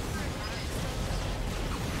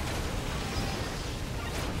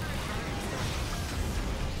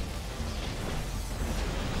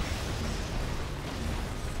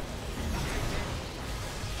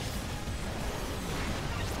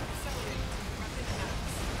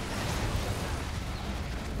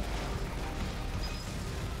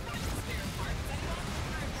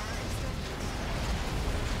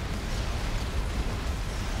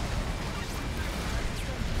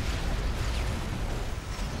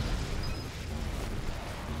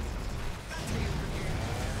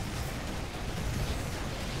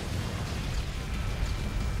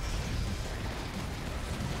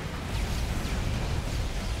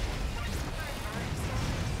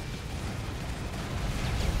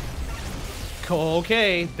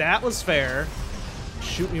 Okay, that was fair.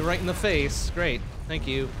 Shoot me right in the face. Great. Thank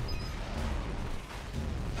you.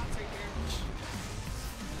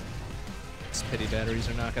 These pity batteries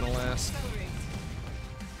are not gonna last.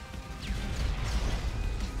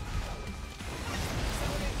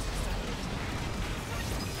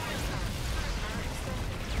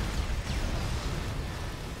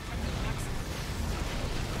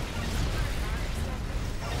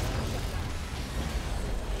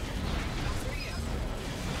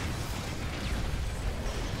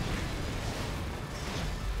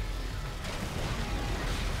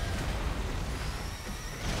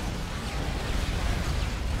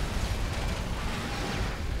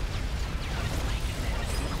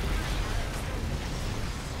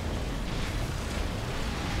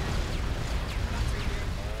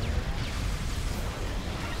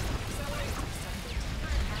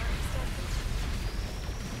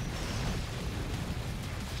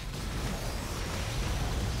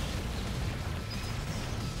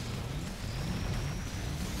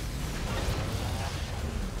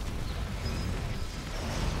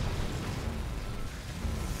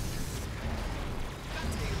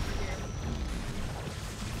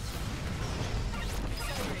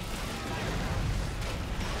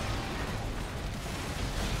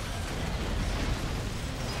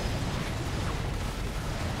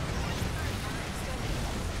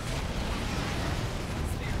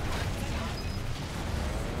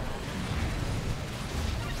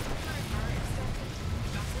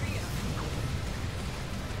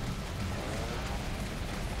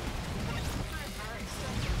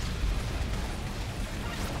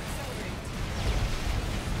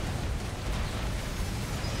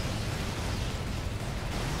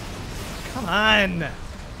 Come on! That's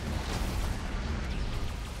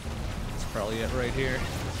probably it right here.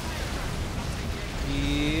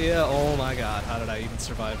 Yeah, oh my god, how did I even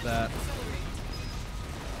survive that?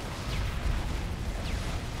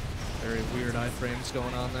 Very weird iframes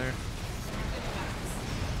going on there.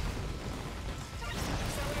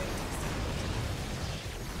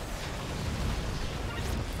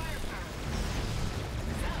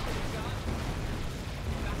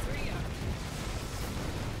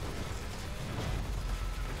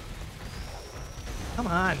 Come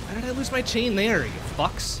on, why did I lose my chain there, you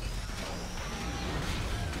fucks?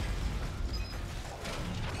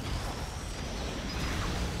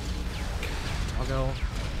 Doggo.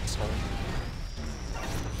 Asshole.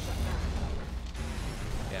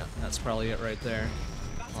 Yeah, that's probably it right there.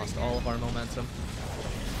 Lost all of our momentum.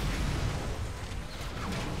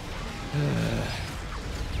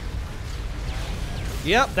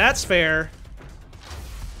 Yep, that's fair.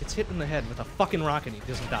 It's hit in the head with a fucking rocket and he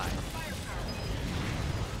doesn't die.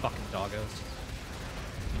 Fucking doggos.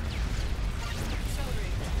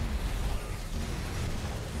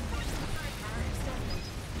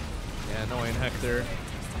 Yeah, annoying Hector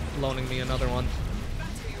loaning me another one.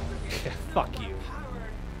 Yeah, fuck you.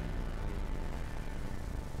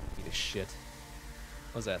 Eat a shit.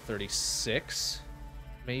 What was that, 36?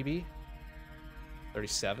 Maybe?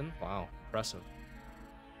 37? Wow, impressive.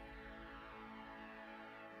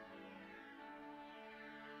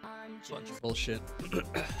 Bunch of bullshit.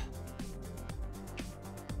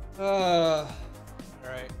 Alright.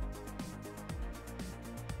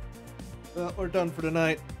 Well, we're done for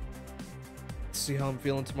tonight. Let's see how I'm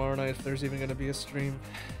feeling tomorrow night, if there's even gonna be a stream.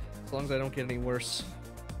 As long as I don't get any worse.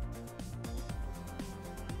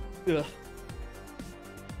 Ugh.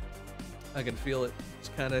 I can feel it. It's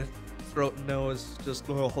kind of throat and nose, just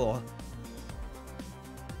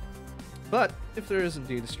But if there is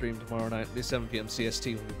indeed a stream tomorrow night, it'll be 7 p.m.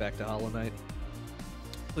 CST. We'll be back to Hollow Knight.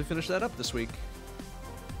 We finish that up this week.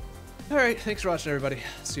 All right, thanks for watching, everybody.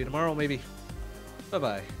 See you tomorrow, maybe.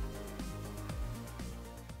 Bye-bye.